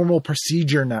have a normal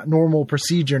procedure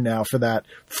now for that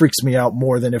freaks me out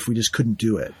more than if we just couldn't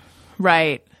do it.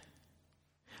 Right.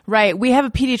 Right. We have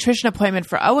a pediatrician appointment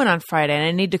for Owen on Friday, and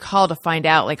I need to call to find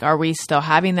out, like, are we still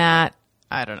having that?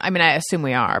 I assume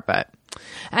we are, but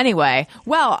anyway.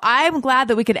 Well, I'm glad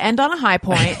that we could end on a high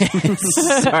point.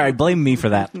 Sorry, blame me for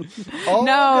that.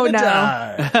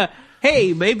 No.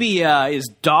 Hey, maybe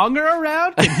is Donger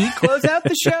around? Can he close out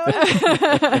the show?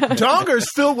 Donger's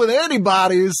filled with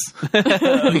antibodies.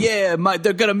 Yeah,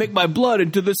 they're going to make my blood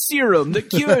into the serum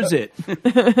that cures it.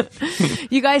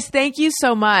 You guys, thank you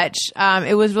so much.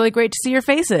 It was really great to see your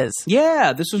faces.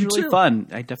 Yeah, this was really fun.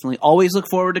 I definitely always look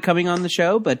forward to coming on the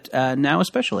show, but now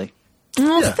especially.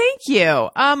 Well, thank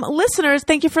you. Listeners,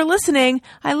 thank you for listening.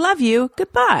 I love you.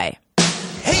 Goodbye.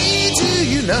 Hey, do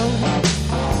you know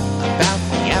about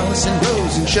the Allison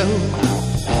Rosen show?